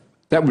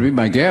 That would be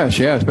my guess,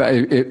 yes.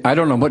 But I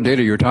don't know what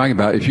data you're talking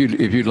about. If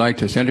you'd like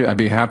to send it, I'd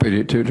be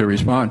happy to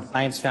respond.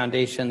 Science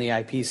Foundation, the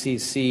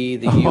IPCC,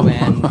 the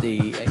UN,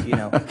 the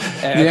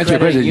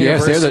answer is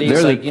yes.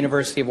 They're like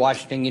University of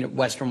Washington,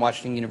 Western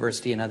Washington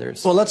University, and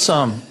others. Well, let's.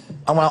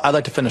 I'd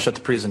like to finish up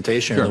the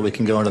presentation, sure. And we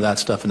can go into that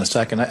stuff in a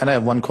second. And I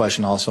have one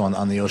question also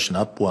on the ocean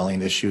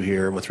upwelling issue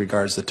here with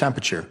regards to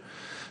temperature.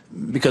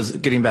 Because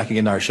getting back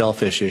again to our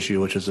shellfish issue,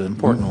 which is an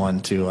important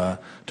one to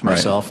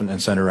myself and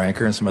Senator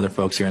Ranker and some other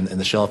folks here in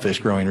the shellfish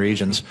growing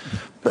regions.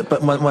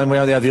 But when we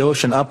have the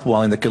ocean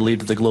upwelling that could lead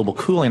to the global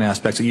cooling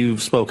aspects that you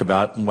spoke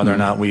about, and whether or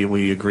not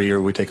we agree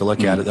or we take a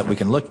look at it, that we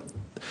can look,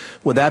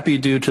 would that be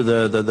due to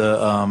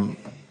the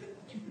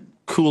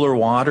cooler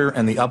water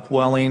and the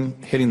upwelling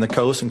hitting the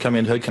coast and coming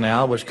into Hood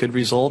Canal, which could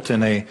result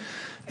in a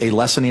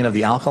lessening of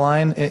the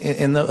alkaline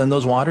in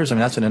those waters? I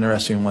mean, that's an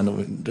interesting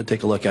one to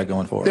take a look at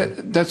going forward.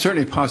 That's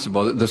certainly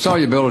possible. The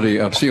solubility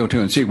of CO2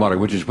 in seawater,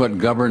 which is what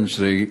governs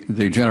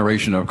the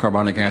generation of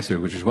carbonic acid,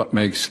 which is what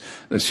makes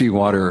the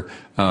seawater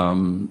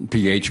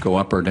pH go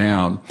up or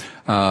down,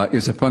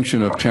 is a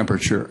function of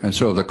temperature. And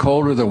so the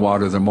colder the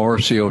water, the more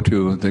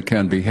CO2 that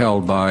can be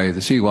held by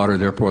the seawater,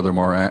 therefore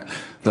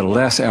the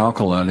less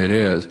alkaline it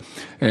is.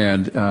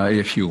 And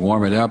if you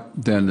warm it up,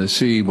 then the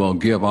sea will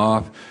give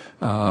off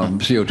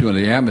CO2 in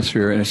the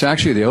atmosphere, and it's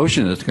actually the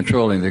ocean that's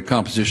controlling the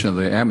composition of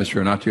the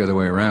atmosphere, not the other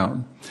way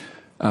around.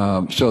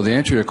 So the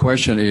answer to your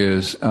question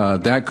is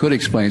that could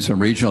explain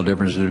some regional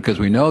differences, because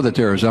we know that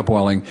there is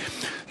upwelling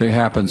that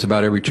happens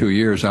about every 2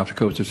 years off the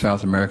coast of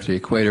South America to the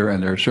equator,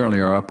 and there certainly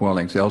are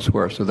upwellings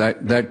elsewhere. So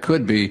that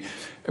could be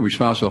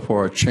responsible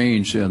for a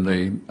change in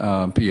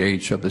the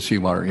pH of the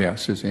seawater.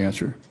 Yes, is the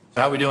answer.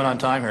 How are we doing on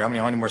time here? How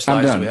many more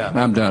slides do we have?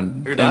 I'm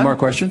done. You're done? Any more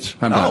questions?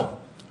 I'm done.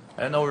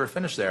 I didn't know we were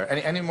finished there.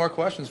 Any more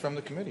questions from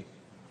the committee?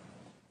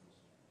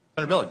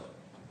 Senator Billig.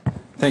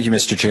 Thank you,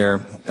 Mr.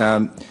 Chair.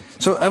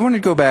 So I want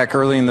to go back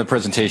early in the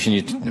presentation.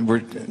 You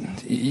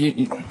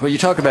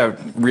talk about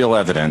real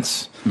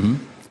evidence,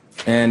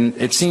 and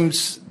it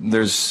seems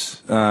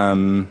there's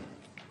one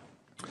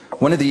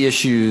of the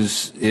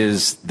issues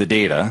is the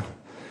data.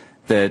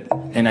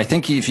 And I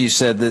think if you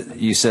said that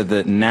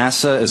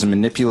NASA is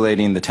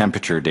manipulating the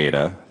temperature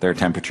data, their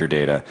temperature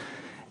data.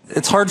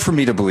 It's hard for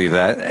me to believe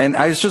that, and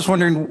I was just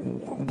wondering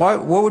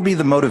what would be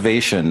the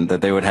motivation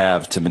that they would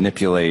have to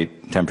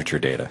manipulate temperature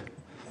data?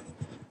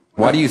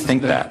 Why do you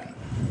think that?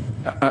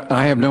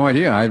 I have no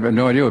idea. I have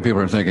no idea what people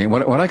are thinking.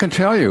 What I can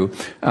tell you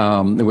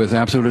with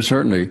absolute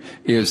certainty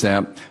is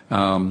that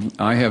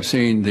I have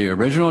seen the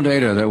original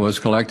data that was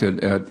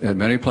collected at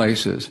many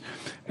places,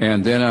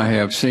 and then I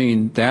have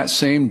seen that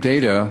same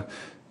data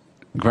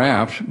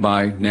graphed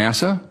by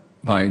NASA,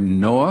 by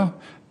NOAA,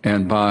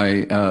 and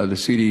by the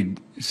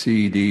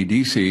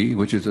CDDC,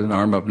 which is an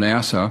arm of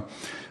NASA,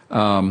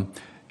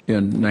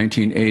 in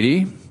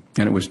 1980,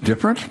 and it was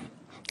different.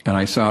 And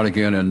I saw it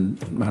again in,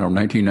 I don't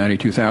know, 1990,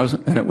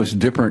 2000, and it was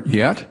different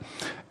yet.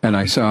 And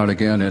I saw it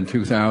again in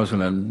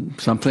 2000 and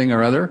something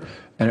or other,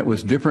 and it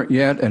was different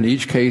yet, and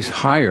each case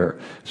higher.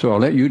 So I'll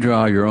let you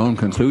draw your own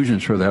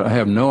conclusions for that. I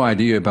have no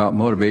idea about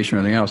motivation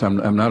or anything else.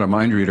 I'm not a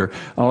mind reader.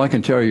 All I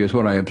can tell you is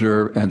what I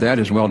observe, and that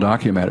is well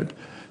documented.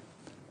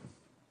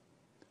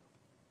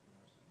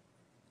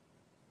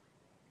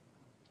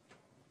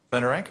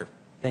 Senator Anker.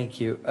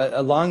 Thank you.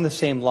 Along the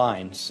same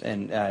lines,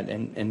 and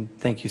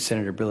thank you,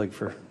 Senator Billig,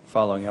 for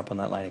following up on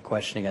that line of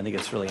questioning. I think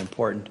it's really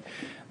important.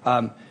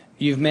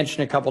 You've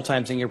mentioned a couple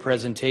times in your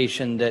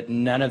presentation that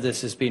none of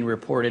this is being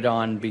reported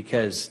on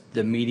because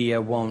the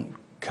media won't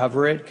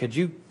cover it. Could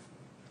you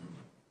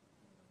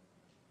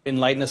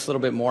enlighten us a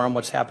little bit more on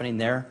what's happening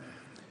there?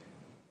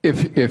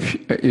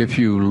 If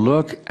you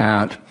look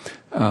at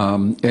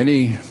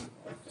any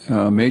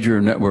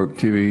major network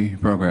TV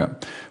program,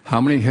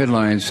 how many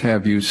headlines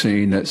have you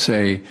seen that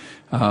say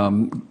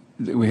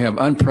we have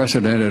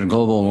unprecedented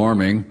global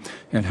warming,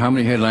 and how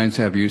many headlines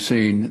have you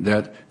seen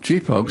that, gee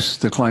folks,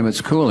 the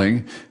climate's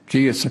cooling,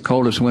 gee, it's the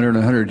coldest winter in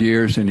 100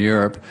 years in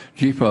Europe,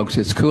 gee folks,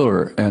 it's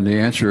cooler? And the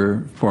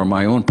answer for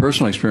my own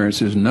personal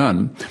experience is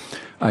none.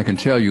 I can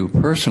tell you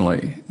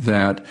personally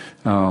that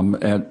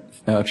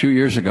a few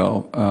years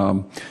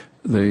ago,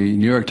 the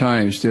New York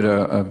Times did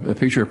a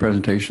feature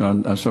presentation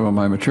on some of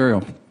my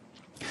material,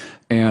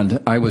 and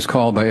I was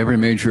called by every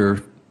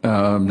major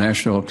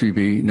national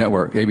TV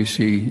network,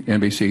 ABC,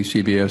 NBC,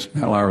 CBS,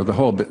 Malauer,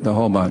 the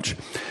whole bunch.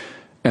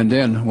 And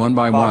then one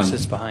by one. Fox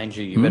is behind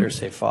you. You better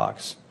say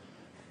Fox.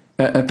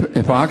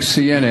 Fox,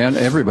 CNN,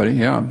 everybody,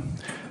 yeah.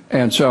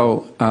 And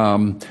so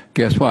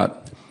guess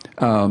what?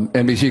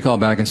 NBC called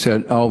back and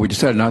said, oh, we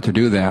decided not to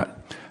do that.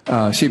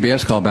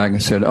 CBS called back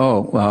and said,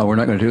 oh, well, we're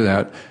not going to do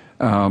that.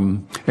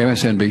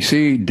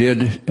 MSNBC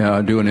did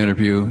do an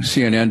interview,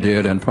 CNN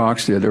did, and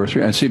Fox did. There were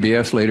three, and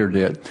CBS later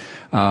did.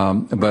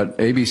 But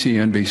ABC,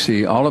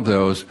 NBC, all of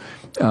those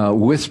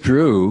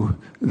withdrew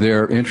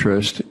their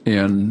interest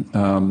in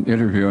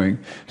interviewing.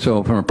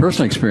 So, from a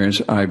personal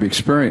experience, I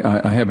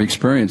have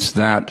experienced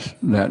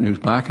that news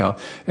blackout.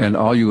 And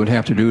all you would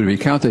have to do to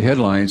recount the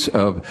headlines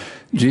of,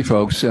 "Gee,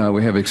 folks,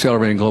 we have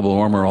accelerating global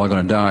warming, we're all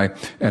going to die,"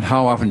 and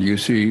how often do you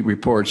see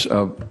reports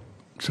of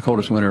it's the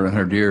coldest winter in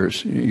 100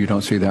 years? You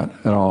don't see that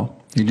at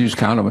all. You just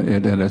count them,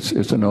 and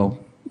it's a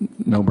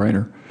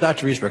no-brainer.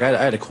 Dr. Riesberg, I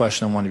had a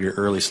question on one of your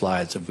early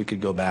slides. If we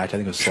could go back, I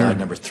think it was slide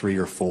number 3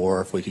 or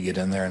 4, if we could get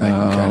in there.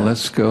 And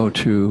let's go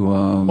to...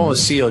 one was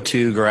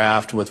CO2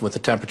 graphed with the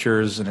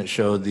temperatures, and it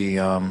showed the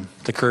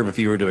curve if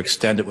you were to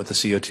extend it with the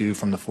CO2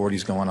 from the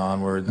 40s going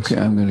onwards.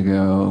 Okay, I'm going to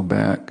go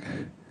back.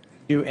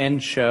 You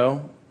end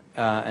show,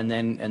 and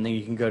then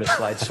you can go to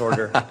slide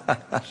sorter.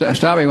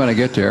 Stop me when I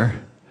get there.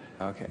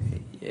 Okay.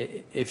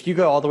 If you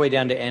go all the way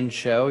down to end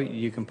show,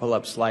 you can pull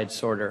up slide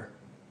sorter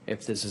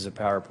if this is a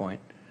PowerPoint.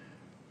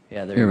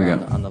 Yeah, there you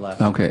go. On the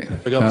left. Okay.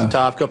 So go up to the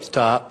top, go up to the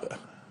top.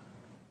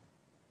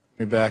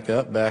 You back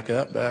up, back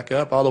up, back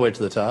up, all the way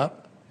to the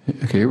top.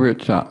 Okay, we're at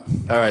the top.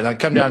 All right, now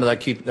come down to that,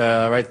 keep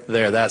right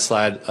there, that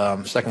slide,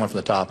 second one from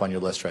the top on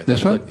your list right there.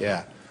 This one?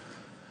 Yeah.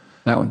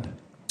 That one.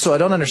 So I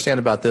don't understand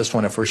about this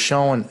one. If we're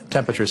showing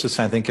temperatures, this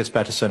I think gets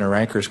back to Senator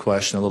Ranker's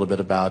question a little bit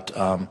about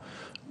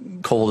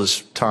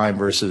coldest time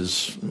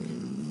versus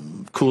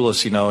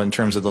coolest, in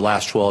terms of the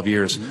last 12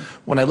 years. Mm-hmm.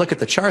 When I look at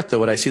the chart, though,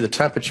 what I see the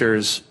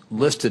temperatures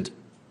listed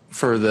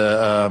for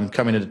the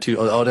coming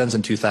into it ends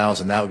in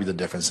 2000. That would be the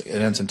difference. It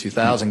ends in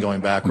 2000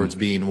 going backwards,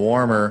 being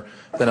warmer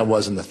than it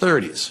was in the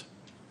 30s.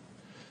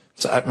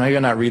 So maybe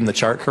I'm not reading the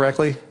chart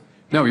correctly.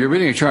 No, you're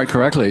reading a chart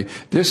correctly.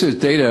 This is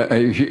data.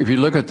 If you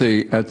look at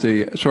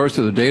the source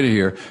of the data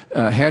here,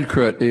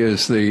 HADCRUT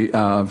is the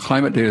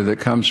climate data that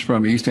comes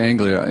from East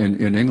Anglia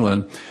in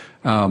England,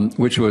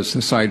 which was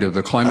the site of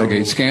the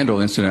ClimateGate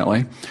scandal,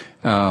 incidentally,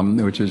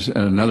 which is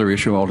another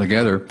issue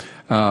altogether.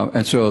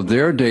 And so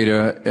their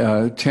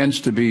data tends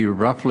to be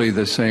roughly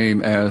the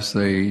same as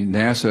the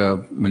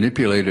NASA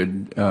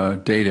manipulated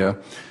data.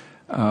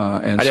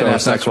 And I didn't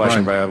ask that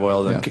question, right.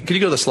 Well, yeah. Could you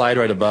go to the slide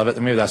right above it?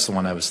 Maybe that's the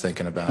one I was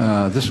thinking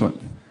about. This one.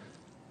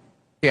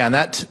 Yeah, and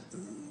that.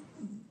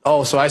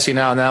 Oh, so I see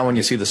now in that one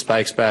you see the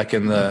spikes back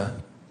in the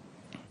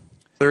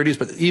 30s,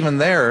 but even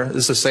there,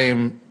 it's the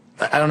same.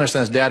 I don't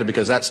understand this data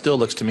because that still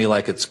looks to me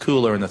like it's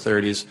cooler in the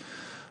 30s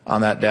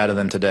on that data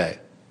than today.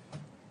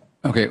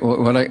 Okay,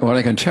 well, what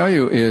I can tell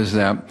you is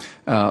that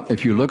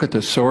if you look at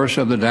the source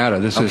of the data,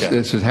 this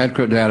is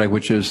HADCRUT data,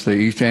 which is the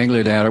East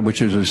Anglia data,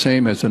 which is the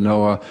same as the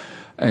NOAA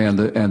and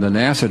the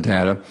NASA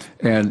data,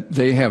 and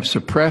they have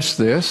suppressed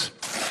this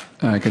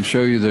I can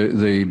show you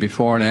the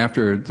before and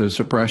after the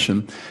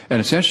suppression.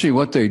 And essentially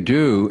what they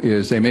do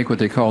is they make what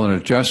they call an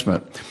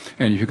adjustment.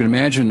 And you can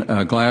imagine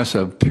a glass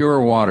of pure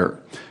water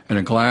and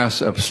a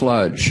glass of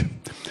sludge.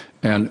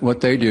 And what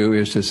they do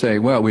is to say,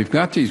 well, we've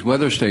got these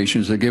weather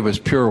stations that give us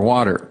pure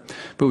water,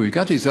 but we've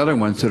got these other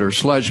ones that are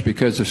sludge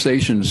because the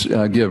stations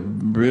give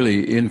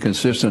really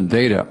inconsistent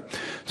data.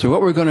 So what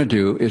we're going to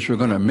do is we're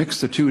going to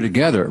mix the two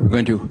together. We're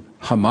going to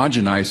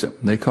homogenize them.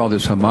 They call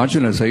this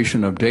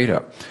homogenization of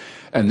data.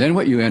 And then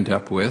what you end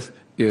up with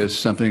is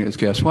something that's,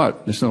 guess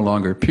what? It's no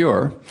longer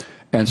pure.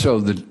 And so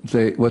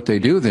what they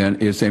do then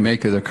is they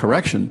make the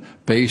correction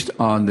based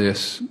on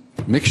this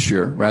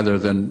mixture rather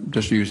than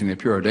just using the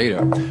pure data.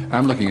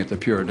 I'm looking at the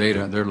pure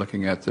data. They're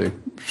looking at the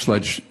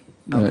sludge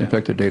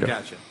infected data.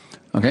 Gotcha.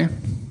 Okay? Do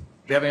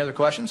you have any other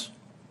questions?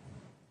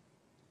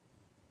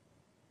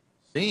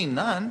 Seeing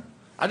none,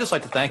 I'd just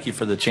like to thank you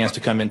for the chance to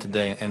come in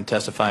today and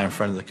testify in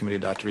front of the committee,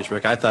 Dr.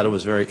 Riesberg. I thought it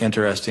was a very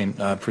interesting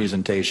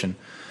presentation.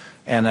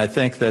 And I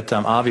think that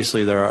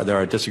obviously there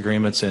are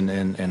disagreements in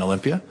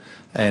Olympia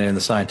and in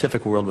the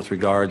scientific world with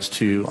regards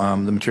to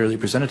the material you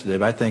presented today.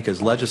 But I think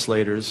as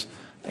legislators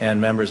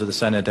and members of the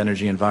Senate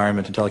Energy,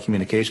 Environment, and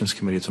Telecommunications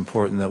Committee, it's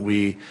important that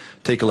we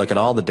take a look at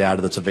all the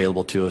data that's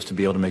available to us to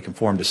be able to make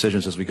informed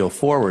decisions as we go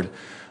forward,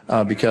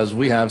 because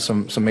we have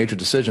some major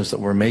decisions that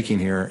we're making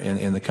here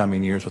in the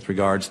coming years with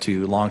regards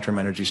to long-term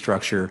energy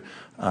structure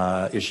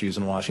issues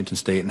in Washington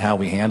State and how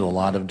we handle a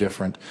lot of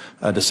different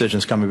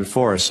decisions coming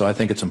before us. So I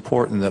think it's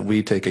important that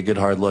we take a good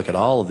hard look at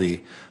all of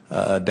the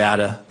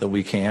data that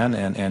we can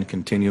and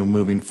continue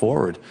moving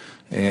forward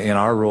in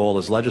our role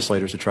as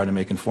legislators to try to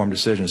make informed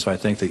decisions. So I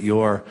think that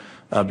your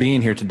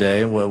being here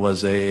today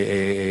was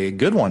a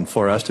good one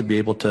for us to be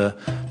able to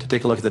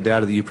take a look at the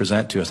data that you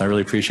present to us. And I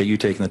really appreciate you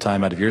taking the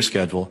time out of your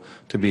schedule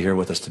to be here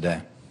with us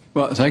today.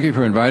 Well, thank you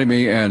for inviting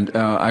me, and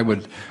I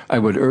would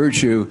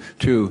urge you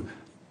to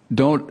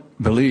don't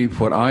believe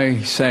what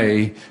I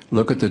say.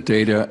 Look at the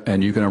data,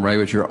 and you can arrive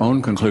at your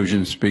own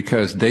conclusions,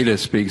 because data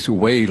speaks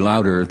way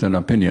louder than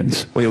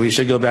opinions. Well, we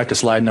should go back to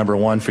slide number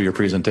 1 for your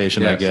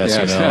presentation, yes, I guess.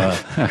 Yes.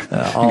 You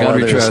know, all you got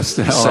to others trust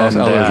all send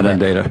other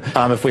data.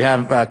 If we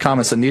have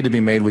comments that need to be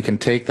made, we can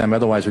take them.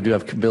 Otherwise, we do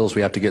have bills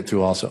we have to get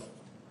through also.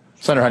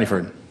 Senator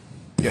Honeyford.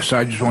 Yes,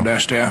 I just wanted to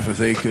ask staff if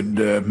they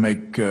could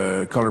make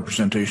color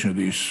presentation of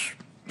these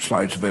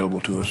slides available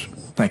to us.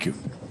 Thank you.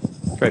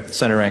 Great.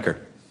 Senator Ranker.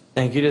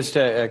 Thank you. Just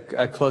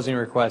a closing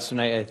request, and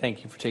I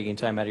thank you for taking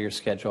time out of your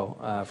schedule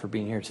for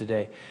being here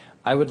today.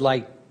 I would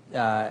like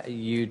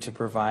you to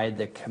provide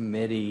the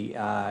committee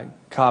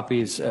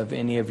copies of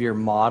any of your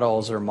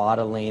models or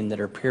modeling that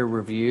are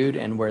peer-reviewed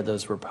and where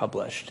those were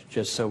published,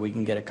 just so we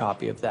can get a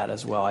copy of that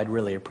as well. I'd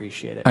really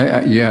appreciate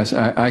it. Yes,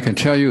 I can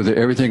tell you that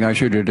everything I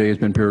showed today has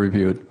been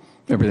peer-reviewed,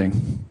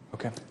 everything.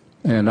 Okay.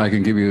 And I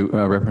can give you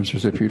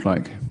references if you'd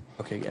like.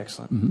 Okay,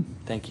 excellent.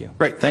 Thank you.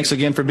 Great. Thanks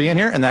again for being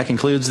here. And that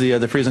concludes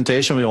the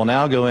presentation. We will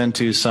now go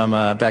into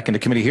back into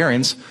committee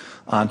hearings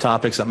on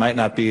topics that might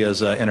not be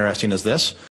as interesting as this.